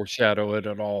try to foreshadow it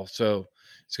at all. So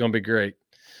it's going to be great.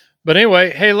 But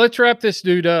anyway, hey, let's wrap this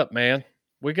dude up, man.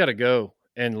 We got to go.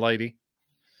 And lady,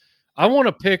 I want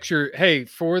a picture. Hey,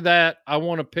 for that, I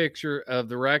want a picture of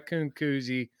the raccoon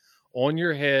koozie on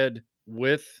your head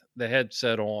with the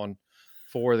headset on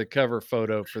for the cover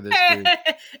photo for this dude.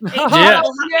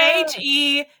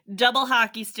 HE double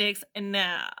hockey sticks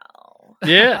now.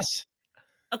 Yes.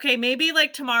 Okay, maybe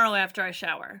like tomorrow after I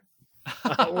shower.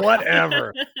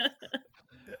 Whatever.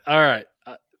 All right.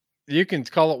 You can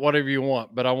call it whatever you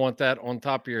want, but I want that on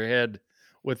top of your head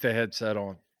with the headset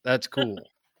on. That's cool.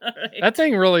 Right. That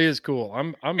thing really is cool.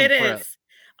 I'm it impressed. Is.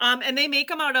 And they make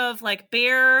them out of like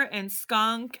bear and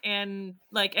skunk and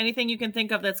like anything you can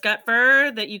think of that's got fur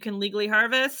that you can legally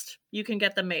harvest. You can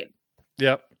get them made.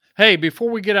 Yep. Hey, before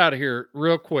we get out of here,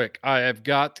 real quick, I have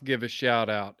got to give a shout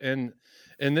out, and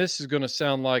this is going to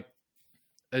sound like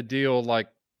a deal like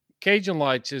Cajun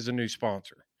Lights is a new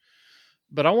sponsor,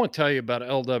 but I want to tell you about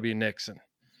L.W. Nixon.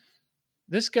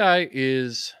 This guy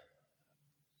is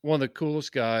one of the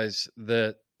coolest guys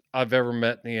that I've ever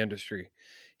met in the industry.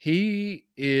 He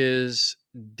is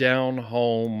down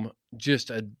home, just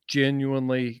a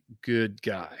genuinely good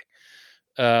guy.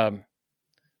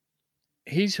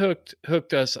 He's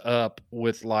hooked us up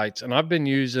with lights, and I've been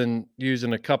using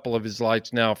a couple of his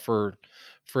lights now for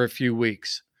a few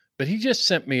weeks. But he just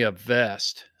sent me a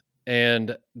vest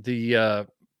and the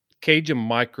Cajun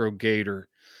Micro Gator.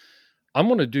 I'm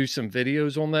going to do some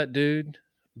videos on that dude,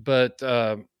 but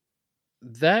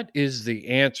that is the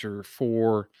answer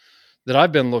that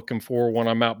I've been looking for when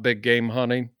I'm out big game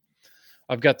hunting.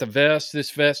 I've got the vest.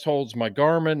 This vest holds my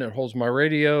Garmin, it holds my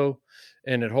radio,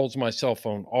 and it holds my cell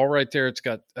phone all right there. It's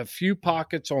got a few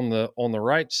pockets on the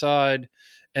right side,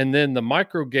 and then the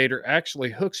Micro Gator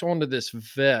actually hooks onto this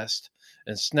vest,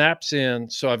 and snaps in.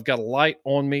 So I've got a light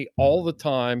on me all the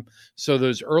time. So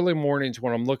those early mornings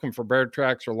when I'm looking for bear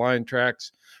tracks or lion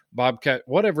tracks, bobcat,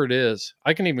 whatever it is,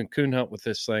 I can even coon hunt with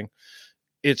this thing.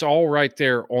 It's all right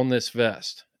there on this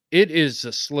vest. It is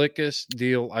the slickest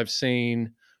deal I've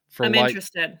seen for I'm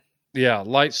interested. Yeah,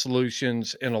 light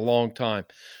solutions in a long time.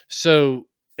 So,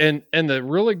 and the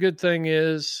really good thing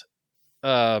is,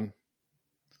 LW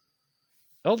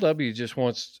just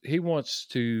wants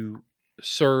to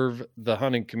serve the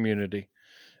hunting community,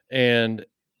 and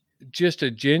just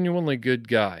a genuinely good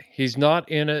guy. He's not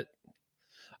in it.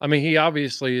 I mean, he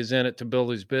obviously is in it to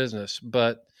build his business,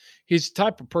 but he's the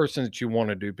type of person that you want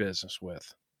to do business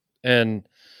with. And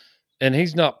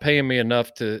he's not paying me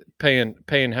enough to paying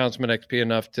Houndsman XP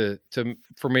enough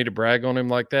for me to brag on him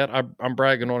like that. I'm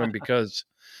bragging on him because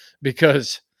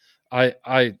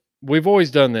we've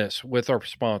always done this with our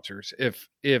sponsors.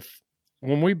 If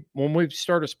when we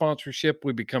start a sponsorship,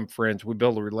 we become friends. We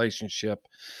build a relationship.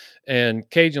 And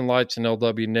Cajun Lights and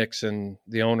LW Nixon,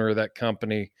 the owner of that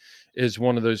company, is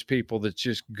one of those people that's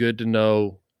just good to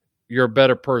know. You're a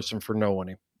better person for knowing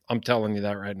him. I'm telling you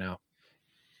that right now.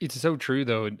 It's so true,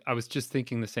 though. I was just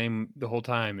thinking the same the whole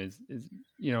time. Is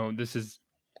this is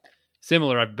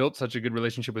similar. I've built such a good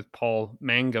relationship with Paul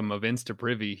Mangum of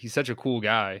InstaPrivy. He's such a cool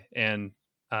guy. And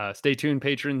stay tuned,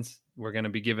 patrons. We're going to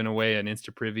be giving away an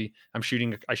InstaPrivy.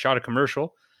 I shot a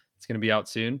commercial. It's going to be out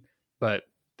soon. But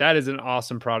that is an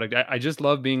awesome product. I just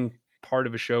love being part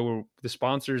of a show where the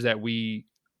sponsors that we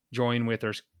join with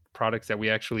are products that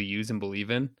we actually use and believe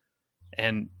in.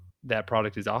 And that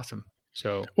product is awesome.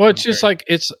 So, well, it's just like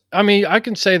I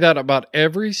can say that about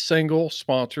every single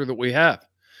sponsor that we have.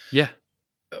 Yeah.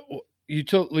 You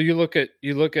look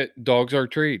at Dogs Are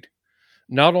Treat.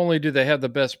 Not only do they have the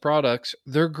best products,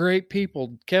 they're great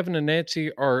people. Kevin and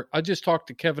Nancy I just talked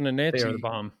to Kevin and Nancy. They are the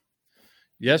bomb.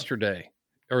 Yesterday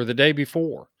or the day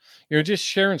before. Just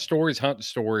sharing stories, hunting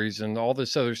stories, and all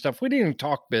this other stuff. We didn't even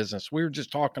talk business. We were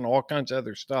just talking all kinds of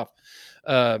other stuff.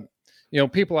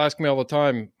 People ask me all the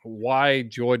time, why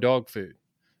Joy Dog Food?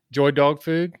 Joy Dog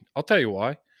Food, I'll tell you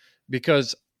why.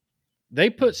 Because they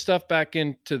put stuff back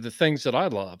into the things that I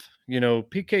love.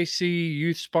 PKC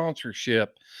youth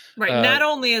sponsorship. Right. Not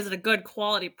only is it a good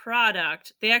quality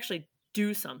product, they actually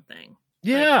do something.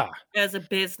 Yeah. As a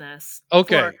business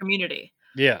for our community.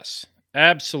 Yes,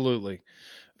 absolutely.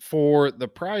 For the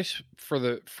price,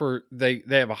 they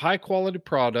have a high quality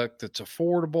product that's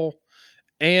affordable.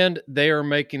 And they are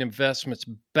making investments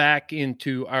back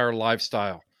into our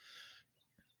lifestyle.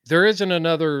 There isn't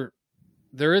another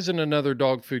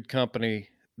dog food company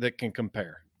that can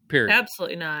compare. Period.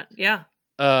 Absolutely not. Yeah.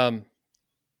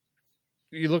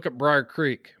 You look at Briar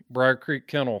Creek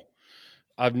Kennel.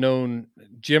 I've known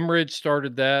Jim Ridge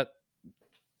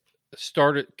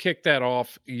kicked that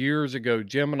off years ago.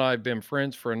 Jim and I have been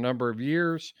friends for a number of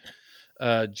years.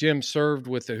 Jim served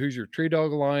with the Hoosier Tree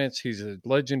Dog Alliance. He's a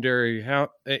legendary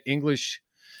English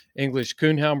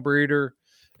coonhound breeder,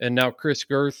 and now Chris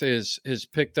Girth has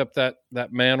picked up that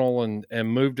mantle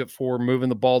and moved it forward, moving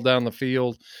the ball down the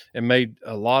field, and made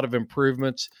a lot of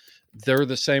improvements. They're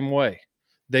the same way.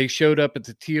 They showed up at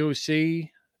the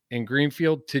TOC in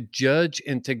Greenfield to judge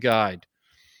and to guide.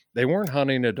 They weren't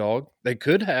hunting a dog. They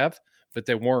could have, but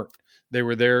they weren't. They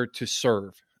were there to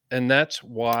serve. And that's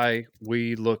why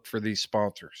we look for these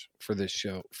sponsors for this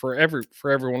show, for every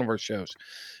one of our shows.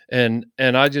 And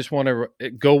I just want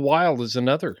to Go Wild is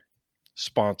another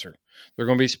sponsor. They're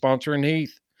going to be sponsoring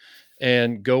Heath,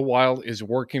 and Go Wild is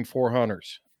working for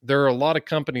hunters. There are a lot of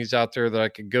companies out there that I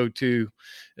could go to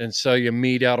and sell you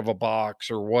meat out of a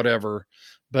box or whatever,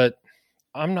 but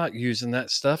I'm not using that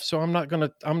stuff. So I'm not going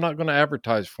to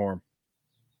advertise for them.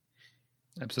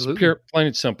 Absolutely. It's pure, plain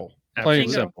and simple. Plain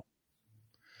and simple.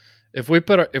 If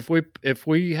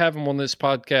we have them on this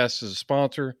podcast as a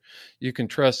sponsor, you can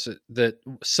trust that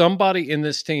somebody in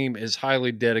this team is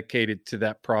highly dedicated to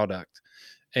that product,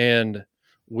 and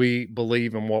we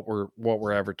believe in what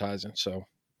we're advertising. So,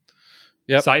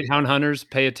 yep. Sighthound hunters,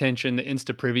 pay attention. The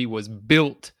InstaPrivy was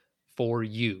built for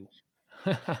you.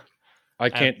 I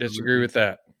can't disagree with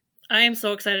that. I am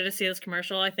so excited to see this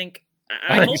commercial. I think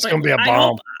it's going to be a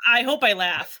bomb. I hope I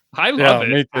laugh. I love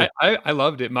it. I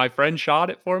loved it. My friend shot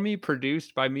it for me,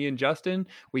 produced by me and Justin.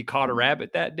 We caught a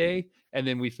rabbit that day, and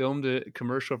then we filmed a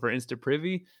commercial for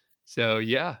InstaPrivy. So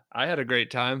yeah, I had a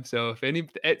great time. So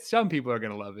some people are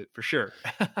going to love it for sure.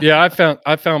 Yeah,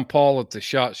 I found Paul at the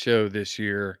SHOT Show this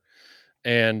year,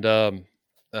 and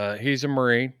he's a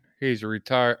Marine. He's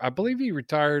retired. I believe he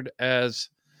retired as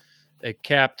a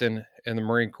captain in the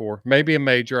Marine Corps, maybe a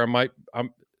major.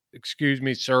 Excuse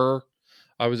me, sir.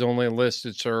 I was only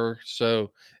enlisted, sir.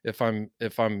 So if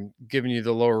I'm giving you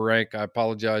the lower rank, I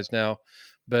apologize now.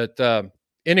 But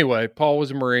anyway, Paul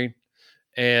was a Marine,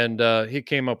 and he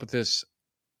came up with this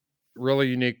really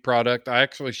unique product. I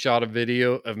actually shot a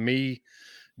video of me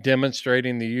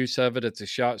demonstrating the use of it at the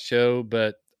SHOT Show,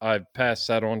 but I passed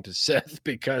that on to Seth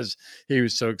because he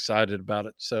was so excited about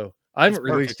it. So I haven't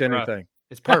released anything.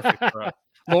 It's perfect for us.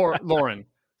 Lauren,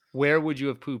 where would you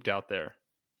have pooped out there?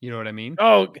 You know what I mean?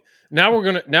 Oh, now we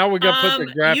got to put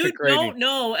the graphic You rating. don't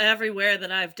know everywhere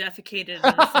that I've defecated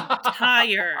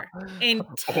in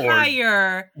this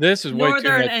entire this is way too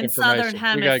northern much and southern information.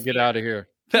 hemisphere. We got to get out of here.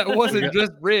 That wasn't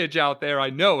just Ridge out there. I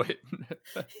know it.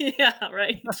 Yeah,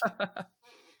 right.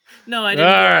 No, I didn't.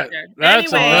 All right,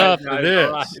 that's anyway, enough of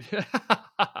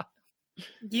this.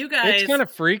 You guys, it's kind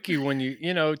of freaky when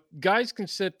guys can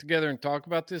sit together and talk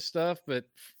about this stuff, but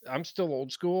I'm still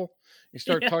old school. You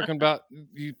start talking about,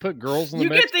 you put girls in the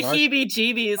mix. You get the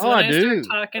heebie-jeebies when I start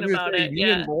talking about it. Me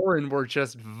and Lauren were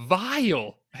just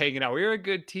vile hanging out. We were a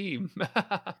good team.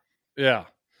 Yeah.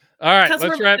 All right,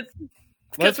 let's wrap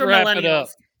it up.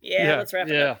 Yeah, let's wrap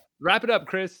it up. Wrap it up,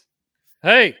 Chris.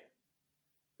 Hey,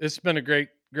 this has been a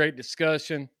great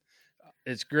discussion.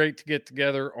 It's great to get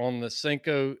together on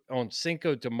Cinco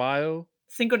de Mayo.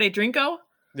 Cinco de Drinko?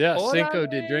 Yeah, Cinco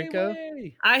de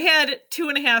Drinko. I had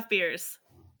 2.5 beers.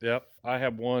 Yep, I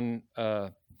have one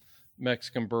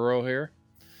Mexican burro here.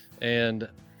 And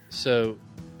so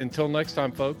until next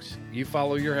time, folks, you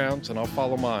follow your hounds and I'll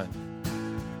follow mine.